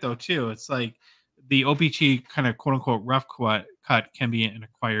get it though too. It's like the OPG kind of quote unquote rough cut can be an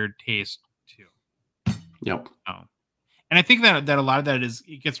acquired taste too. Yep. And I think that a lot of that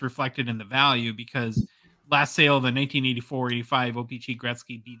it gets reflected in the value, because last sale of the 1984-85 OPG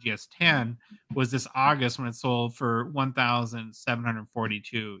Gretzky BGS 10 was this August when it sold for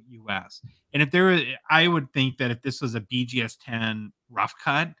 $1,742 US. And I would think that if this was a BGS 10 rough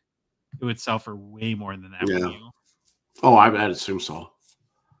cut, it would sell for way more than that. Yeah. Oh, I'd assume so.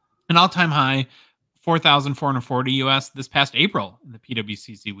 An all-time high, $4,440 US this past April in the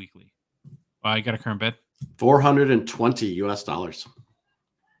PWCC Weekly. Well, I got a current bid. $420 US.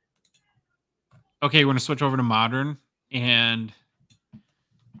 Okay, we're going to switch over to modern, and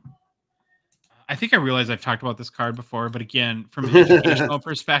I think I realize I've talked about this card before, but again, from an educational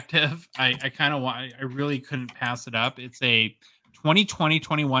perspective, I really couldn't pass it up. It's a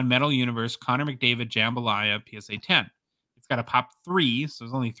 2020-21 Metal Universe Connor McDavid Jambalaya PSA 10. It's got a pop 3, so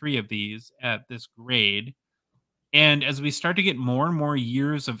there's only 3 of these at this grade. And as we start to get more and more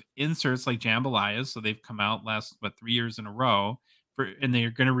years of inserts like Jambalayas, so they've come out last, 3 years in a row, and they're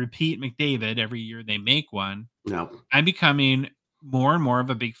going to repeat McDavid every year they make one. I'm becoming more and more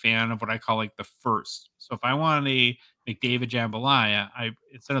of a big fan of what I call like the first. So if I want a McDavid Jambalaya,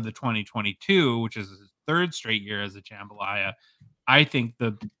 instead of the 2022, which is his 3rd straight year as a Jambalaya, I think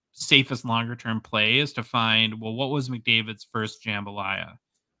the safest longer term play is to find, well, what was McDavid's first Jambalaya?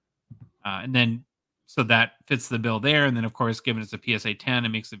 And then, so that fits the bill there. And then, of course, given it's a PSA 10, it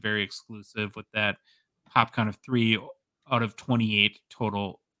makes it very exclusive with that pop count of 3 out of 28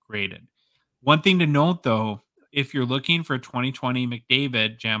 total graded. One thing to note, though, if you're looking for a 2020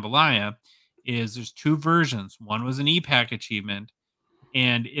 McDavid Jambalaya, is there's 2 versions. One was an E-Pack achievement,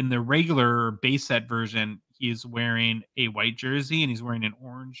 and in the regular base set version, he's wearing a white jersey and he's wearing an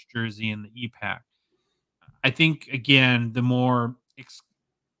orange jersey in the E-Pack. I think, again, the more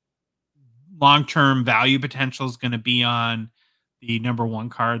long-term value potential is going to be on the number 1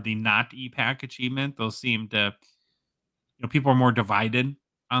 card, the not E-Pack achievement. Those seem to, people are more divided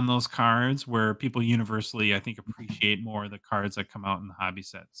on those cards, where people universally, I think, appreciate more the cards that come out in the hobby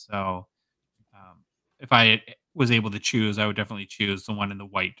set. So if I was able to choose, I would definitely choose the one in the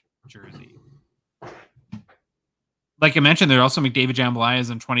white jersey. Like I mentioned, there are also McDavid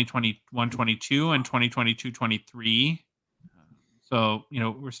Jambalayas in 2021-22 and 2022-23. So,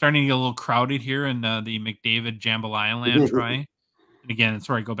 we're starting to get a little crowded here in the McDavid Jambalaya land try. And again, it's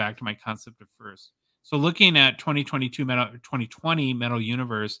where I go back to my concept of first. So looking at 2020 Metal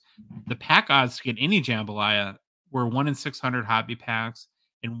Universe, the pack odds to get any jambalaya were 1 in 600 hobby packs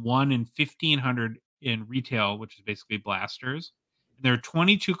and 1 in 1,500 in retail, which is basically blasters. And there are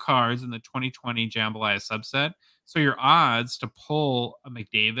 22 cards in the 2020 jambalaya subset. So your odds to pull a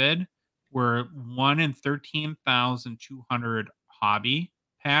McDavid were 1 in 13,200 hobby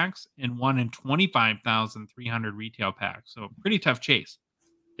packs and 1 in 25,300 retail packs. So pretty tough chase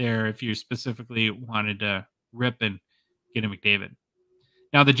there if you specifically wanted to rip and get a McDavid.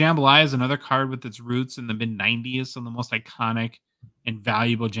 Now, the Jambalaya is another card with its roots in the mid-90s. So the most iconic and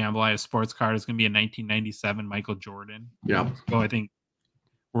valuable Jambalaya sports card is going to be a 1997 Michael Jordan. Yeah. So I think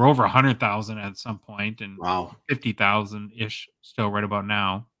we're over 100,000 at some point, and Wow. 50,000-ish still right about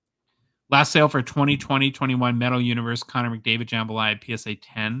now. Last sale for 2020-21 Metal Universe Connor McDavid Jambalaya PSA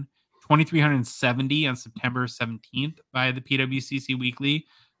 10, 2,370 on September 17th by the PWCC Weekly.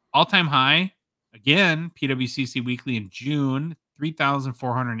 All-time high, again, PWCC Weekly in June,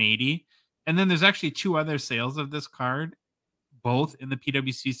 3,480. And then there's actually 2 other sales of this card, both in the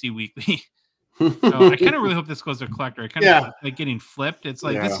PWCC Weekly. So I kind of really hope this goes to a collector. I kind of like getting flipped. It's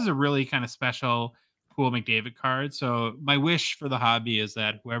like, this is a really kind of special, cool McDavid card. So my wish for the hobby is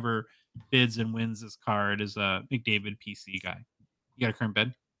that whoever bids and wins this card is a McDavid PC guy. You got a current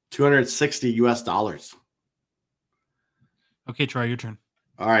bid? $260 US. Okay, Troy, your turn.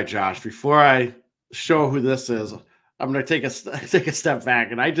 All right, Josh. Before I show who this is, I'm going to take a step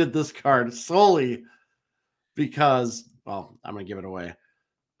back. And I did this card solely because, well, I'm going to give it away.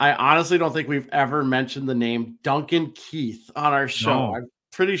 I honestly don't think we've ever mentioned the name Duncan Keith on our show. No. I'm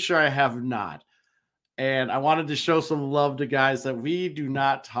pretty sure I have not. And I wanted to show some love to guys that we do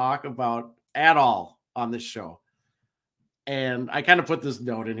not talk about at all on this show. And I kind of put this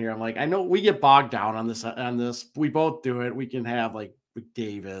note in here. I'm like, I know we get bogged down on this. We both do it. We can have like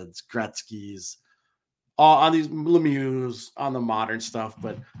McDavid's, Gretzky's, all on these Lemieux on the modern stuff.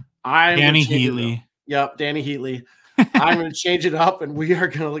 But I'm Danny Heatley. Yep, Danny Heatley. I'm going to change it up, and we are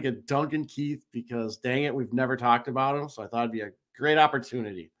going to look at Duncan Keith because, dang it, we've never talked about him. So I thought it'd be a great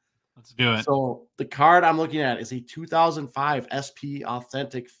opportunity. Let's do it. So the card I'm looking at is a 2005 SP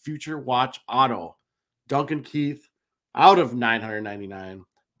Authentic Future Watch Auto. Duncan Keith out of 999.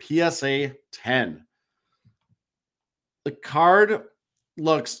 PSA 10. The card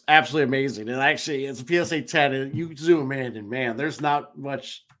looks absolutely amazing. And actually, it's a PSA 10. And you zoom in, and man, there's not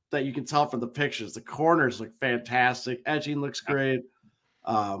much that you can tell from the pictures. The corners look fantastic. Edging looks great.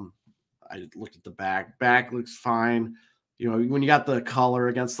 I looked at the back. Back looks fine. You know, when you got the color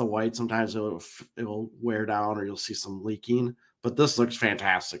against the white, sometimes it'll wear down or you'll see some leaking. But this looks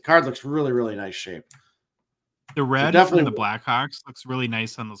fantastic. Card looks really, really nice shape. The red from the Blackhawks looks really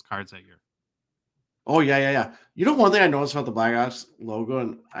nice on those cards that year. Oh, yeah. You know, one thing I noticed about the Blackhawks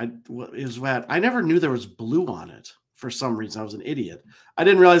logo is that I never knew there was blue on it for some reason. I was an idiot. I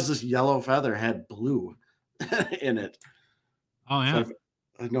didn't realize this yellow feather had blue in it. Oh, yeah. So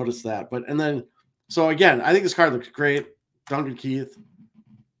I noticed that. So again, I think this card looks great. Duncan Keith,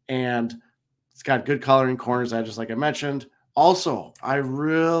 and it's got good coloring corners, just like I mentioned. Also, I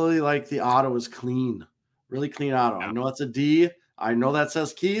really like the auto is clean, really clean auto. Yeah. I know that's a D. I know that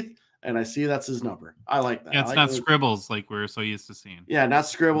says Keith, and I see that's his number. I like that. Yeah, it's not scribbles like we're so used to seeing. Yeah, not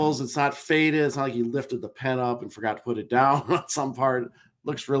scribbles. It's not faded. It's not like he lifted the pen up and forgot to put it down on some part.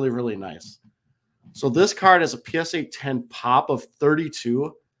 Looks really, really nice. So this card has a PSA 10 pop of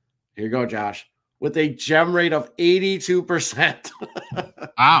 32. Here you go, Josh. With a gem rate of 82%.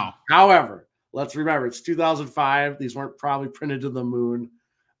 Wow. However, let's remember, it's 2005. These weren't probably printed to the moon.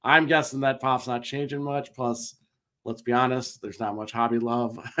 I'm guessing that pop's not changing much. Plus, let's be honest, there's not much hobby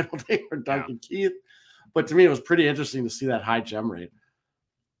love, I don't think, for Duncan Keith. But to me, it was pretty interesting to see that high gem rate.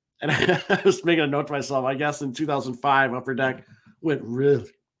 And I was making a note to myself, I guess in 2005, Upper Deck went really,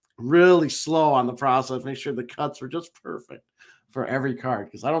 really slow on the process. Make sure the cuts were just perfect for every card.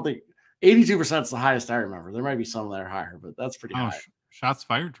 Because I don't think 82% is the highest I remember. There might be some that are higher, but that's pretty high. Shots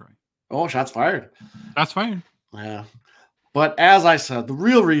fired, Troy. Oh, shots fired. Shots fired. Yeah. But as I said, the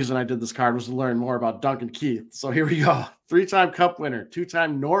real reason I did this card was to learn more about Duncan Keith. So here we go. 3-time Cup winner,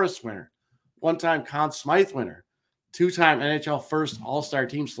 2-time Norris winner, 1-time Conn Smythe winner, 2-time NHL first All-Star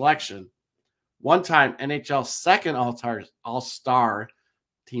team selection, 1-time NHL second All-Star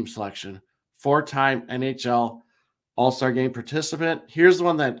team selection, 4-time NHL All-Star game participant. Here's the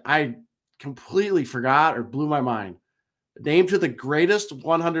one that I completely forgot or blew my mind. Named to the greatest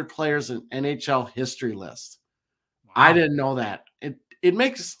 100 players in NHL history list. Wow. I didn't know that. It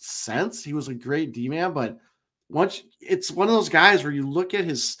makes sense. He was a great D-man, but it's one of those guys where you look at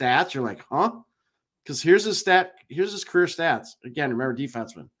his stats, you're like, huh? because here's his career stats. Again, remember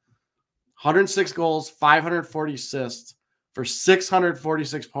defenseman. 106 goals, 540 assists for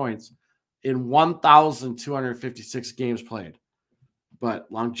 646 points in 1,256 games played.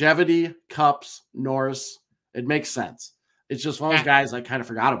 But longevity, cups, Norris, it makes sense. It's just one of those guys I kind of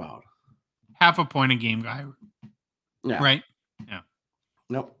forgot about. Half a point a game guy. Yeah. Right? Yeah.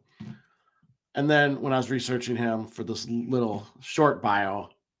 Nope. And then when I was researching him for this little short bio,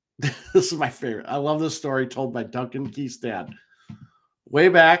 this is my favorite. I love this story told by Duncan Keith's dad. Way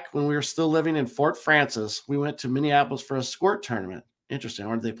back when we were still living in Fort Francis, we went to Minneapolis for a squirt tournament. Interesting. I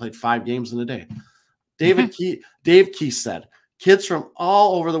wonder if they played 5 games in a day. Dave Keith said, kids from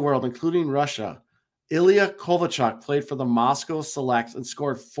all over the world, including Russia. Ilya Kovalchuk played for the Moscow Selects and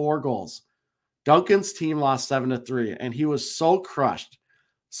scored 4 goals. Duncan's team lost 7-3, and he was so crushed.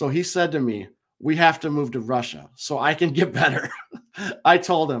 So he said to me, we have to move to Russia so I can get better. I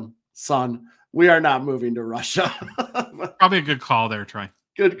told him, son, we are not moving to Russia. Probably a good call there, Troy.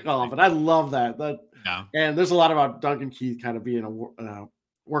 Good call, but I love that. Yeah. And there's a lot about Duncan Keith kind of being a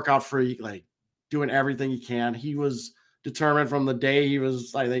workout freak, like doing everything he can. He was determined from the day he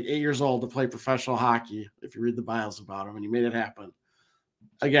was like 8 years old to play professional hockey, if you read the bios about him, and he made it happen.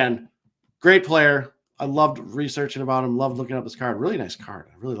 Again, great player. I loved researching about him, loved looking up his card. Really nice card.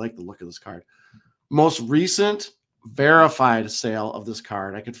 I really like the look of this card. Most recent verified sale of this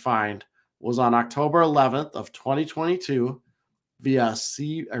card I could find was on October 11th of 2022 via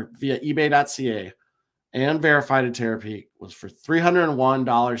ebay.ca, and verified at Terra Peak was for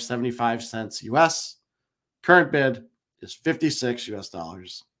 $301.75 US. Current bid is $56 US.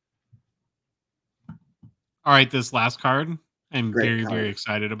 All right, this last card I'm Great very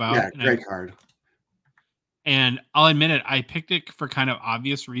excited about. Yeah, great card. And I'll admit it, I picked it for kind of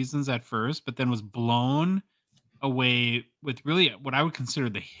obvious reasons at first, but then was blown away with really what I would consider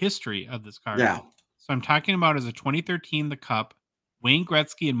the history of this card. Yeah. So I'm talking about as a 2013 The Cup, Wayne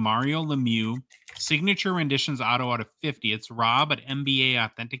Gretzky and Mario Lemieux, signature renditions auto out of 50. It's raw but NBA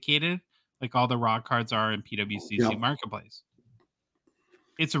authenticated, like all the raw cards are in PWCC Marketplace.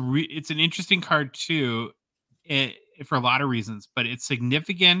 It's an interesting card too, for a lot of reasons, but it's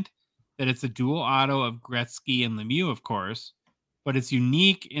significant that it's a dual auto of Gretzky and Lemieux, of course, but it's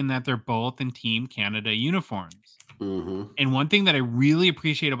unique in that they're both in Team Canada uniforms. Mm-hmm. And one thing that I really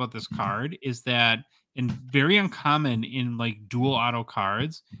appreciate about this card is that, and very uncommon in like dual auto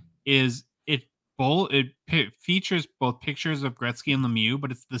cards, is it features both pictures of Gretzky and Lemieux,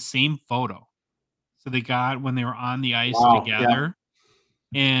 but it's the same photo. So they got when they were on the ice together,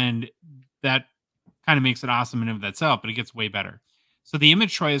 and that kind of makes it awesome in and of itself, but it gets way better. So the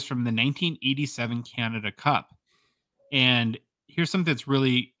image, Troy, is from the 1987 Canada Cup. And here's something that's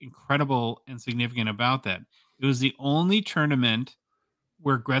really incredible and significant about that. It was the only tournament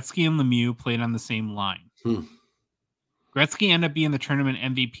where Gretzky and Lemieux played on the same line. Gretzky ended up being the tournament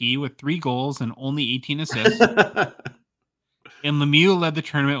MVP with 3 goals and only 18 assists. And Lemieux led the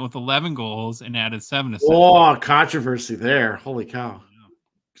tournament with 11 goals and added 7 assists. Oh, controversy there. Holy cow.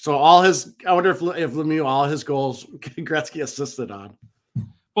 So I wonder if Lemieux, all his goals, Gretzky assisted on.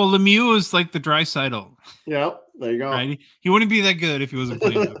 Well, Lemieux is like the Draisaitl. Yep, there you go. Right? He wouldn't be that good if he wasn't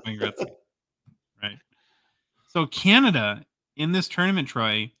playing with Wayne Gretzky. Right. So Canada, in this tournament,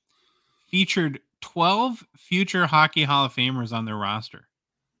 Troy, featured 12 future Hockey Hall of Famers on their roster.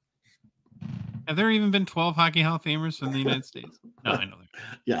 Have there even been 12 Hockey Hall of Famers from the United States? No, I know there.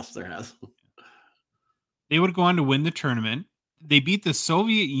 Yes, there has. They would go on to win the tournament. They beat the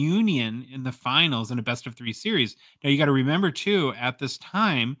Soviet Union in the finals in a best-of-3 series. Now, you got to remember, too, at this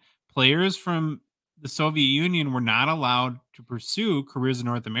time, players from the Soviet Union were not allowed to pursue careers in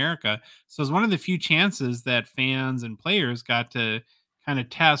North America. So it was one of the few chances that fans and players got to kind of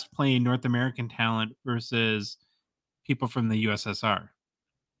test playing North American talent versus people from the USSR.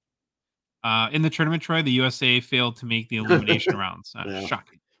 In the tournament, Troy, the USA failed to make the elimination rounds.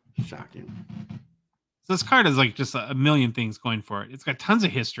 Shocking. So this card is like just a million things going for it. It's got tons of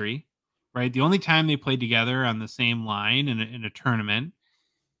history, right? The only time they played together on the same line in a tournament.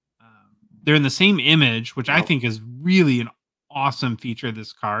 They're in the same image, which I think is really an awesome feature of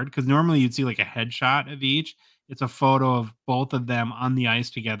this card, because normally you'd see like a headshot of each. It's a photo of both of them on the ice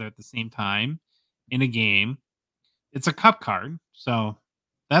together at the same time in a game. It's a cup card, so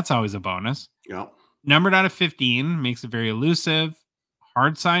that's always a bonus. Yep. Numbered out of 15 makes it very elusive.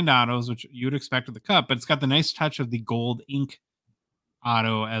 Hard signed autos, which you would expect with the cup, but it's got the nice touch of the gold ink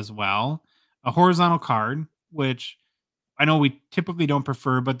auto as well. A horizontal card, which I know we typically don't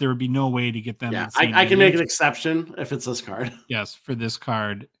prefer, but there would be no way to get them. Yeah, I can make an exception if it's this card. Yes, for this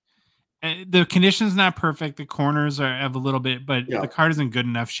card. The condition's not perfect. The corners have a little bit, but Yeah. the card is in good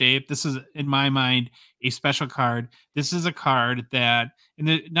enough shape. This is, in my mind, a special card. This is a card that,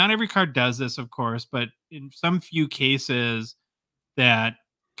 and not every card does this, of course, but in some few cases that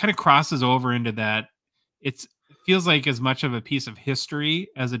kind of crosses over into that. It feels like as much of a piece of history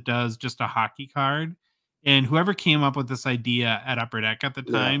as it does just a hockey card. And whoever came up with this idea at Upper Deck at the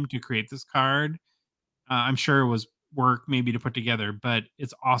time to create this card, I'm sure it was work maybe to put together, but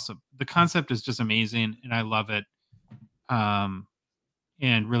it's awesome. The concept is just amazing, and I love it, and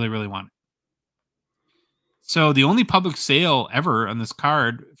really, really want it. So the only public sale ever on this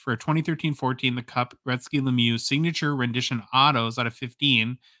card for 2013-14, the Cup Gretzky Lemieux signature rendition autos out of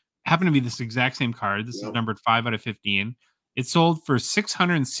 15 happened to be this exact same card. This is numbered 5 out of 15. It sold for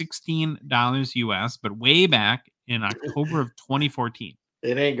 $616 US, but way back in October of 2014.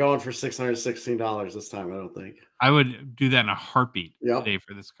 It ain't going for $616 this time, I don't think. I would do that in a heartbeat today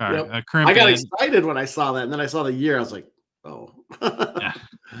for this card. I got excited when I saw that, and then I saw the year. I was like, oh. Yeah.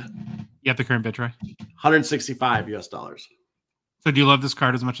 You got the current bid, Troy? $165 US. So do you love this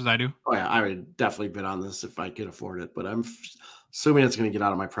card as much as I do? Oh, yeah. I would definitely bid on this if I could afford it, but I'm assuming it's going to get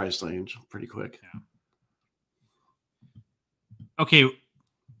out of my price range pretty quick. Yeah. Okay.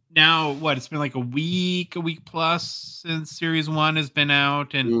 Now, what? It's been like a week plus since Series 1 has been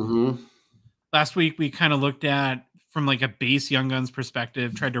out. And last week we kind of looked at, from like a base Young Guns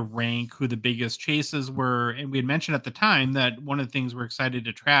perspective, tried to rank who the biggest chases were. And we had mentioned at the time that one of the things we're excited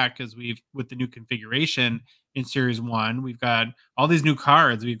to track is with the new configuration in Series 1, we've got all these new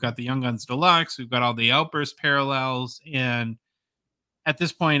cards. We've got the Young Guns Deluxe. We've got all the Outburst parallels. And at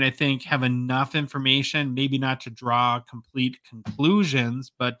this point, I think have enough information, maybe not to draw complete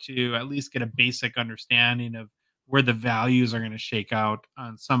conclusions, but to at least get a basic understanding of where the values are going to shake out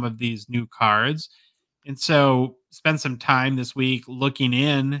on some of these new cards. And so spend some time this week looking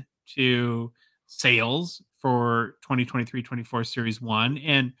into sales for 2023-24 Series 1.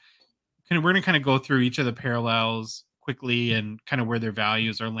 And we're going to kind of go through each of the parallels quickly and kind of where their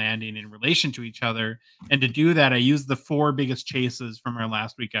values are landing in relation to each other. And to do that, I used the 4 biggest chases from our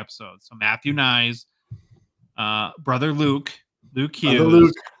last week episode. So Matthew Nyes, brother Luke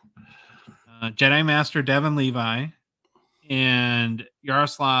Hughes, Jedi Master Devin Levi, and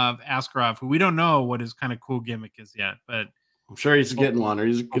Yaroslav Askarov, who we don't know what his kind of cool gimmick is yet, but I'm sure he's getting one, or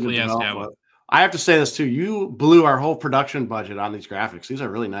he's going to develop one. I have to say this too. You blew our whole production budget on these graphics. These are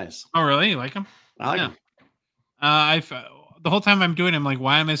really nice. Oh, really? You like them? I like them. The whole time I'm doing it, I'm like,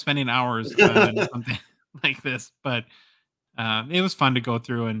 why am I spending hours on something like this? But it was fun to go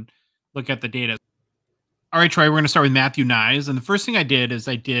through and look at the data. All right, Troy, we're going to start with Matthew Nyes. And the first thing I did is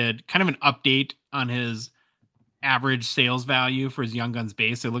I did kind of an update on his average sales value for his Young Guns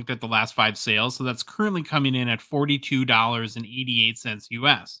base. I looked at the last 5 sales. So that's currently coming in at $42.88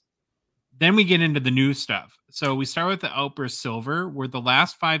 US. Then we get into the new stuff. So we start with the Outburst Silver, where the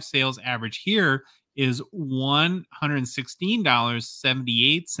last 5 sales average here is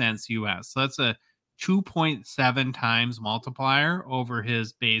 $116.78 US. So that's a 2.7 times multiplier over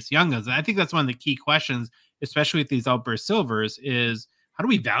his base Young Guns. And I think that's one of the key questions, especially with these Outburst Silvers, is how do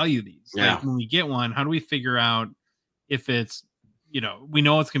we value these? Yeah. Like when we get one, how do we figure out if it's, we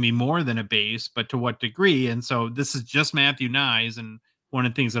know it's going to be more than a base, but to what degree? And so this is just Matthew Nyes. And one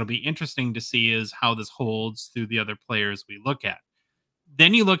of the things that'll be interesting to see is how this holds through the other players we look at.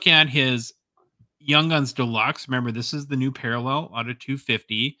 Then you look at his Young Guns Deluxe. Remember, this is the new parallel out of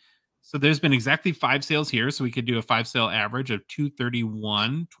 250. So there's been exactly 5 sales here. So we could do a 5 sale average of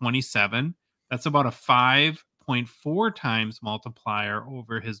 231.27. That's about a 5.4 times multiplier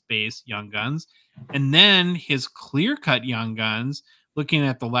over his base Young Guns. And then his clear cut Young Guns, looking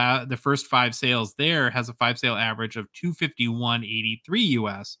at the first 5 sales there, has a 5 sale average of 251.83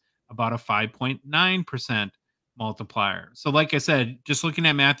 US, about a 5.9% multiplier. So like I said, just looking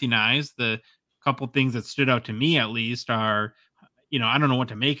at Matthew Nyes, the couple things that stood out to me at least are, I don't know what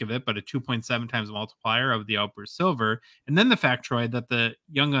to make of it, but a 2.7 times multiplier of the Outburst Silver. And then the fact, Troy, that the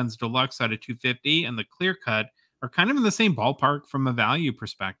Young Guns Deluxe out of 250 and the clear cut are kind of in the same ballpark from a value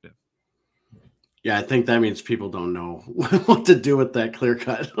perspective. Yeah, I think that means people don't know what to do with that clear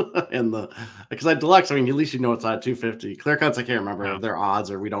cut and because that Deluxe, at least you know it's at 250. Clear cuts, I can't remember their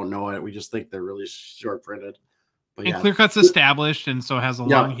odds, or we don't know it. We just think they're really short printed. But and clear cut's established, and so has a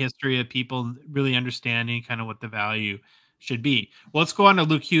long history of people really understanding kind of what the value should be. Well, let's go on to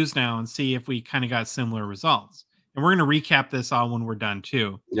Luke Hughes now and see if we kind of got similar results. And we're going to recap this all when we're done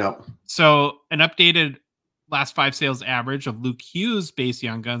too. Yep. So an updated last 5 sales average of Luke Hughes base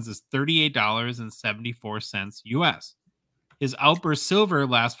Young Guns is $38.74 US. His Outburst Silver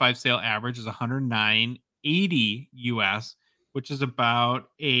last 5 sale average is $109.80 US. which is about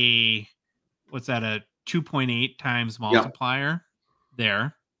a 2.8 times multiplier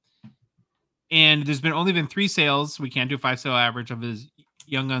there. And there's only been 3 sales. We can't do a 5-sale average of his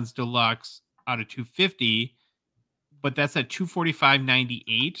Young Guns Deluxe out of 250, but that's at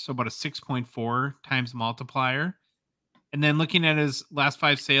 245.98, so about a 6.4 times multiplier. And then looking at his last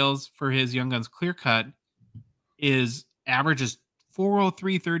 5 sales for his Young Guns Clear Cut, his average is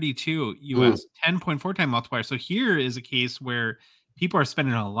 403.32 US, 10.4 time multiplier. So here is a case where people are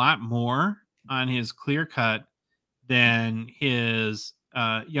spending a lot more on his Clear Cut than his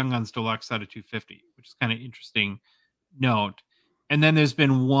Young Guns Deluxe out of 250, which is kind of interesting note. And then there's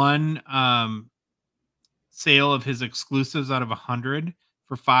been one sale of his exclusives out of 100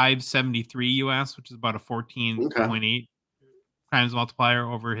 for 573 US, which is about a 14.8 times multiplier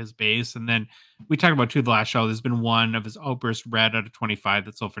over his base. And then we talked about 2 the last show. There's been one of his Outburst Red out of 25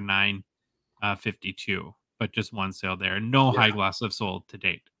 that sold for 952, but just one sale there. No high gloss have sold to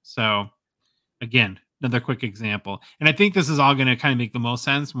date. So again, another quick example. And I think this is all going to kind of make the most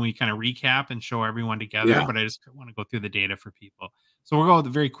sense when we kind of recap and show everyone together, but I just want to go through the data for people. So we'll go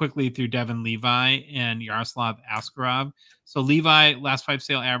very quickly through Devin Levi and Yaroslav Askarov. So Levi, last 5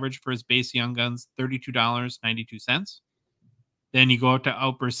 sale average for his base Young Guns, $32.92. Then you go out to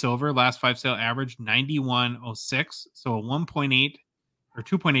Outburst Silver, last 5 sale average, 91.06. So a 1.8 or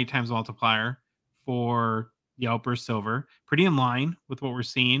 2.8 times multiplier for the Outburst Silver. Pretty in line with what we're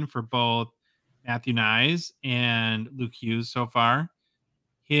seeing for both Matthew Nyes and Luke Hughes so far.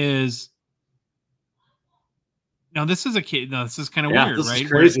 Now this is this is kind of weird, this right?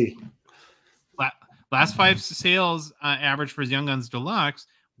 Is crazy. Last 5 sales average for his Young Guns Deluxe,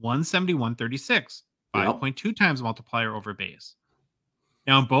 171.36, 5.2 times multiplier over base.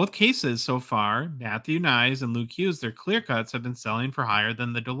 Now, in both cases so far, Matthew Nyes and Luke Hughes, their clear cuts have been selling for higher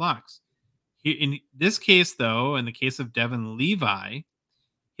than the Deluxe. In this case, though, in the case of Devin Levi,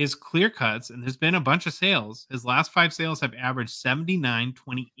 his clear cuts, and there's been a bunch of sales, his last 5 sales have averaged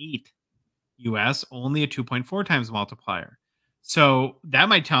 79.28 US, only a 2.4 times multiplier. So that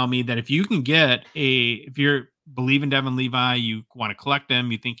might tell me that if you can get if you're believe in Devin Levi, you want to collect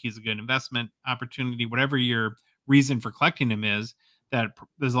him, you think he's a good investment opportunity, whatever your reason for collecting him is, that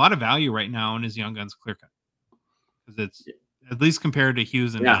there's a lot of value right now in his Young Guns Clear Cut. Because it's, at least compared to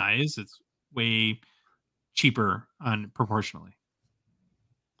Hughes and Nyes, it's way cheaper proportionally.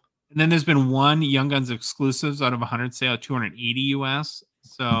 And then there's been one Young Guns exclusives out of 100 sale at 280 US.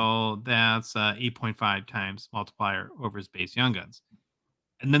 So that's 8.5 times multiplier over his base Young Guns.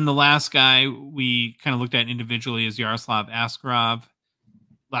 And then the last guy we kind of looked at individually is Yaroslav Askarov.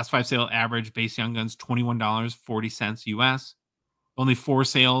 Last 5 sale average base Young Guns, $21.40 US. Only 4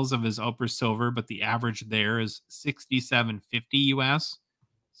 sales of his Outburst Silver, but the average there is $67.50 US.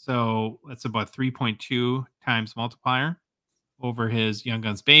 So that's about 3.2 times multiplier over his Young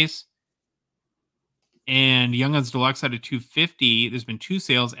Guns base. And Young Guns Deluxe out of 250, there's been 2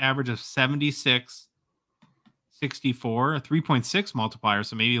 sales, average of 76.64, a 3.6 multiplier.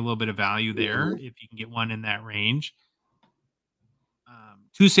 So maybe a little bit of value there if you can get one in that range.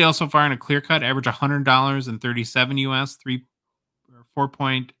 2 sales so far in a clear cut, average $100.37 US,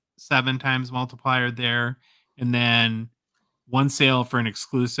 4.7 times multiplier there. And then 1 sale for an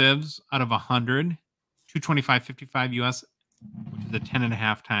exclusives out of 100, 225.55 US, which is a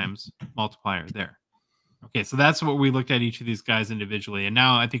 10.5 times multiplier there. Okay, so that's what we looked at each of these guys individually. And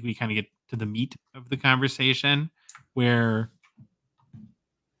now I think we kind of get to the meat of the conversation, where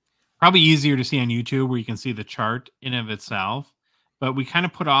probably easier to see on YouTube, where you can see the chart in of itself. But we kind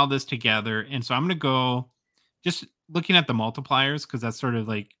of put all this together. And so I'm going to go just looking at the multipliers, because that's sort of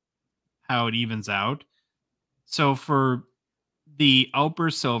like how it evens out. So for the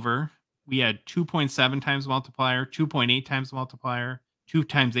Outburst Silver, we had 2.7 times multiplier, 2.8 times multiplier, 2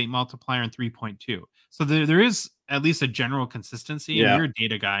 times 8 multiplier, and 3.2. So there is at least a general consistency. And you're a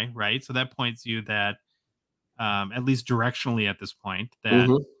data guy, right? So that points you that at least directionally at this point that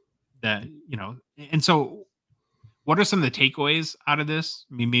and so what are some of the takeaways out of this?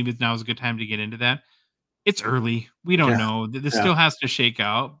 I mean, maybe now is a good time to get into that. It's early. We don't know. This still has to shake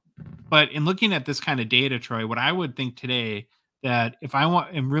out. But in looking at this kind of data, Troy, what I would think today, that if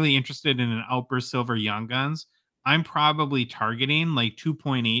am really interested in an Outburst Silver Young Guns, I'm probably targeting like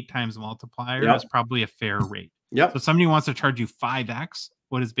 2.8 times multiplier is probably a fair rate. So if somebody wants to charge you 5x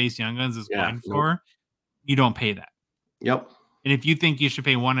what his base Young Guns is going for, you don't pay that. And if you think you should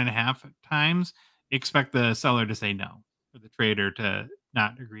pay 1.5 times, expect the seller to say no, or the trader to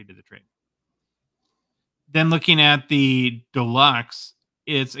not agree to the trade. Then looking at the Deluxe,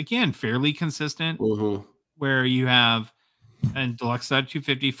 it's again fairly consistent, where you have And deluxe set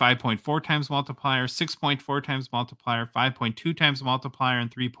 250, 5.4 times multiplier, 6.4 times multiplier, 5.2 times multiplier, and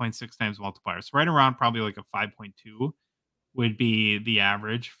 3.6 times multiplier. So right around probably like a 5.2 would be the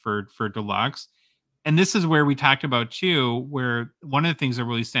average for deluxe. And this is where we talked about too, where one of the things that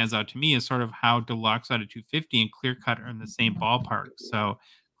really stands out to me is sort of how deluxe out of 250 and clear cut are in the same ballpark. So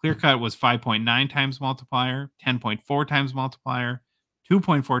clear cut was 5.9 times multiplier, 10.4 times multiplier,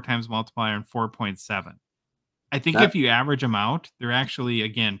 2.4 times multiplier, and 4.7. I think if you average them out, they're actually,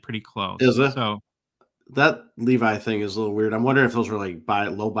 again, pretty close. Is it? So that Levi thing is a little weird. I'm wondering if those were like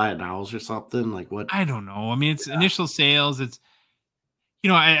low buy it nows or something. Like what? I don't know. I mean, it's initial sales. It's,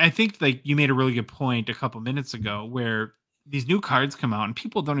 I think like you made a really good point a couple minutes ago where these new cards come out and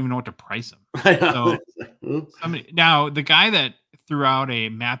people don't even know what to price them. So now the guy that threw out a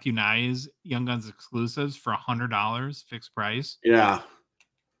Matthew Nyes Young Guns exclusives for $100 fixed price. Yeah.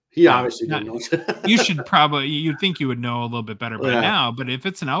 He obviously didn't know. You should probably, you'd think you would know a little bit better by now, but if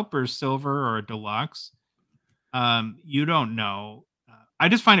it's an Outburst Silver or a Deluxe, you don't know. I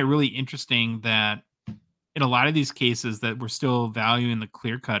just find it really interesting that in a lot of these cases that we're still valuing the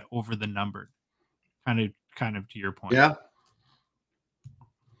clear cut over the numbered, kind of to your point. Yeah.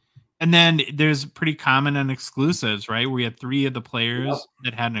 And then there's pretty common on exclusives, right? We had 3 of the players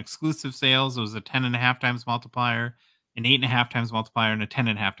that had an exclusive sales. It was a 10.5 times multiplier, an 8.5 times multiplier, and a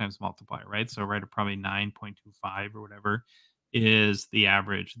 10.5 times multiplier, right? So right at probably 9.25 or whatever is the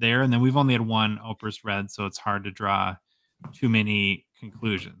average there. And then we've only had 1 Outburst Red, so it's hard to draw too many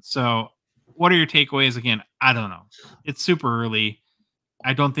conclusions. So what are your takeaways? Again, I don't know. It's super early.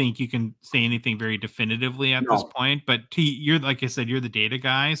 I don't think you can say anything very definitively at this point, but you're, like I said, you're the data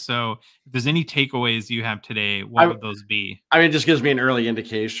guy. So if there's any takeaways you have today, what would those be? I mean, it just gives me an early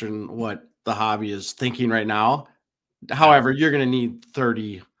indication what the hobby is thinking right now. However, you're going to need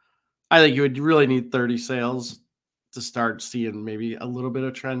 30. I think you would really need 30 sales to start seeing maybe a little bit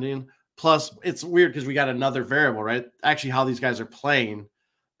of trending. Plus, it's weird because we got another variable, right? Actually, how these guys are playing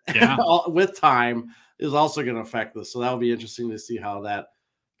with time is also going to affect this. So that'll be interesting to see how that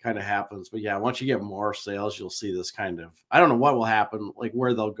kind of happens. But yeah, once you get more sales, you'll see this kind of, I don't know what will happen, like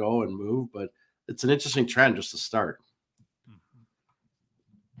where they'll go and move, but it's an interesting trend just to start.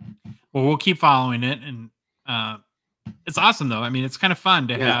 Well, we'll keep following it. And it's awesome though. I mean, it's kind of fun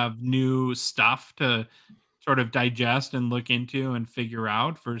to have new stuff to sort of digest and look into and figure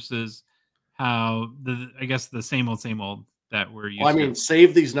out versus how I guess the same old that we're used to. I mean,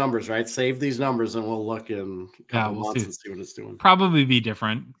 save these numbers, right? Save these numbers and we'll look in a couple months and see what it's doing. Probably be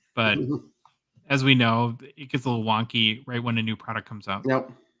different, but as we know, it gets a little wonky right when a new product comes out.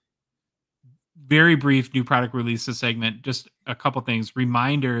 Yep. Very brief new product releases segment. Just a couple things.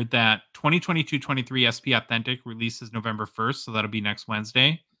 Reminder that 2022-23 SP Authentic releases November 1st, so that'll be next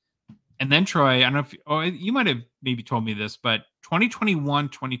Wednesday. And then Troy, I don't know if you might have maybe told me this, but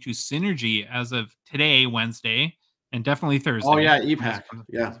 2021-22 Synergy as of today, Wednesday, and definitely Thursday. Oh yeah, EPAC.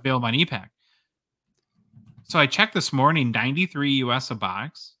 Yeah, it's available on EPAC. So I checked this morning, $93 US a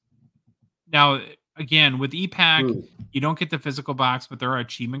box. Now, again, with EPAC, you don't get the physical box, but there are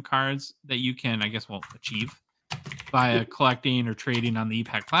achievement cards that you can, I guess, achieve via collecting or trading on the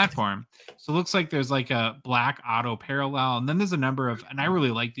EPAC platform. So it looks like there's like a black auto parallel, and then there's a number of, and I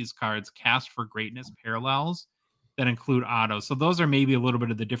really like these cards, Cast for Greatness parallels that include auto. So those are maybe a little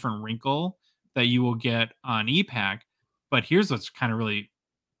bit of the different wrinkle that you will get on EPAC. But here's what's kind of really,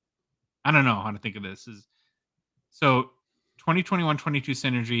 I don't know how to think of this. So 2021-22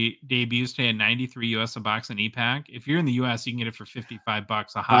 Synergy debuts today at $93 US a box in EPAC. If you're in the US, you can get it for $55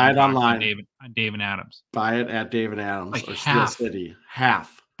 a hobby. Buy it online on Dave and Adams. Buy it at Dave and Adams like or Steel City.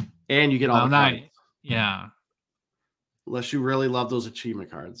 Half. And you get all the cards. Yeah. Unless you really love those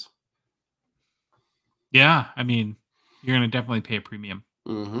achievement cards. Yeah. I mean, you're going to definitely pay a premium.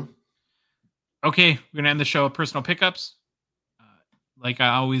 Okay. We're going to end the show with personal pickups. Like I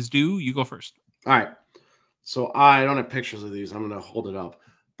always do, you go first. All right. So I don't have pictures of these. I'm going to hold it up.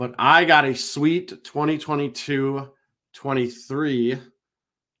 But I got a sweet 2022-23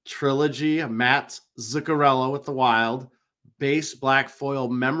 trilogy Matt Zuccarello with the Wild base black foil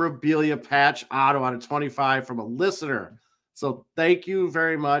memorabilia patch auto out of 25 from a listener. So thank you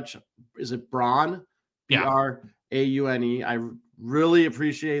very much. Is it Braun? Braune. I really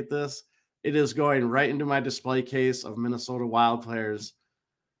appreciate this. It is going right into my display case of Minnesota Wild players.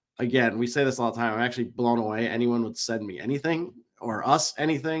 Again, we say this all the time. I'm actually blown away. Anyone would send me anything or us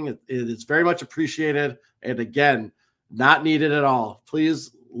anything. It is very much appreciated. And again, not needed at all.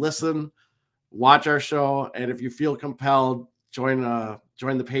 Please listen, watch our show. And if you feel compelled, join the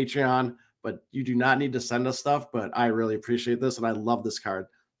Patreon, but you do not need to send us stuff. But I really appreciate this. And I love this card.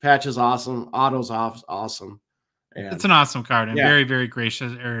 Patch is awesome. Auto's awesome. And it's an awesome card and yeah. very, very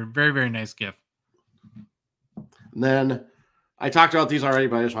gracious, or very, very nice gift. And then I talked about these already,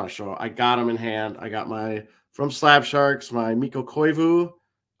 but I just want to show. I got them in hand. I got my from Slab Sharks, my Mikko Koivu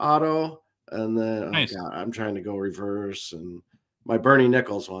auto, and then Nice. oh God, I'm trying to go reverse, and my Bernie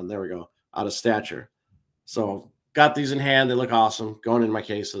Nichols one. There we go, out of stature. So got these in hand. They look awesome. Going in my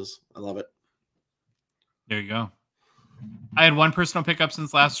cases. I love it. There you go. I had one personal pickup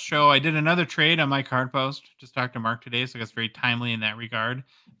since last show. I did another trade on my card post. Just talked to Mark today, so I guess very timely in that regard.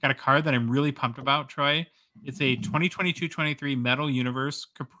 Got a card that I'm really pumped about, Troy. It's a 2022-23 Metal Universe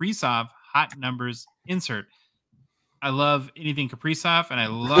Kaprizov Hot Numbers insert. I love anything Kaprizov, and I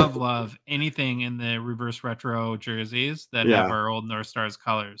love anything in the reverse retro jerseys that have our old North Stars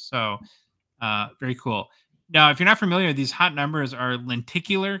colors. So very cool. Now, if you're not familiar, these hot numbers are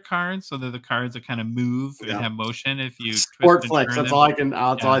lenticular cards, so they're the cards that kind of move and have motion. If you Sport flicks, that's all I can.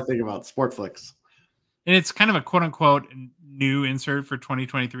 That's all I think about. Sport flicks, and it's kind of a quote unquote new insert for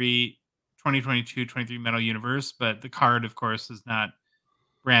 2023, 2022-23 Metal Universe, but the card, of course, is not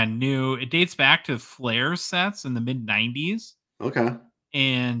brand new. It dates back to Flair sets in the mid 90s. Okay,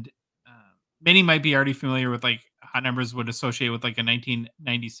 and many might be already familiar with like hot numbers would associate with like a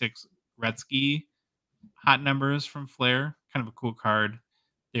 1996 Gretzky. Hot numbers from Flair, kind of a cool card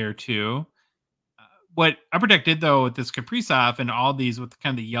there too. What Upper Deck did though with this Kaprizov and all these with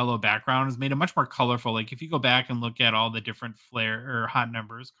kind of the yellow background is made it much more colorful. Like if you go back and look at all the different Flair or hot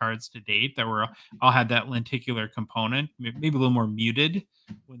numbers cards to date that were all had that lenticular component, maybe a little more muted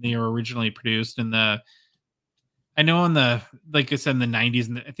when they were originally produced. In the, I know in the, like I said, in the 90s,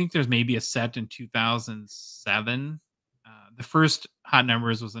 and I think there's maybe a set in 2007. The first hot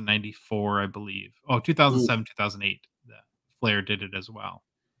numbers was in 94, I believe. Oh, 2007, 2008. Flair did it as well.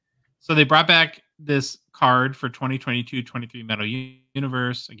 So they brought back this card for 2022-23 Metal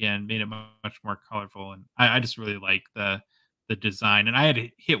Universe. Again, made it much more colorful. And I just really like the design. And I had to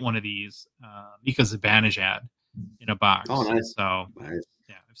hit one of these because of Banijad in a box. Oh, nice. So, nice.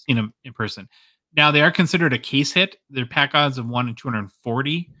 Yeah, I've seen them in person. Now, they are considered a case hit. They're pack odds of 1 in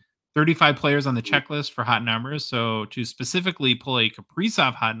 240. 35 players on the checklist for hot numbers. So to specifically pull a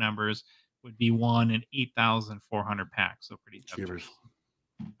Kaprizov hot numbers would be 1 in 8,400 packs. So pretty tough.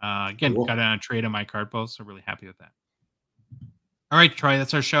 Again, got it on a trade on my card post. So really happy with that. All right, Troy,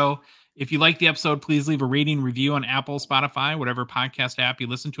 that's our show. If you like the episode, please leave a rating, review on Apple, Spotify, whatever podcast app you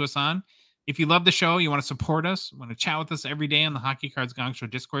listen to us on. If you love the show, you want to support us, want to chat with us every day on the Hockey Cards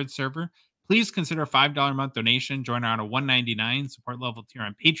Gongshow Discord server, please consider a $5 a month donation. Join our $1.99 support level tier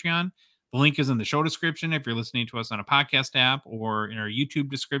on Patreon. The link is in the show description if you're listening to us on a podcast app, or in our YouTube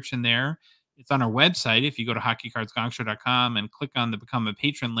description there. It's on our website. If you go to hockeycardsgongshow.com and click on the Become a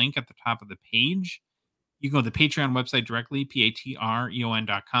Patron link at the top of the page, you can go to the Patreon website directly,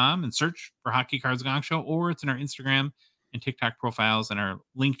 patreon.com, and search for Hockey Cards Gongshow, or it's in our Instagram and TikTok profiles and our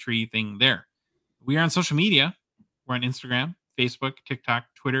Linktree thing there. We are on social media. We're on Instagram, Facebook, TikTok,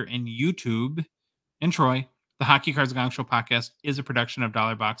 Twitter, and YouTube. And Troy, the Hockey Cards Gongshow podcast is a production of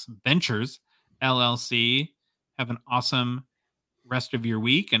Dollar Box Ventures, LLC. Have an awesome rest of your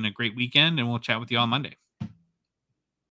week and a great weekend, and we'll chat with you all Monday.